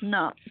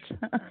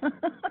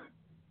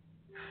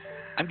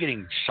 I'm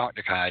getting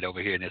shocked-eyed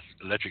over here in this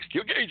electric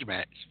steel cage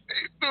match.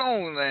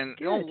 Oh, then.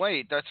 Good. Oh,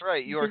 wait, that's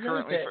right. You are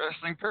currently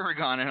wrestling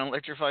Paragon in an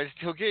electrified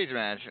steel cage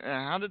match.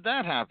 How did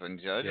that happen,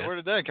 Judge? Yeah. Where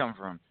did that come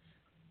from?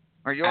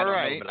 Are you all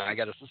right? I don't know, but I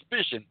got a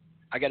suspicion.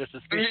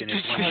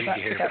 It's one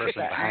greasy-haired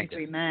person behind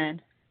it.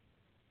 Man.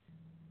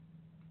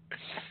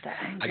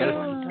 I got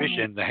a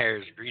suspicion the hair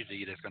is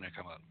greasy that's going to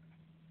come up.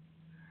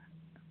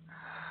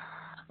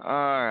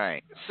 All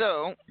right.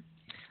 So,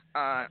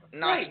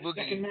 Knox Boogie.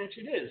 Second match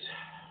it is.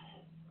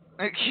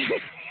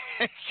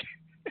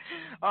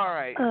 All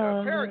right.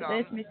 Paragon.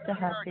 There's Mr.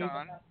 Happy.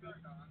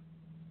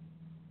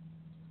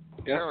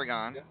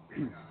 Paragon.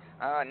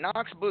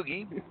 Knox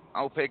Boogie,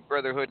 Opaque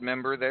Brotherhood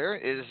member there,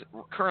 is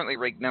currently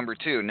ranked number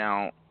 2.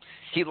 Now,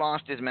 he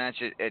lost his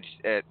match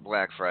at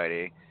Black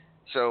Friday,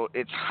 so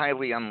it's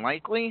highly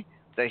unlikely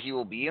that he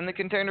will be in the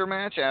contender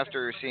match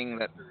after seeing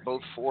that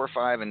both 4,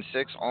 5, and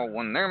 6 all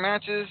won their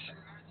matches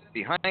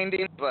behind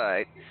him.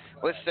 But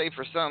let's say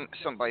for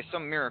by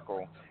some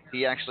miracle,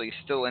 he actually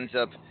still ends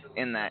up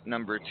in that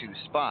number 2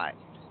 spot.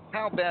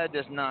 How bad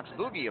does Knox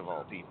Boogie, of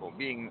all people,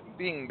 being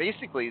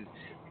basically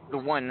the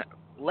one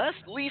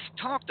least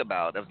talked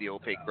about of the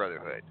Opaque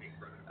Brotherhood,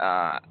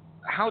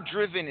 how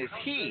driven is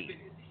he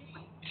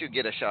to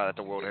get a shot at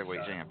the World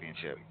Heavyweight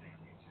Championship?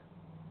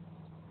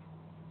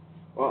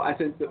 Well, I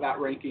think that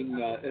ranking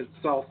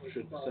itself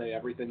should say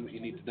everything that you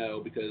need to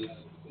know, because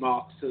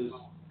Knox,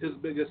 his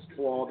biggest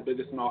flaw, the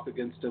biggest knock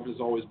against him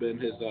has always been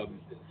his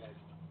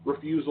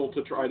refusal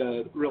to try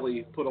to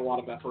really put a lot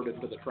of effort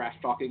into the trash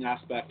talking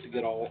aspect to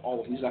get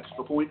all of these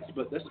extra points.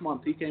 But this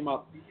month he came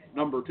up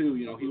number 2.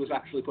 You know, he was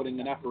actually putting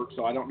an effort,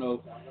 so I don't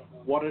know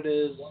what it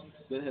is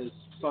that has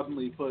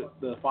suddenly put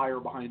the fire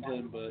behind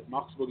him. But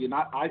Knox Boogie, and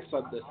I've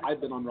said this, I've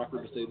been on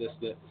record to say this,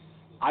 that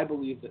I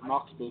believe that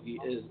Knox Boogie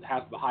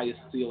has the highest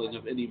ceiling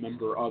of any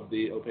member of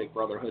the Opaque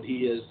Brotherhood.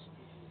 He is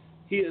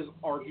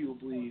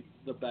arguably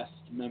the best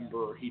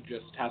member. He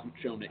just hasn't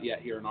shown it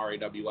yet here in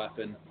RAWF,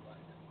 and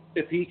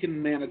if he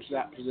can manage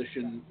that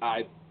position,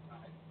 I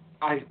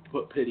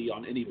put pity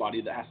on anybody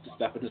that has to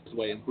step in his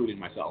way, including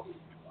myself.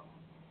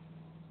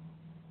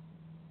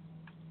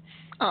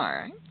 All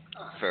right,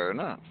 fair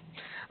enough.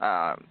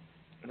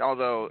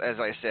 Although, as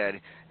I said,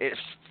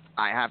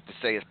 I have to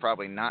say it's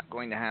probably not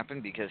going to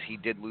happen, because he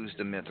did lose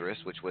to Mithras,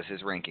 which was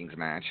his rankings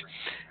match,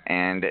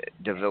 and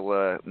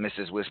Davila,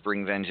 Mrs.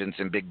 Whispering Vengeance,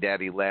 and Big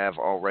Daddy Lav,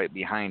 all right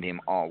behind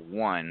him, all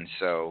won.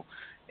 So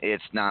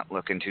it's not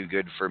looking too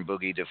good for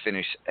Boogie to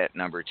finish at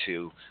number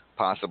 2.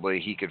 Possibly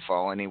he could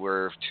fall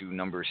anywhere to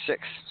number 6.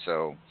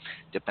 So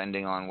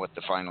depending on what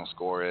the final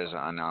score is,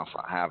 and I'll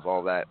have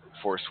all that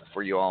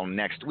for you all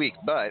next week.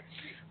 But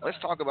let's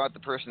talk about the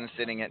person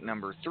sitting at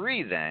number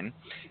 3 then.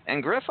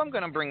 And Griff, I'm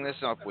going to bring this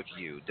up with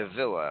you,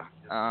 Davila.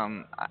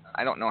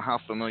 I don't know how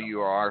familiar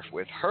you are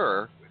with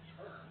her,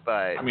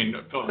 but... I mean,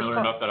 familiar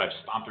enough that I've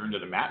stomped her into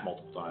the mat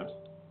multiple times.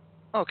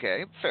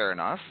 Okay, fair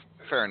enough.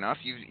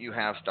 You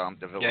have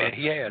stomped Davila. Yeah,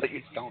 he has.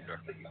 He stomped her.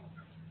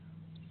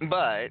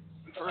 But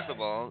first of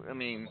all, I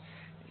mean,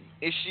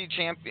 is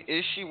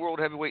she World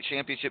Heavyweight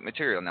Championship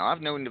material? Now,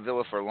 I've known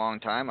Davila for a long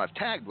time. I've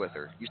tagged with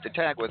her. Used to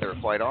tag with her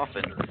quite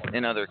often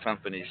in other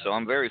companies, so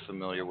I'm very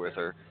familiar with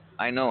her.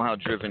 I know how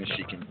driven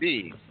she can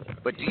be.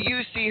 But do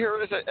you see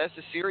her as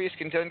a serious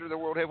contender to the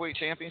World Heavyweight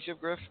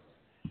Championship, Griff?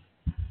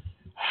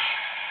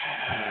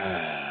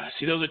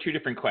 See, those are two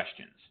different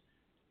questions.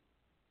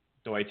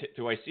 Do I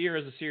see her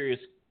as a serious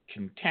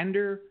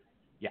contender?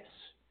 Yes.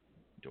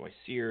 Do I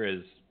see her as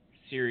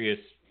serious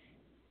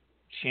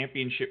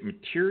championship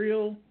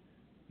material?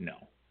 No.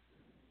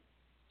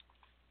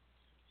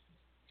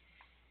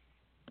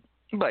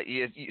 But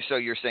so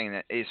you're saying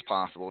that it's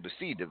possible to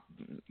see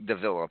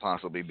Davila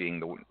possibly being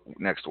the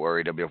next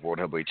RAWF World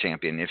Heavyweight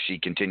Champion if she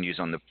continues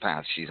on the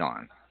path she's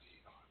on?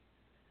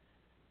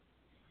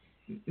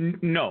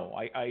 No,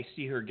 I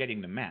see her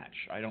getting the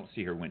match. I don't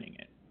see her winning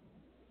it.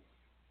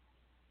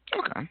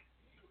 Okay.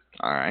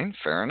 All right.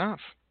 Fair enough.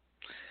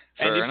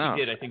 And if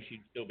she did, I think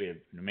she'd still be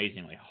an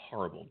amazingly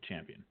horrible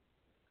champion.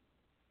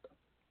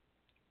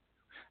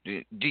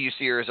 Do you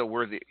see her as a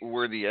worthy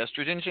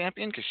estrogen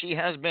champion? Because she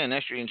has been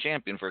estrogen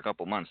champion for a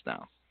couple months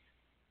now.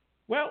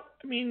 Well,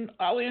 I mean,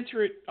 I'll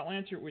answer it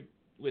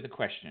with a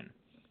question.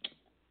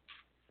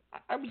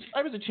 I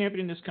was a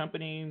champion in this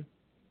company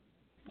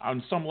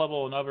on some level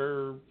or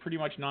another, pretty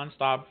much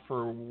nonstop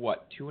for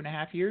what,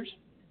 2.5 years?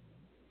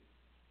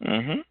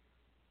 Mm-hmm.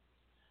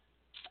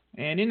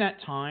 And in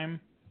that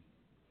time,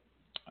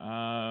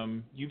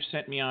 you've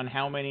sent me on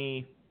how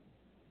many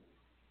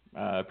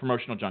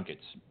promotional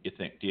junkets? Do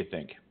you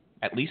think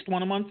at least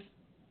one a month?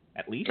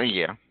 At least?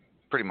 Yeah,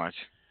 pretty much.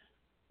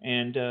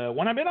 And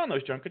when I've been on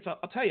those junkets,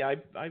 I'll tell you,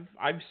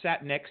 I've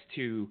sat next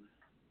to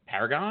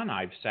Paragon.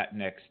 I've sat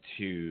next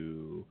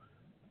to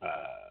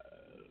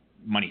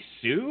Money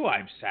Sue.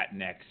 I've sat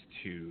next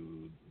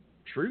to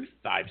Truth.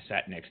 I've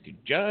sat next to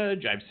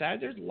Judge.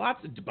 There's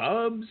lots of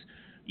Bubs,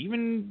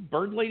 even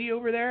Bird Lady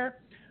over there.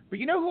 But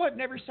you know who I've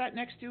never sat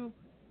next to,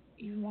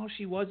 even while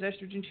she was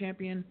estrogen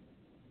champion?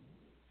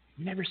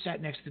 Never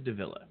sat next to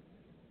Davila.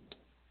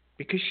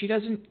 Because she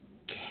doesn't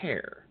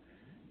care.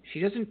 She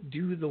doesn't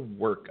do the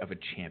work of a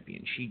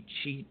champion. She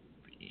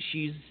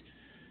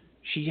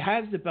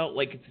has the belt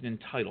like it's an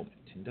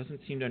entitlement and doesn't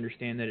seem to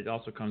understand that it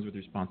also comes with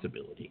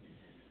responsibility.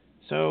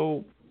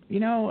 So,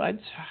 I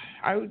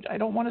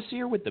don't want to see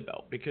her with the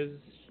belt because,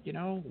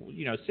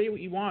 say what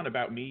you want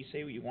about me,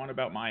 say what you want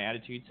about my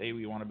attitude, say what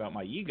you want about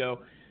my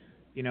ego.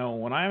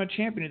 When I'm a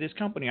champion of this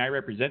company, I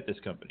represent this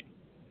company.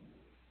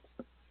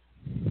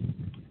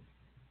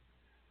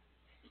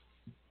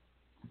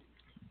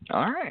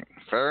 All right.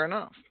 Fair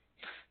enough.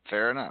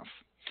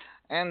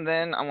 And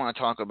then I want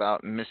to talk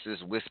about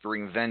Mrs.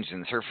 Whispering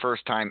Vengeance, her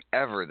first time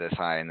ever this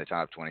high in the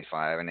top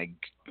 25, and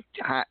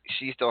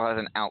she still has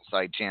an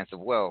outside chance of,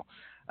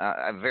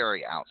 a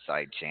very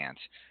outside chance,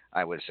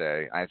 I would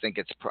say. I think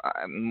it's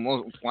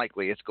most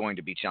likely it's going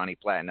to be Johnny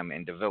Platinum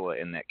and Davila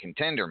in that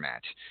contender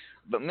match.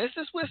 But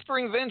Mrs.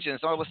 Whispering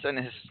Vengeance all of a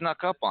sudden has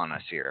snuck up on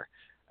us here.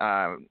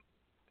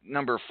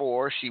 Number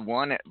 4, she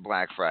won at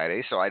Black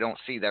Friday, so I don't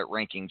see that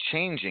ranking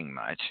changing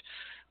much.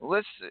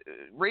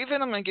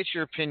 Raven, I'm going to get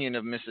your opinion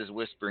of Mrs.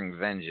 Whispering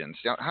Vengeance.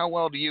 How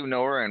well do you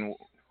know her, and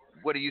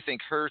what do you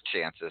think her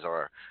chances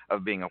are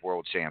of being a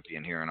world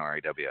champion here in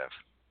RAWF?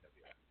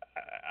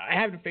 I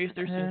haven't faced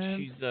her since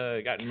she's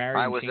gotten married.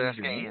 I was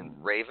asking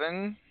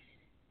Raven.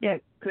 Yeah,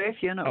 Griff,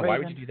 you're not Raven. Why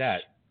would you do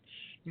that?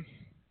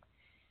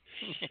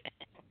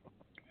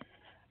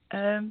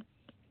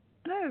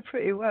 No,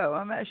 pretty well.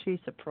 I'm actually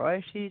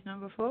surprised she's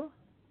number 4.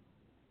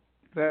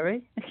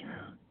 Very.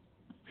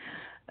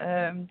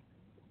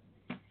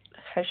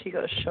 Has she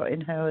got a shot in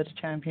her at a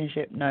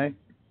championship? No.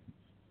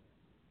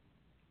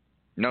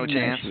 No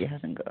chance? No, she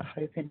hasn't got a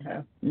hope in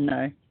her.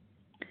 No.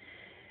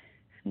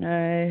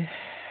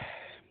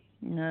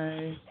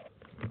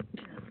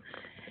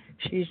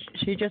 She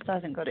just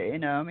hasn't got it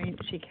in her. I mean,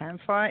 she can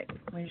fight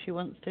when she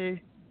wants to.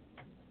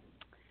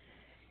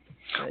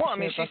 Well, I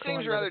mean, she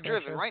seems rather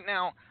driven. Right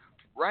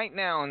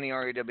now in the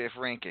RAWF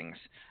rankings,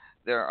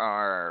 there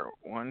are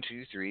 1,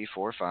 2, 3,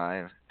 4,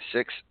 5,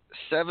 6,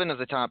 7 of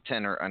the top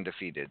 10 are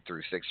undefeated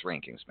through 6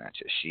 rankings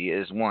matches. She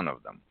is one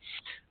of them.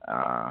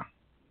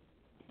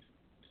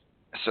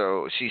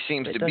 So she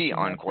seems to be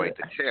on quite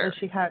the tear. Does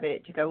she have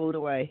it to go all the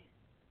way?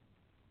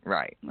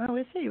 Right. Well,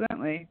 we'll see,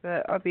 won't we?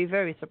 But I'd be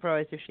very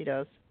surprised if she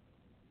does.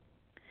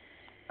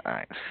 All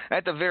right.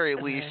 At the very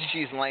least,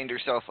 she's lined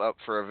herself up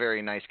for a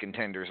very nice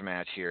contenders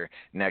match here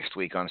next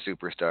week on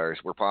Superstars.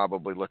 We're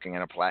probably looking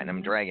at a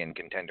Platinum Dragon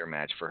contender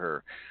match for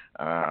her.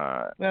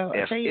 Well,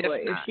 I'll tell you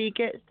what, if she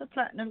gets the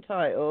Platinum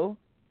title,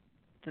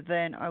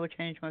 then I will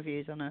change my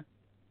views on her.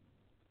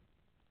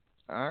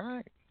 All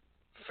right.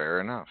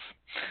 Fair enough.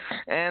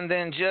 And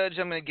then, Judge,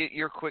 I'm going to get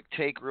your quick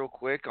take real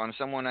quick on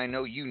someone I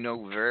know you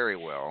know very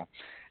well.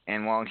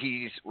 And while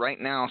he's right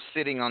now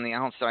sitting on the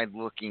outside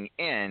looking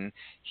in,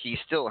 he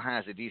still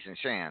has a decent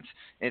chance.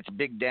 It's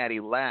Big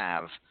Daddy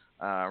Lav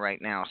right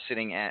now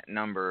sitting at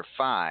number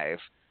 5,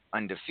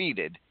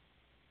 undefeated.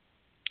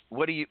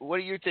 What do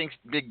you think,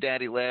 Big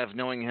Daddy Lav,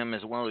 knowing him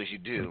as well as you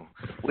do?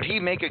 Would he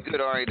make a good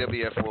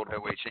RAWF World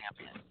Heavyweight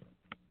Champion?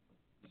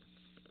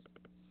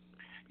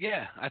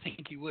 Yeah, I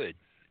think he would.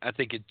 I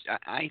think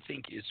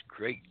it's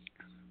great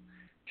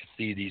to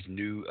see these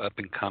new up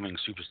and coming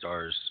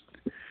superstars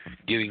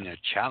giving a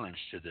challenge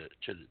to the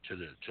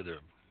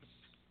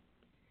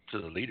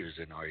leaders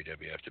in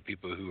RAWF, to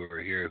people who are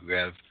here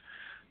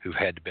who've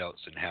had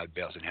belts and had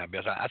belts.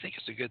 I think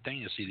it's a good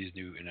thing to see these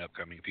new and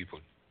upcoming people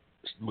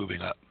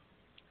moving up.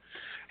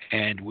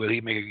 And will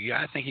he make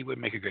I think he would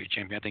make a great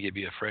champion. I think it'd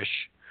be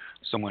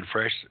someone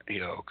fresh,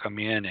 come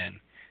in, and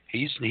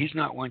he's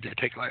not one to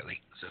take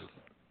lightly. So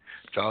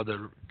to all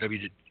the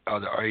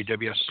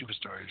RAWF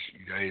superstars,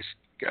 you guys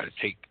got to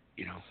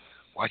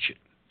watch it.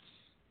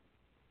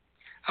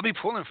 I'll be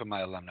pulling for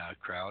my alumni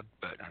crowd,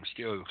 but I'm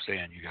still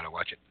saying you got to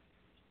watch it.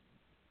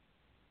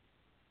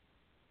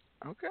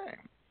 Okay.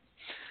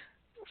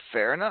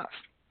 Fair enough.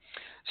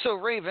 So,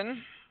 Raven,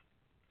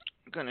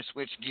 I'm going to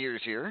switch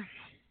gears here.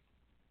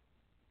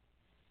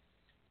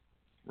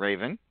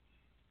 Raven?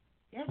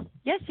 Yes.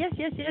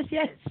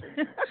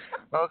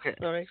 Okay.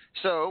 Sorry.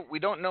 So, we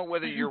don't know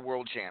whether you're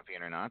world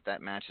champion or not.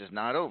 That match is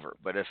not over.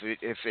 But if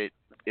you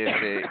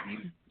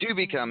do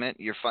become it,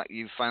 you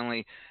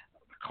finally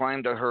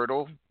climbed a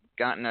hurdle,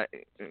 gotten a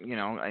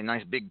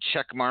nice big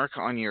check mark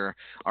on your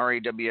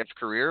RAWF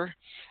career.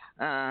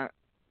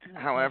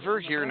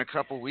 However, here in a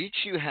couple weeks,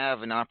 you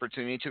have an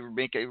opportunity to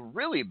make a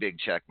really big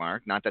check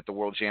mark. Not that the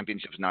World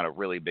Championship is not a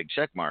really big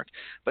check mark,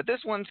 but this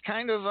one's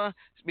kind of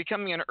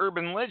becoming an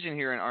urban legend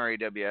here in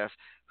RAWF.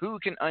 Who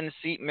can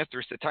unseat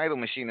Mithras, the title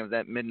machine of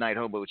that Midnight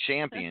Hobo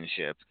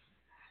Championship?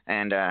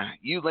 And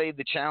you laid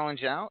the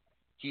challenge out.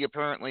 He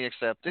apparently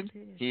accepted.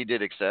 He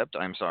did accept.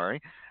 I'm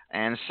sorry.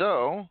 And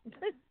so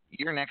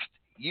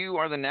you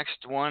are the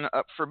next one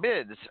up for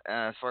bids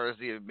as far as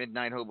the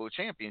Midnight Hobo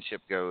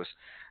Championship goes.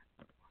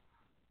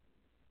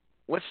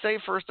 Let's say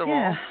first of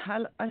all, I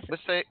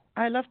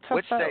love tough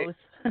battles.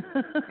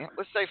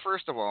 Let's say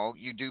first of all,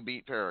 you do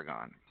beat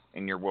Paragon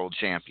and you're world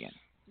champion.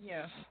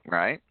 Yeah.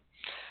 Right.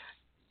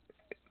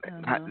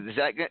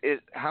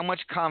 How much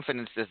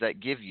confidence does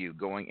that give you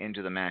going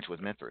into the match with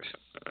Mithras?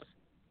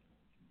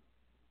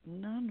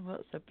 None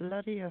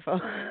whatsoever.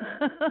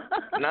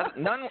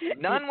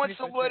 None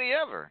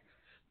whatsoever.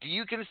 Do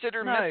you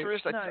consider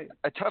Mithras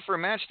a tougher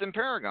match than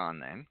Paragon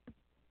then?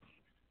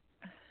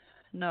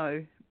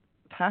 No.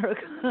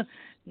 Paragon,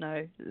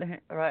 no.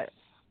 Right.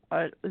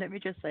 Let me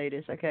just say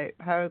this, okay?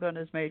 Paragon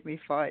has made me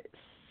fight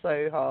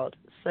so hard,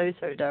 so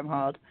damn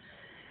hard.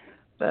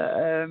 But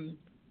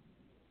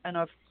and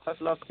I've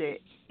loved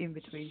it in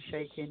between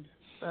shaking.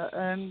 But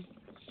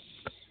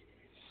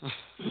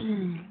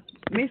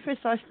Mithras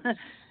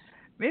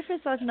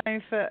I've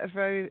known for a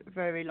very,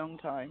 very long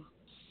time,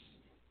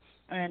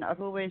 and I've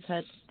always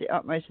had the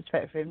utmost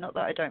respect for him. Not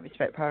that I don't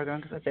respect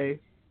Paragon, because I do,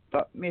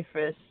 but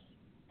Mithras,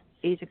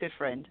 he's a good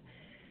friend.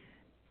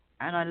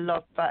 And I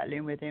love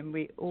battling with him.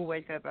 We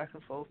always go back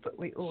and forth, but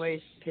we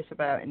always piss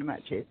about in the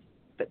matches.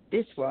 But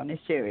this one is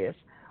serious.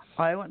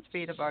 I want to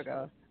be the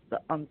bugger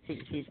that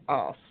unseats his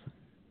ass.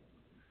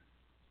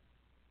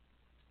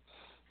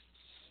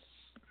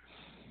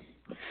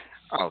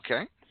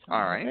 Okay.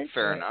 All right.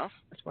 Fair enough.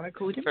 That's why I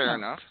called him. Fair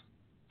enough.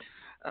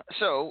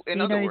 So,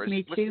 in other words, he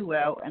knows me too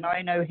well, and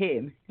I know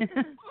him.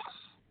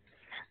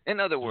 In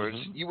other words,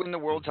 you win the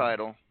world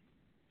title.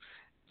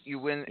 You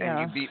win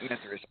and you beat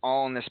Mithras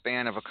all in the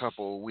span of a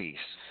couple of weeks.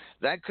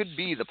 That could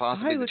be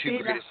possibly the two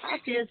greatest. I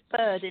would be the happiest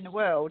bird in the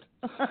world.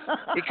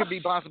 It could be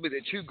possibly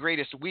the two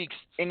greatest weeks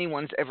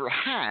anyone's ever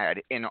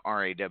had in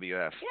RAWF.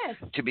 Yes.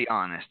 To be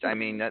honest, I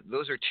mean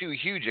those are two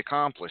huge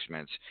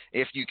accomplishments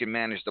if you can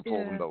manage to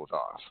pull them both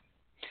off.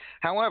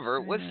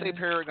 However, let's say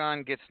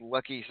Paragon gets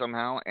lucky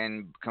somehow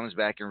and comes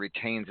back and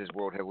retains his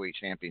World Heavyweight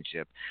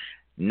Championship.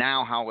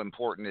 Now, how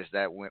important is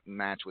that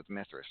match with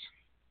Mithras?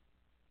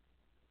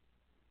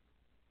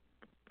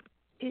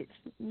 It's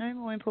no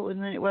more important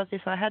than it was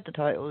if I had the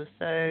title.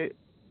 So,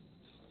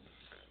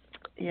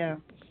 yeah.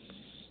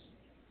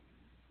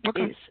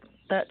 Okay. It's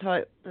that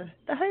title.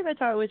 The Hobo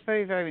title is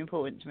very, very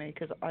important to me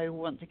because I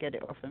want to get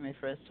it off of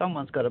Mithras.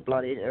 Someone's got to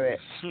bloody do it.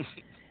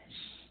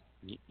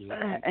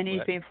 And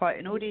he's been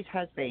fighting all these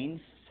has-beens,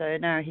 so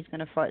now he's going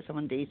to fight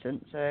someone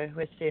decent. So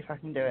let's see if I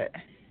can do it.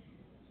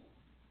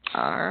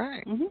 All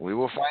right. We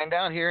will find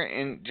out here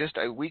in just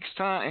a week's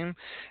time.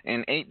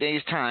 In 8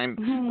 days'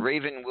 time,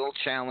 Raven will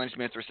challenge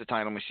Mithras the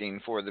Title Machine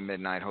for the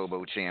Midnight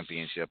Hobo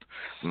Championship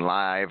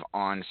live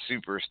on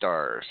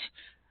Superstars.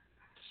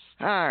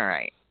 All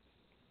right.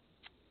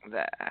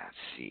 Let's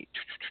see.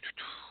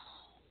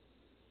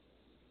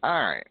 All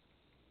right.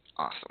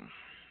 Awesome.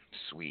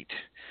 Sweet.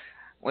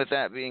 With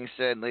that being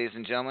said, ladies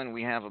and gentlemen,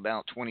 we have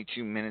about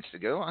 22 minutes to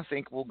go. I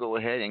think we'll go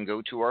ahead and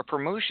go to our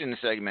promotion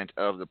segment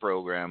of the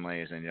program,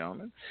 ladies and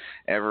gentlemen.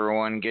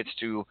 Everyone gets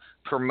to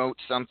promote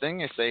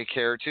something if they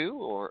care to,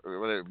 or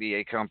whether it be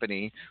a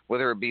company,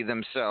 whether it be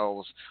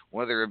themselves,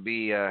 whether it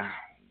be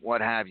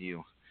what have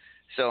you.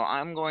 So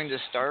I'm going to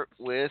start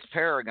with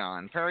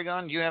Paragon.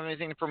 Paragon, do you have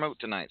anything to promote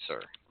tonight,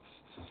 sir?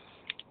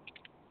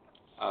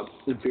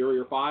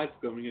 Inferior 5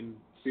 going in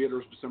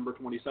theaters December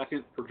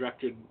 22nd.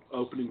 Projected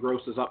opening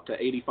gross is up to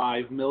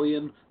 $85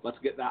 million. Let's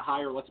get that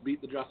higher. Let's beat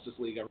the Justice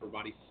League,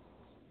 everybody.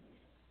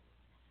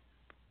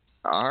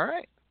 All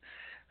right.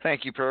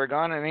 Thank you,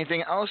 Paragon.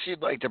 Anything else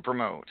you'd like to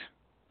promote?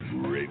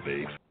 Great,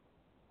 babe.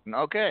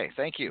 Okay,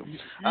 thank you.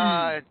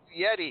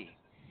 Yeti,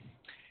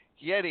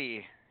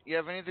 you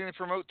have anything to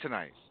promote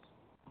tonight?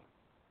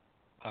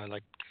 I'd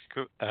like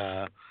to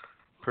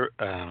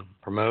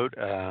promote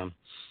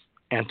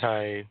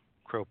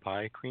anti-crow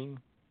pie cream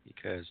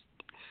because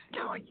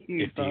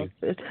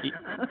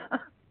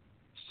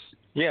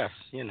yes,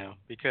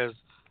 because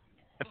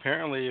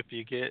apparently if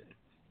you get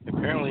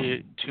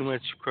Apparently, too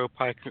much crow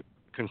pie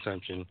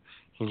consumption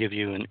can give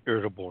you an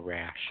irritable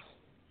rash.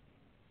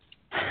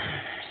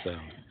 So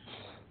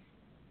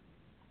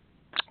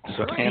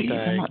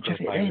anti-crow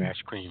pie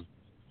rash cream.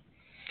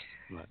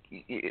 But,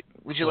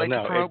 would you like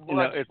to promote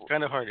blood? No, it's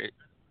kind of hard.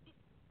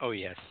 Oh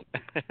yes.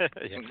 Yeah.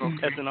 Okay.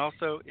 Yes, and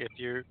also if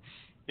you're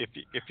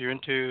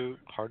into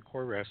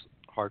hardcore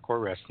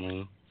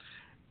wrestling,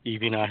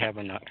 Evie and I have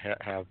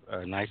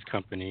a nice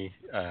company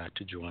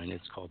to join.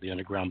 It's called the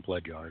Underground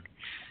Blood Yard.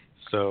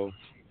 So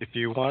if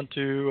you want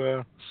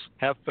to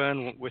have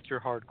fun with your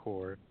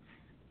hardcore,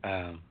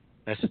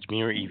 message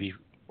me or Evie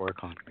for a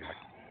contract.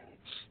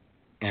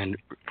 And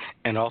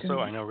also,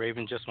 I know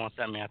Raven just wants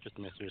that mattress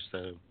mister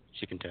so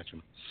she can touch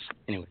him.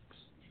 Anyway.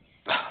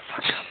 Oh,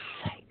 for God's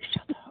sake,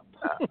 shut up.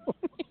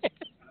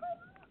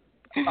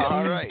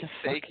 All right.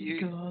 Thank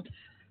you. God.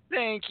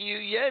 Thank you,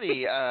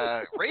 Yeti.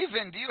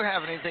 Raven, do you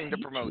have anything to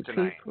promote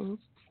tonight?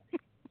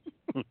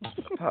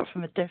 Apart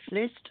from a death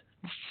list.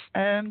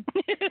 Yeah,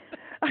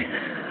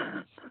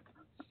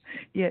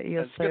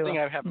 you're so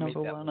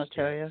number one, I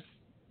tell you.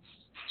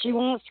 She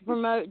wants to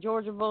promote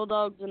Georgia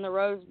Bulldogs in the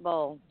Rose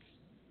Bowl.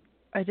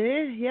 I do?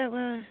 Yeah,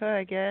 well,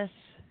 I guess.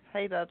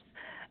 Hey, Bubs.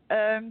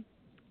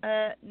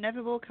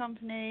 Neverball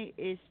Company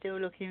is still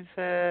looking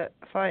for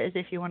fighters.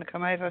 If you want to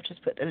come over, I've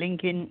just put the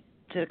link in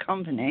to the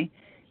company.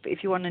 But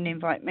if you want an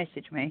invite,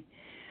 message me.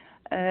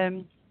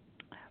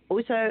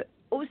 Also,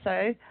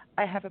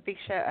 I have a big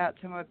shout out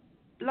to my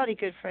bloody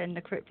good friend,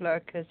 the Crippler,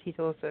 because he's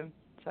awesome.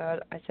 So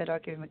I said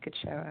I'd give him a good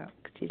shout out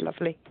because he's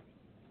lovely.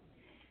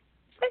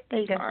 So there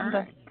you go. I'm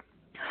done.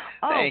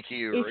 Thank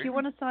you. If you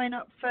want to sign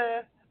up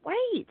for...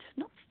 Wait,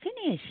 not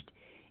finished.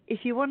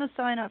 If you want to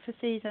sign up for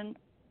season...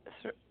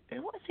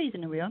 What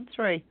season are we on?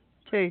 3?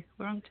 2.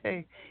 We're on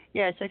 2.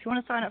 Yeah, so if you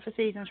want to sign up for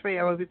season 3,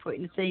 I will be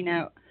putting the scene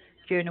out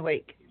during the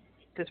week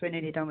because we're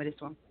nearly done with this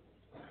one.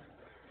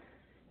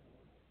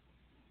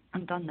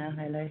 I'm done now,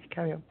 Hello.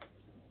 Carry on.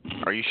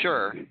 Are you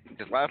sure?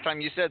 Because last time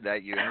you said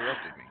that, you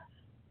interrupted me.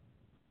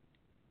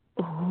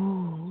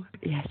 Oh,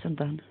 yes, I'm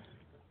done.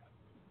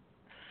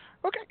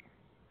 Okay.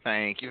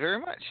 Thank you very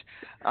much.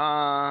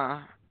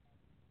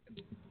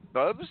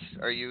 Bubs,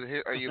 are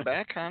you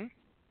back, hon?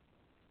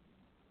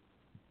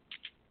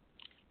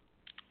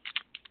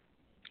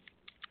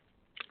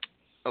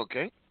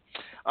 Okay.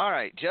 All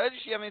right. Judge,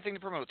 do you have anything to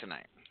promote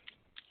tonight?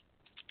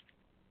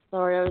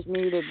 Sorry, I was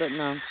muted, but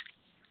no.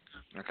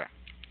 Okay.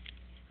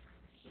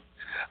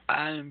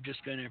 I'm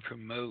just going to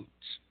promote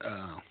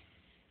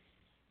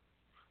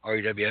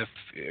RAWF.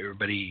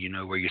 Everybody, you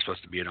know where you're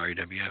supposed to be in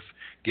RAWF.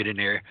 Get in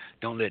there.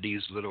 Don't let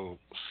these little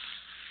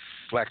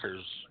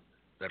slackers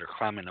that are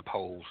climbing the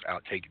poles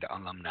outtake the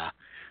alumni.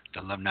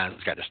 The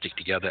alumni's got to stick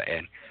together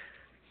and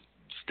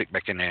stick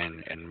back in there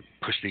and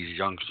push these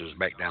youngsters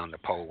back down the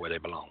pole where they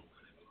belong.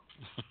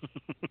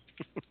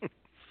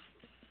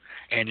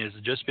 And it's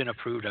just been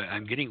approved.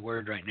 I'm getting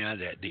word right now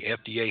that the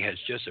FDA has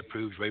just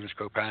approved Raven's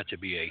Crow Pie to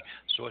be a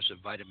source of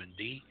vitamin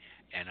D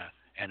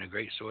and a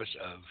great source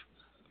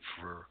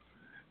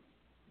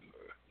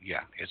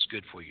it's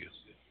good for you.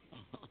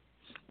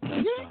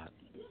 That's not.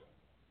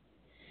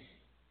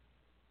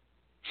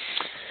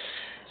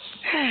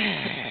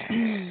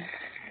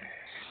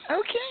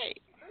 Okay.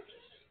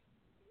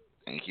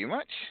 Thank you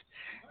much.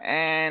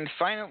 And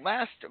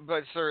last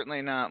but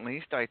certainly not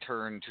least, I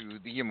turn to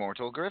the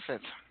immortal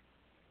Griffith.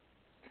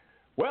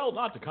 Well,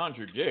 not to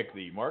contradict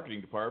the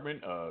marketing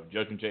department of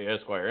Judgment J.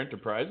 Esquire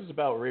Enterprises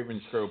about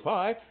Raven's Crow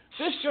Pie,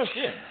 this just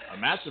in. A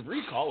massive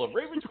recall of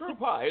Raven's Crow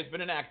Pie has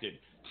been enacted.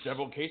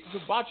 Several cases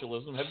of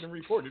botulism have been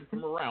reported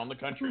from around the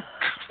country.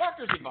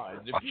 Doctors advise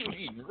if you've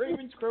eaten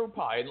Raven's Crow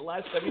Pie in the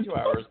last 72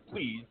 hours,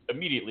 please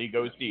immediately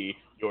go see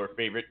your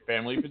favorite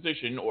family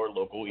physician or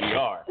local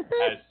ER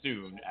as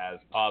soon as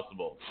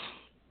possible.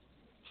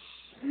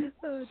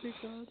 Oh, dear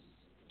God.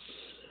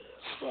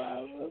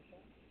 Wow.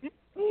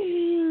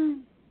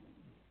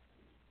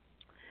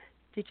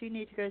 Did you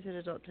need to go to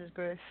the doctor's,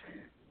 Griff?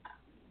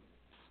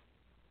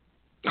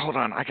 Hold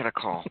on, I got a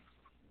call.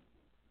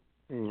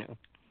 No.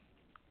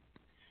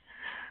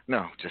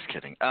 No, just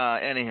kidding.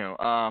 Anywho,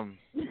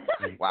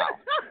 wow.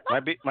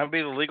 Might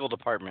be the legal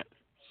department.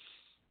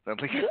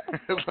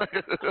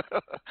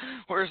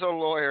 Where's a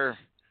lawyer?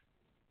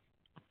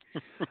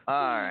 All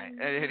right.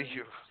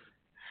 Anywho.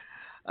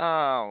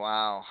 Oh,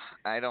 wow.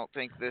 I don't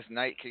think this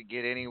night could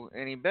get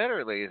any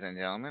better, ladies and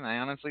gentlemen. I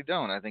honestly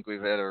don't. I think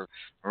we've had a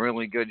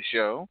really good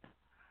show.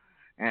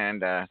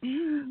 And I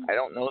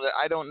don't know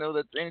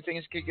that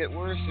anything could get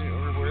worse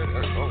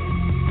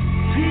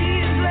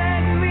Please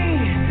let me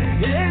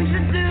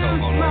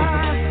introduce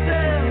myself.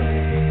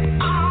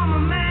 I'm a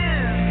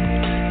man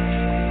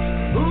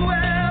who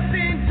has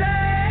been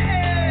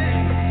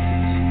tamed.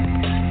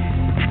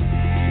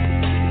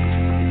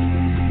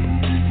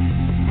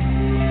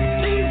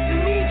 Pleased to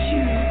meet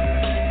you.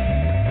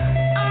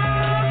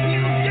 Oh,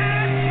 you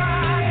guessed my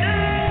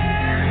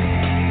name.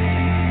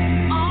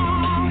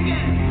 Oh,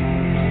 yeah.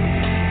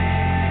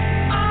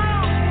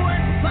 Oh,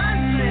 it's fun.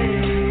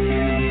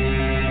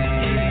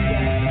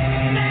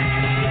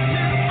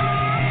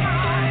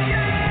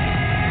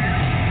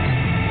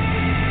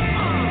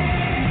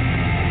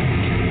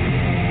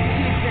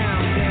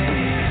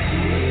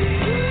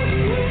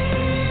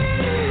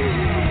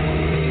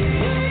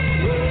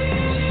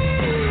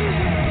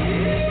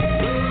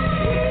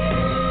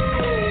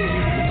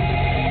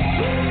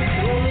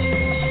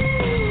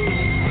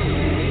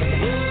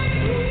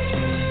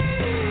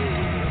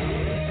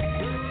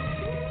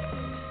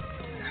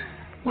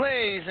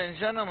 Ladies and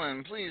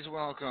gentlemen, please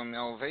welcome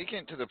El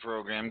Vacant to the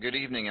program. Good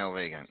evening, El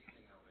Vacant.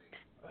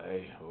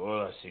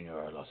 Hola,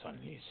 Senor Los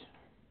Angeles.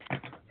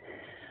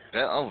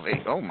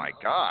 Oh my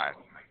God.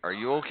 Are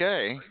you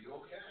okay?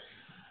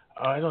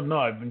 I don't know.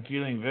 I've been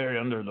feeling very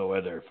under the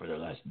weather for the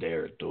last day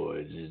or two.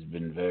 It's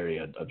been very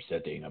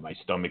upsetting. My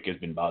stomach has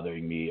been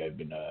bothering me. I've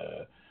been,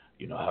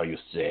 how you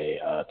say,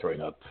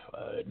 throwing up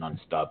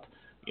nonstop.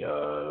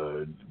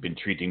 Been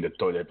treating the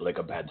toilet like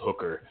a bad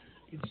hooker.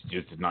 It's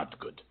just not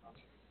good.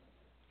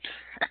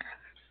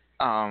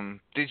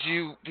 Did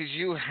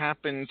you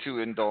happen to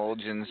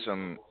indulge in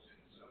some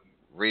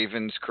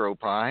Raven's crow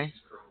pie?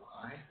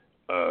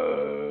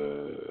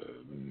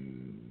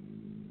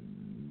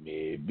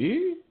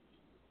 Maybe.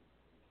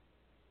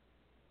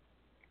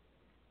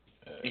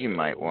 You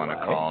might want to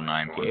call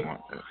 911.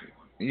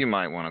 You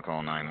might want to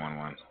call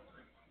 911.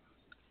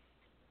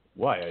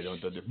 Why? I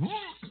don't understand.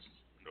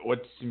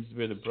 What seems to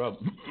be the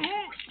problem?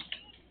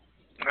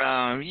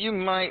 You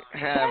might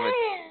have it.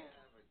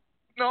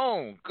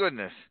 No,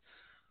 goodness.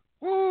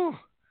 Woo.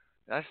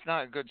 That's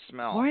not a good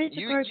smell. Why is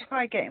the crow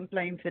pie getting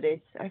blamed for this?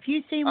 Have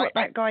you seen what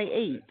that guy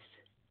eats?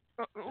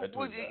 That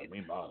was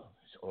meanwhile.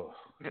 Oh,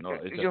 no,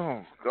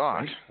 oh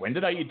God! When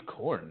did I eat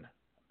corn?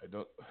 I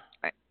don't.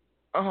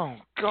 Oh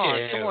God!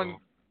 Ew.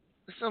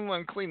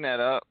 Someone clean that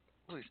up,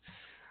 please.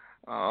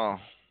 Oh.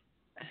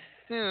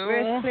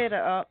 Let's clear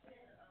that up.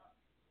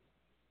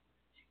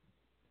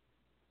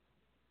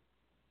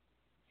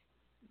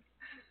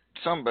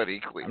 Somebody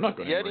clean. I'm not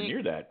going anywhere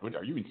near that. What,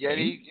 are you insane?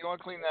 Yeti, you want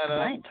to clean that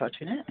up? I ain't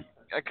touching it.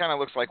 That kind of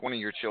looks like one of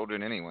your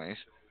children, anyways.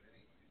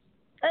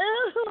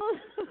 Oh,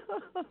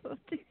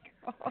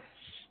 gosh.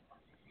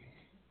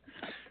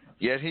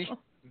 Yeti?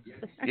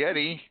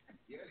 Yeti?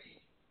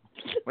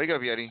 Wake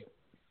up, Yeti.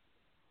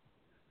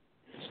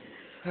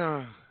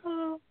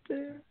 Oh,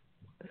 dear.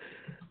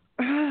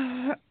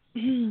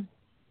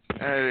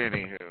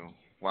 Anywho,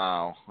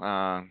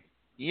 wow.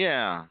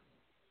 Yeah.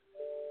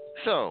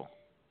 So,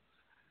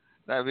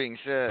 that being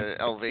said,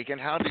 El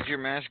Vacant, how did your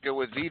match go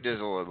with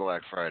V-Dizzle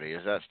Black Friday?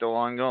 Is that still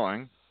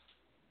ongoing?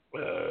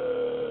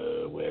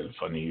 Well,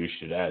 funny you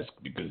should ask,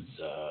 because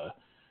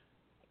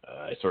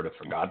I sort of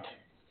forgot.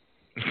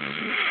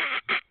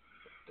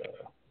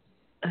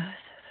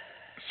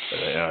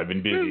 I've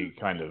been busy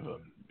kind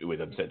of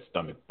with upset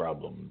stomach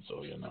problems,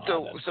 so,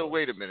 So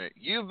wait a minute.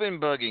 You've been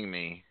bugging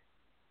me.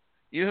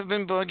 You have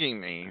been bugging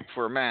me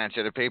for a match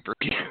at a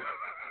pay-per-view.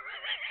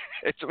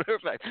 As a matter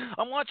of fact,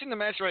 I'm watching the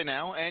match right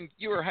now, and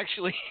you are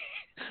actually,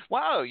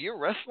 wow, you're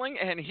wrestling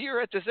and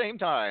here at the same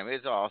time.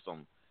 It's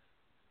awesome.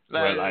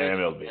 Well, I am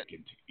El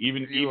Vacant.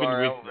 Even with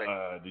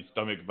the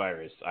stomach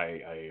virus,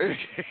 I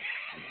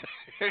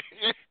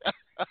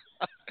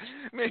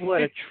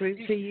What a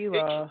trooper you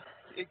are.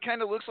 It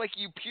kind of looks like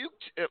you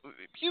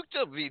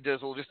puked up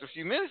V-Dizzle just a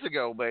few minutes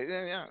ago, but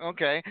yeah,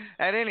 okay.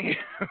 At any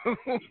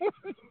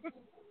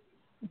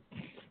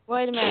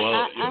Wait a minute.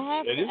 Well, I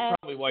have it to is ask,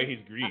 probably why he's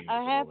green.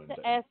 I have to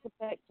ask the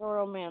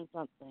pectoral man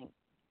something.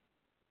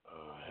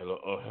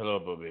 Hello,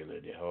 Bobby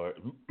lady. How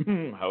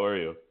are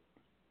you?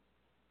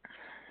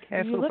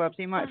 Careful, Bubs.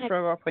 He might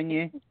throw up on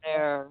you.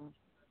 There.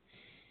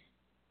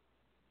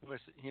 Well,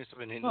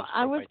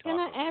 I was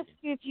going to ask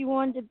you if you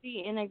wanted to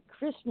be in a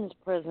Christmas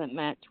present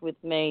match with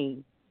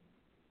me.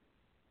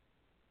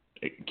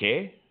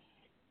 Okay.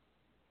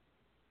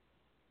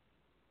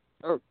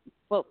 Or,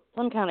 well,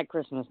 some kind of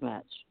Christmas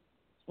match.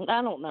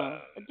 I don't know.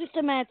 Just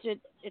a match at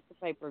the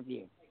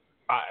pay-per-view.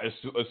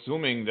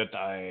 Assuming that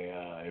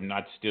I am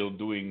not still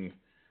doing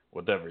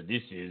whatever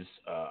this is,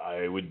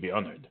 I would be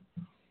honored.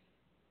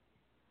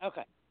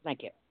 Okay.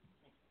 Thank you.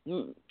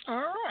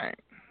 All right.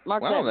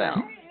 Mark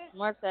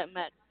that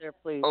match there,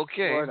 please.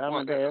 Okay.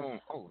 Lord,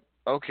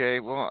 okay.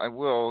 Well, I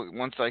will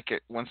once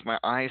my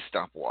eyes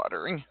stop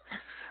watering.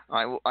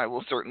 I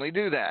will certainly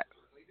do that.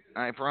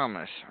 I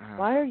promise.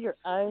 Why are your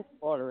eyes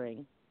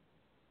watering?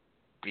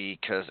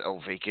 Because El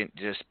Vacant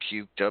just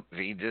puked up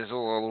V-Dizzle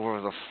all over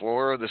the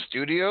floor of the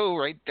studio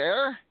right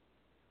there.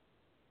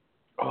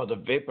 Oh, the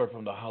vapor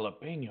from the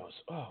jalapenos.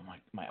 Oh,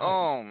 my eyes.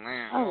 Oh,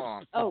 man.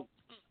 Oh,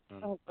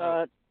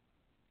 God.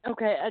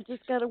 Okay, I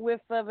just got a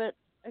whiff of it.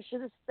 I should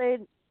have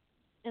stayed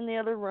in the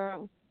other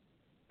room.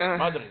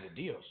 Madre de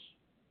Dios.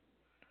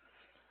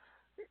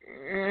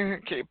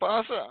 ¿Qué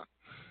pasa?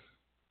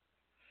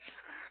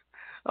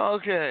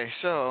 Okay,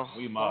 so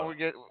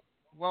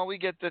while we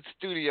get that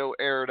studio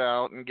aired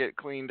out and get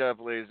cleaned up,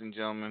 ladies and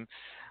gentlemen,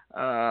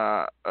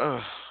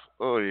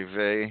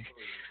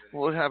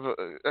 we'll have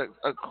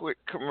a quick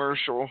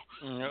commercial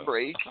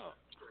break.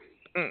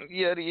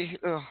 Yeti,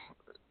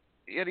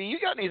 you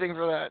got anything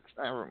for that?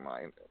 Never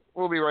mind.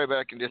 We'll be right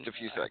back in just a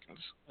few seconds.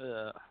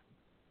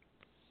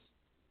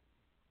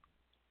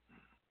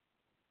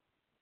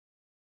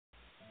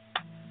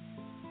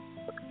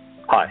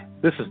 Hi,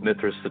 this is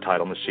Mithras the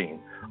Title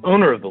Machine,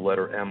 owner of the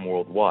letter M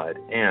Worldwide,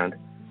 and,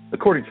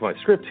 according to my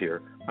script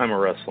here, I'm a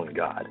wrestling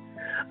god.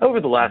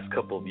 Over the last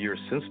couple of years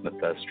since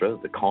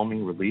Methestra, the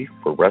calming relief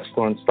for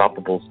Wrestler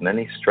Unstoppable's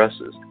many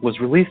stresses was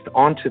released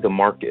onto the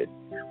market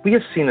we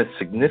have seen a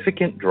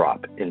significant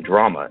drop in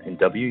drama in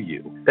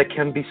WU that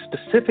can be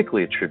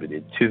specifically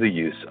attributed to the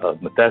use of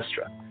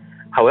methestra.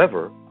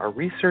 However, our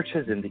research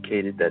has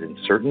indicated that in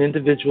certain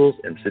individuals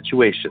and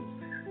situations,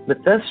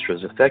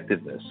 methestra's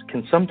effectiveness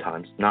can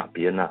sometimes not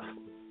be enough.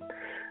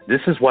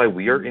 This is why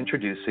we are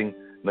introducing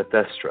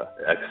Methestra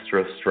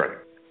Extra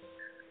Strength.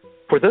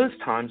 For those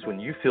times when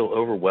you feel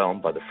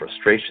overwhelmed by the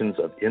frustrations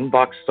of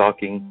inbox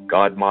stalking,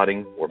 god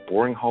modding, or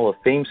boring Hall of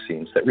Fame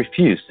scenes that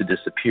refuse to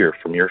disappear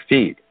from your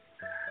feed,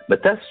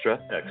 Methestra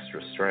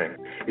Extra Strength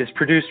is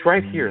produced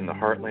right here in the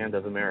heartland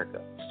of America,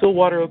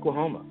 Stillwater,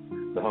 Oklahoma,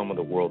 the home of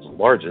the world's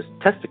largest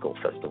testicle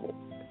festival.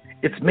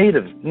 It's made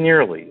of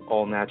nearly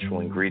all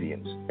natural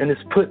ingredients and is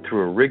put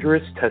through a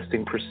rigorous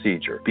testing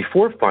procedure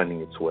before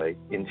finding its way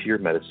into your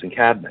medicine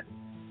cabinet.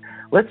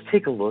 Let's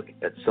take a look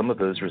at some of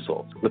those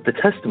results with the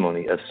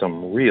testimony of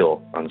some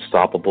real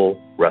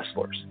unstoppable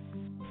wrestlers.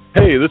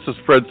 Hey, this is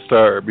Fred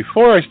Starr.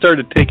 Before I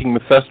started taking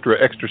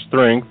Methestra Extra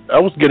Strength, I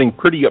was getting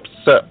pretty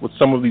upset with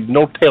some of these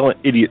no-talent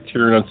idiots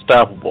here in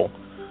Unstoppable.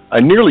 I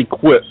nearly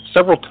quit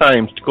several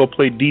times to go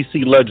play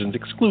DC Legends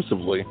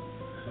exclusively.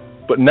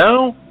 But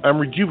now I'm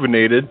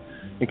rejuvenated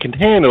and can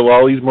handle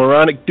all these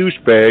moronic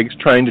douchebags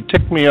trying to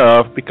tick me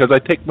off because I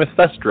take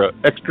Methestra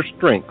Extra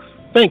Strength.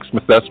 Thanks,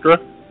 Methestra.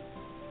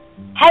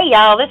 Hey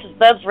y'all, this is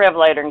Bubs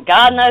Revelator, and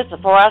God knows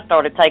before I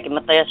started taking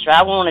Methestra,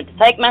 I wanted to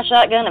take my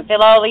shotgun and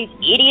fill all these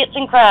idiots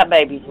and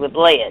crybabies with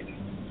lead.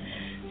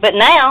 But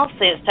now,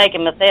 since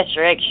taking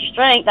Methestra Extra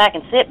Strength, I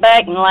can sit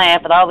back and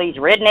laugh at all these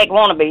redneck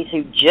wannabes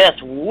who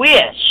just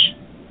wish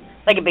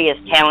they could be as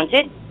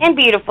talented and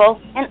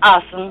beautiful and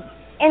awesome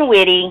and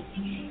witty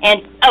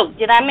and, oh,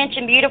 did I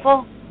mention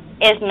beautiful?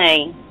 As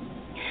me.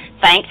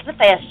 Thanks,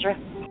 Methestra.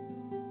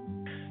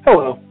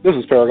 Hello, this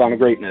is Paragon of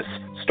Greatness,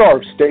 star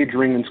of Stage,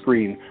 Ring, and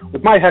Screen.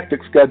 With my hectic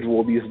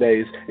schedule these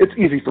days, it's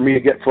easy for me to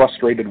get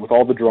frustrated with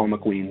all the drama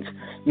queens,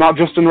 not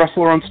just in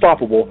Wrestler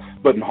Unstoppable,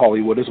 but in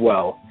Hollywood as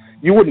well.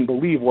 You wouldn't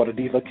believe what a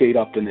diva Kate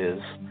Upton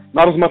is.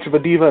 Not as much of a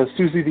diva as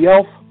Susie the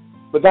Elf,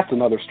 but that's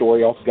another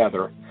story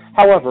altogether.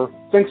 However,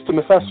 thanks to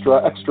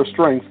Methestra Extra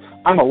Strength,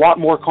 I'm a lot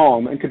more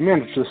calm and can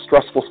manage this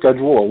stressful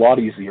schedule a lot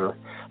easier.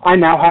 I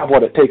now have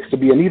what it takes to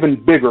be an even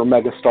bigger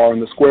megastar in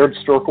the squared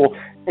circle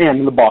and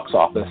in the box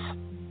office.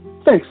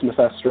 Thanks,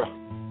 Methestra.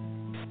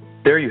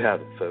 There you have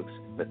it, folks.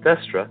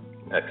 Methestra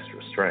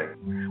Extra Strength.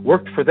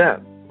 Worked for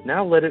them.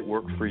 Now let it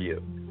work for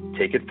you.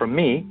 Take it from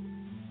me,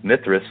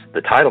 Mithras,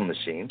 the title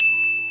machine.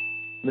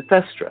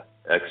 Methestra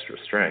Extra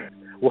Strength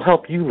will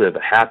help you live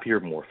a happier,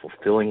 more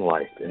fulfilling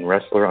life in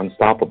Wrestler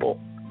Unstoppable.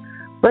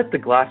 Let the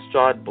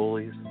glass-jawed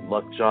bullies,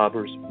 luck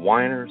jobbers,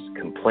 whiners,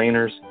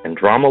 complainers, and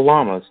drama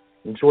llamas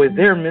enjoy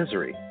their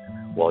misery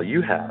while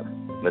you have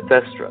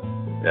Methestra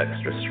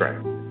Extra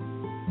Strength.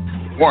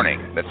 Warning,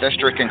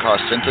 Methestra can cause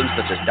symptoms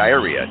such as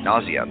diarrhea,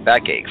 nausea,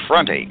 backache,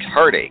 front aches,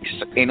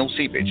 heartaches, anal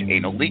seepage,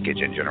 anal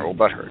leakage, and general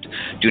butthurt.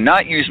 Do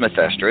not use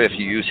Methestra if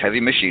you use heavy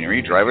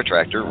machinery, drive a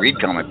tractor, read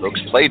comic books,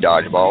 play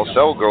dodgeball,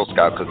 sell Girl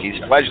Scout cookies,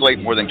 flagellate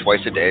more than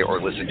twice a day, or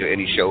listen to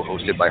any show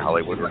hosted by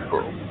Hollywood Rick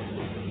Pearl.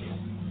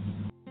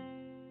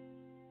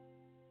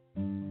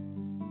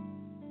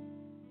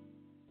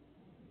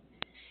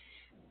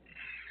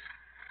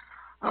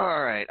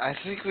 All right, I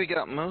think we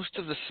got most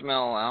of the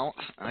smell out.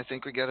 I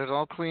think we got it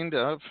all cleaned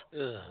up.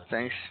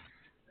 Thanks.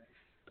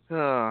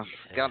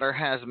 Got our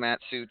hazmat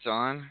suits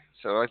on,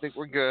 so I think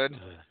we're good.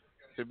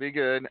 Should be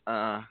good.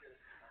 Yeah,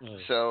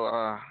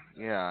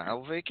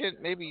 I'll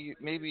vacant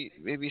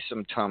maybe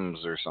some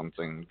Tums or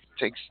something.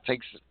 Take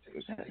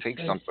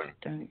something.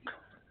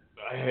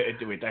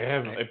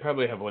 I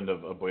probably have one of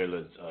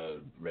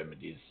Abuela's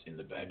remedies in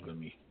the bag. Let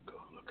me go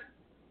look.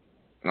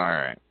 All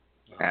right.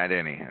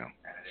 Anyhow.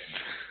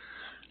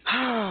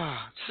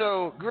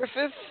 So,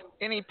 Griffith,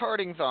 any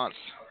parting thoughts?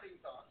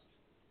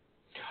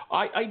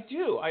 I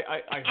do.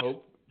 I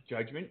hope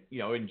Judgment,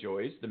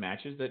 enjoys the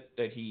matches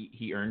that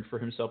he earned for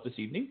himself this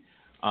evening.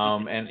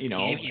 And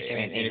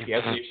if he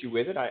has an issue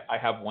with it, I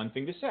have one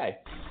thing to say.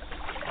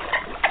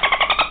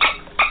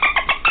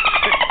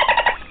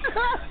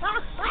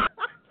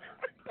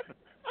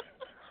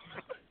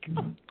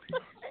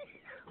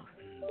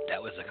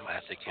 That was a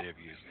classic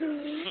interview.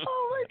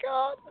 Oh my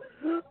God.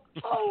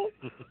 Oh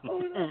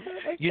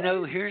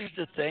no. Here's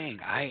the thing.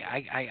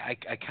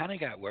 I kind of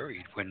got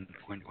worried when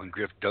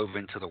Griff dove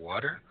into the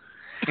water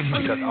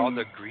because all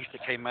the grease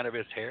that came out of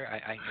his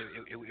hair.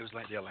 It was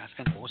like the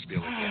Alaskan oil spill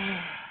again.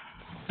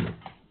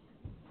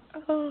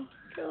 Oh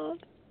God.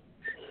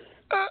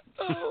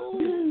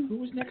 Who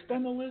was next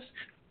on the list?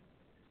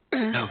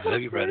 No,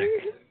 love you, brother.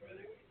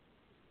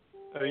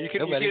 You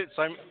can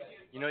sign.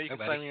 You can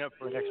sign me up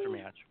for an extra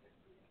match.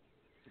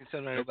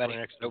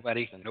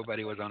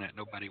 Nobody was on it.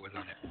 Nobody was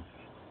on it.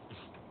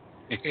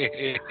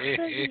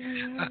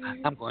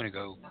 I'm going to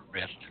go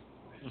rest.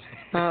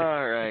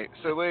 All right.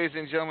 So, ladies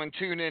and gentlemen,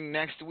 tune in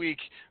next week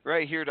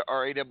right here to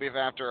RAWF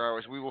After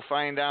Hours. We will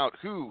find out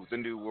who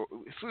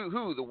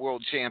the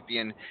world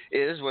champion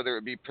is, whether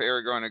it be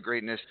Paragon of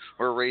Greatness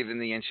or Raven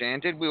the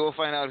Enchanted. We will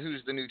find out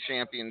who's the new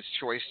Champion's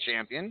Choice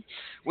champion.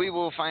 We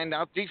will find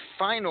out the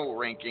final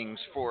rankings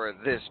for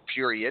this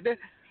period.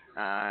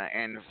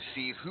 And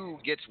see who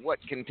gets what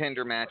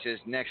contender matches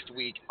next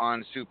week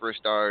on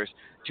Superstars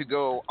to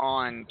go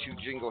on to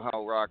Jingle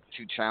Hell Rock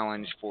to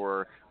challenge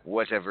for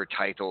whatever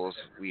titles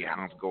we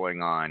have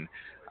going on.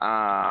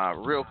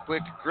 Real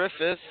quick,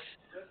 Griffith,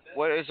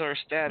 what is our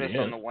status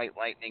on the White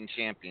Lightning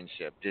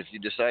Championship? Have you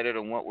decided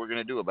on what we're going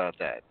to do about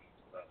that?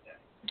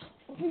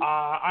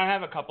 I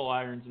have a couple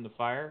irons in the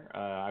fire.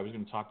 I was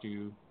going to talk to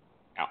you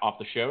off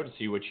the show to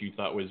see what you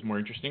thought was more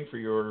interesting for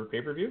your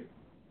pay-per-view.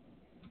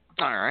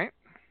 All right.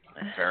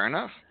 Fair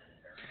enough.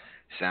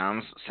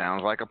 Sounds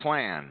like a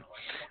plan.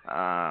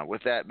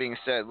 With that being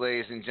said,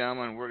 ladies and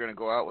gentlemen, we're going to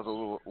go out with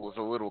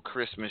a little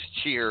Christmas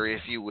cheer,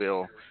 if you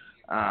will.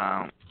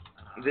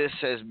 This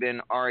has been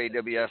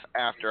RAWF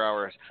After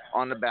Hours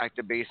on the Back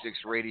to Basics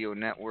Radio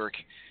Network.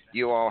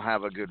 You all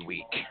have a good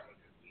week.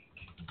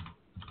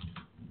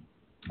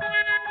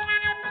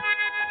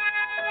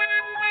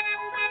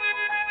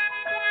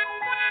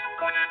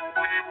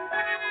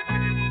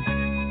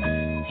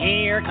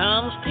 Here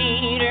comes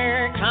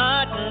Peter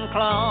Cotton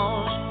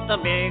Claus, the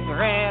big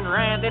red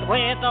rabbit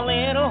with the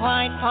little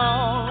white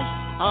paws,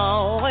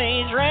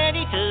 always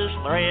ready to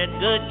spread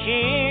good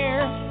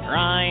cheer,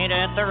 right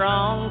at the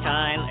wrong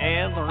time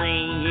every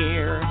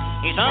year.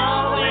 He's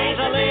always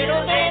a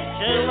little bit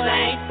too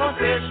late for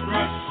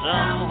Christmas,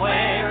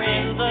 somewhere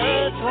in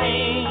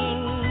between.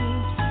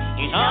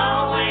 He's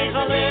always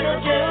a little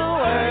too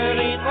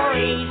early for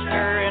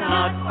Easter and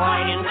not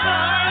quite in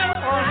time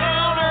for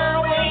Halloween.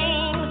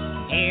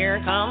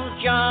 Here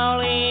comes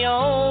jolly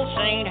old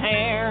Saint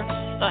Hare,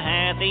 the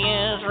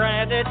happiest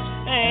rabbit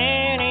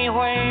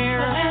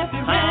anywhere.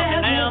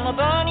 Hopping down the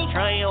bunny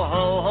trail,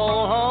 ho,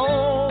 ho,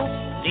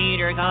 ho.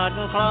 Peter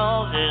Cotton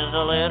Claus is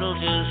a little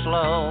too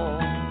slow.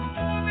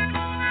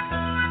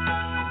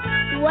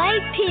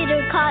 Wait,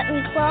 Peter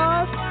Cotton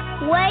Claus,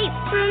 wait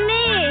for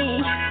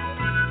me.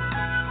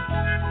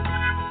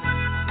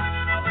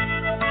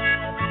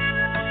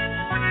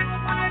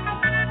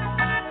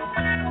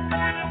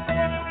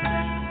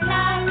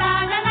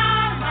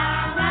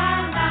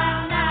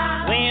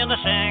 With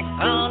a sack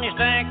on his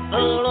back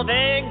full of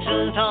eggs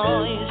and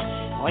toys,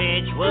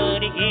 which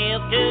would he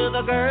give to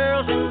the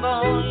girls and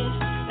boys?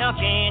 Now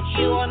can't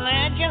you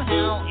imagine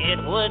how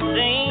it would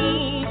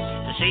be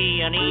to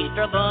see an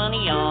Easter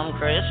bunny on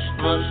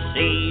Christmas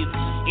Eve?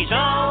 He's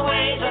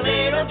always a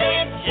little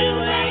bit too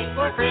late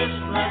for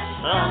Christmas,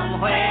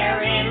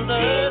 somewhere in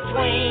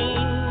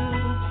between.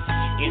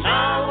 He's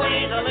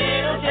always a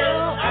little too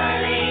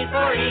early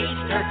for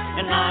Easter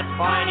and not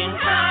quite in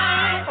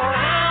time for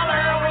Halloween.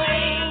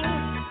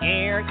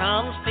 Here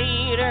comes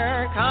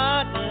Peter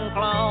Cotton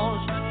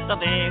Claus, the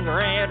big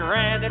red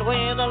rabbit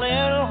with a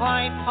little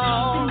white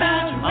paw,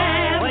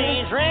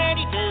 always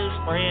ready to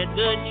spread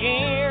good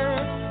cheer,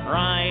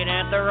 right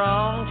at the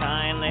wrong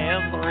time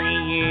every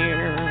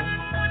year.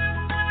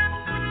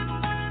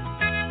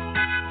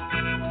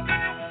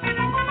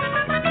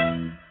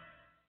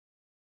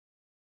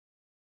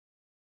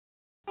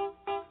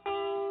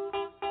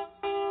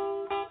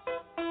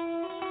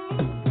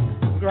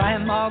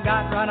 Grandma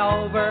got run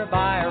over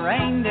by a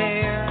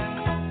reindeer,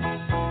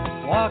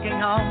 walking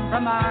home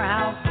from our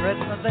house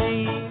Christmas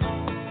Eve.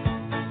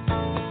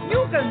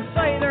 You can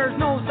say there's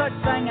no such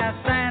thing as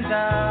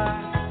Santa,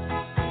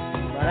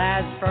 but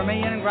as for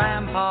me and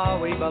Grandpa,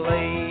 we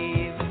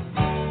believe.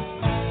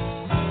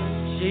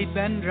 She'd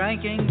been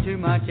drinking too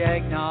much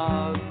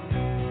eggnog,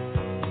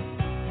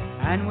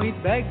 and we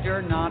begged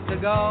her not to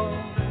go,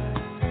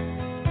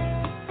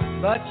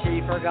 but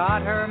she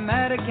forgot her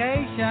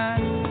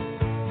medication,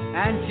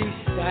 and she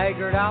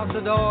staggered out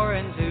the door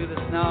into the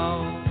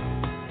snow.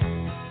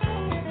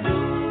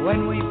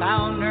 When we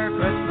found her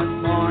Christmas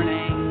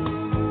morning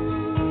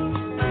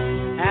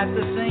at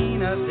the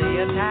scene of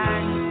the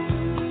attack,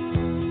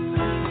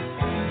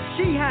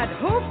 she had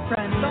hoof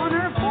prints on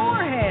her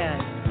forehead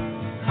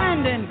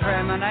and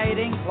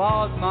incriminating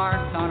claws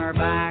marks on her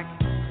back.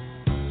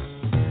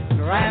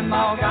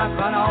 Grandma got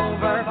run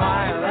over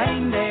by a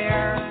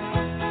reindeer,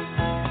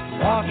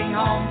 walking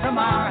home from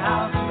our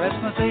house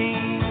Christmas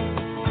Eve.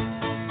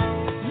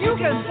 You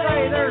can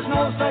say there's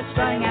no such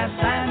thing as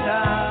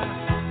Santa,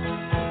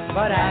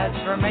 but as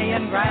for me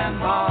and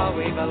Grandpa,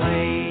 we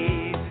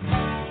believe.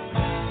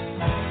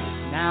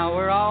 Now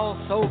we're all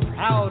so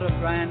proud of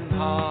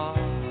Grandpa.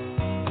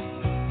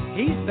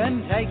 He's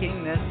been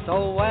taking this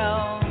so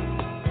well.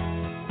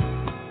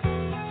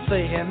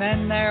 See him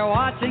in there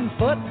watching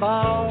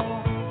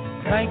football,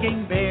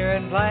 drinking beer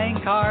and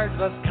playing cards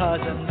with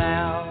Cousin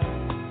Mel.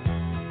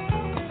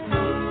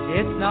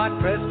 It's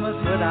not Christmas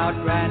without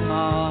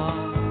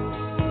Grandma.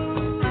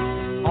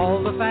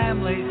 All the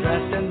family's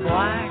dressed in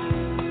black,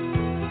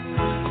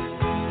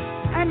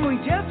 and we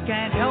just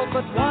can't help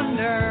but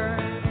wonder,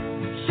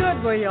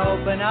 Should we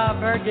open up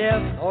her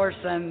gifts or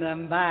send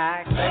them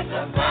back? Send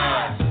them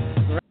back.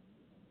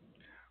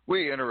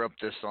 We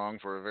interrupt this song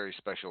for a very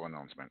special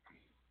announcement.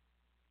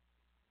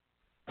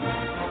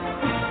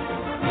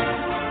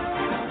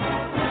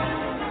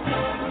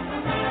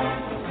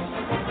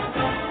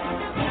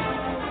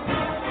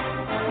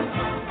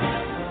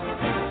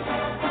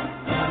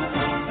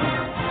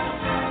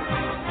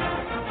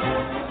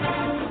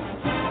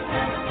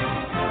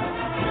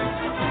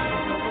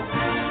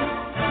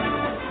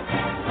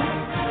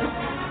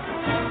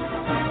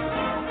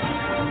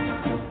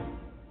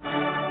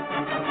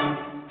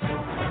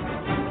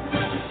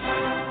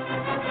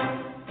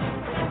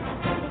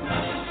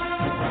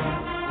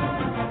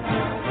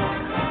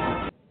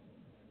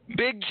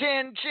 Big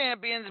Ten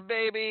champions,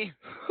 baby.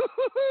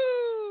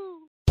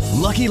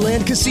 Lucky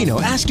Land Casino,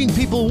 asking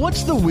people,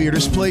 what's the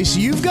weirdest place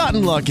you've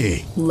gotten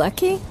lucky?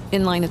 Lucky?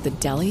 In line at the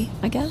deli,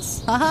 I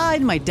guess? Aha,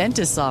 in my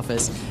dentist's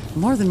office.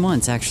 More than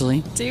once,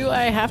 actually. Do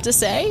I have to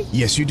say?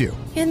 Yes, you do.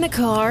 In the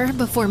car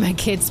before my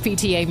kids'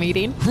 PTA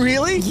meeting.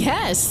 Really?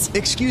 Yes.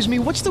 Excuse me,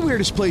 what's the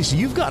weirdest place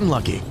you've gotten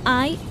lucky?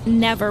 I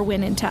never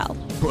win and tell.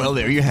 Well,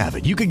 there you have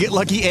it. You can get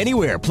lucky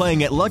anywhere,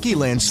 playing at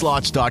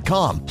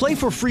LuckyLandSlots.com. Play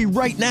for free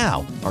right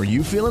now. Are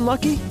you feeling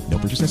lucky? No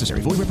purchase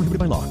necessary. Void where prohibited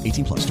by law.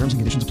 18+. Terms and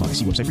conditions apply.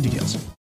 See website for details.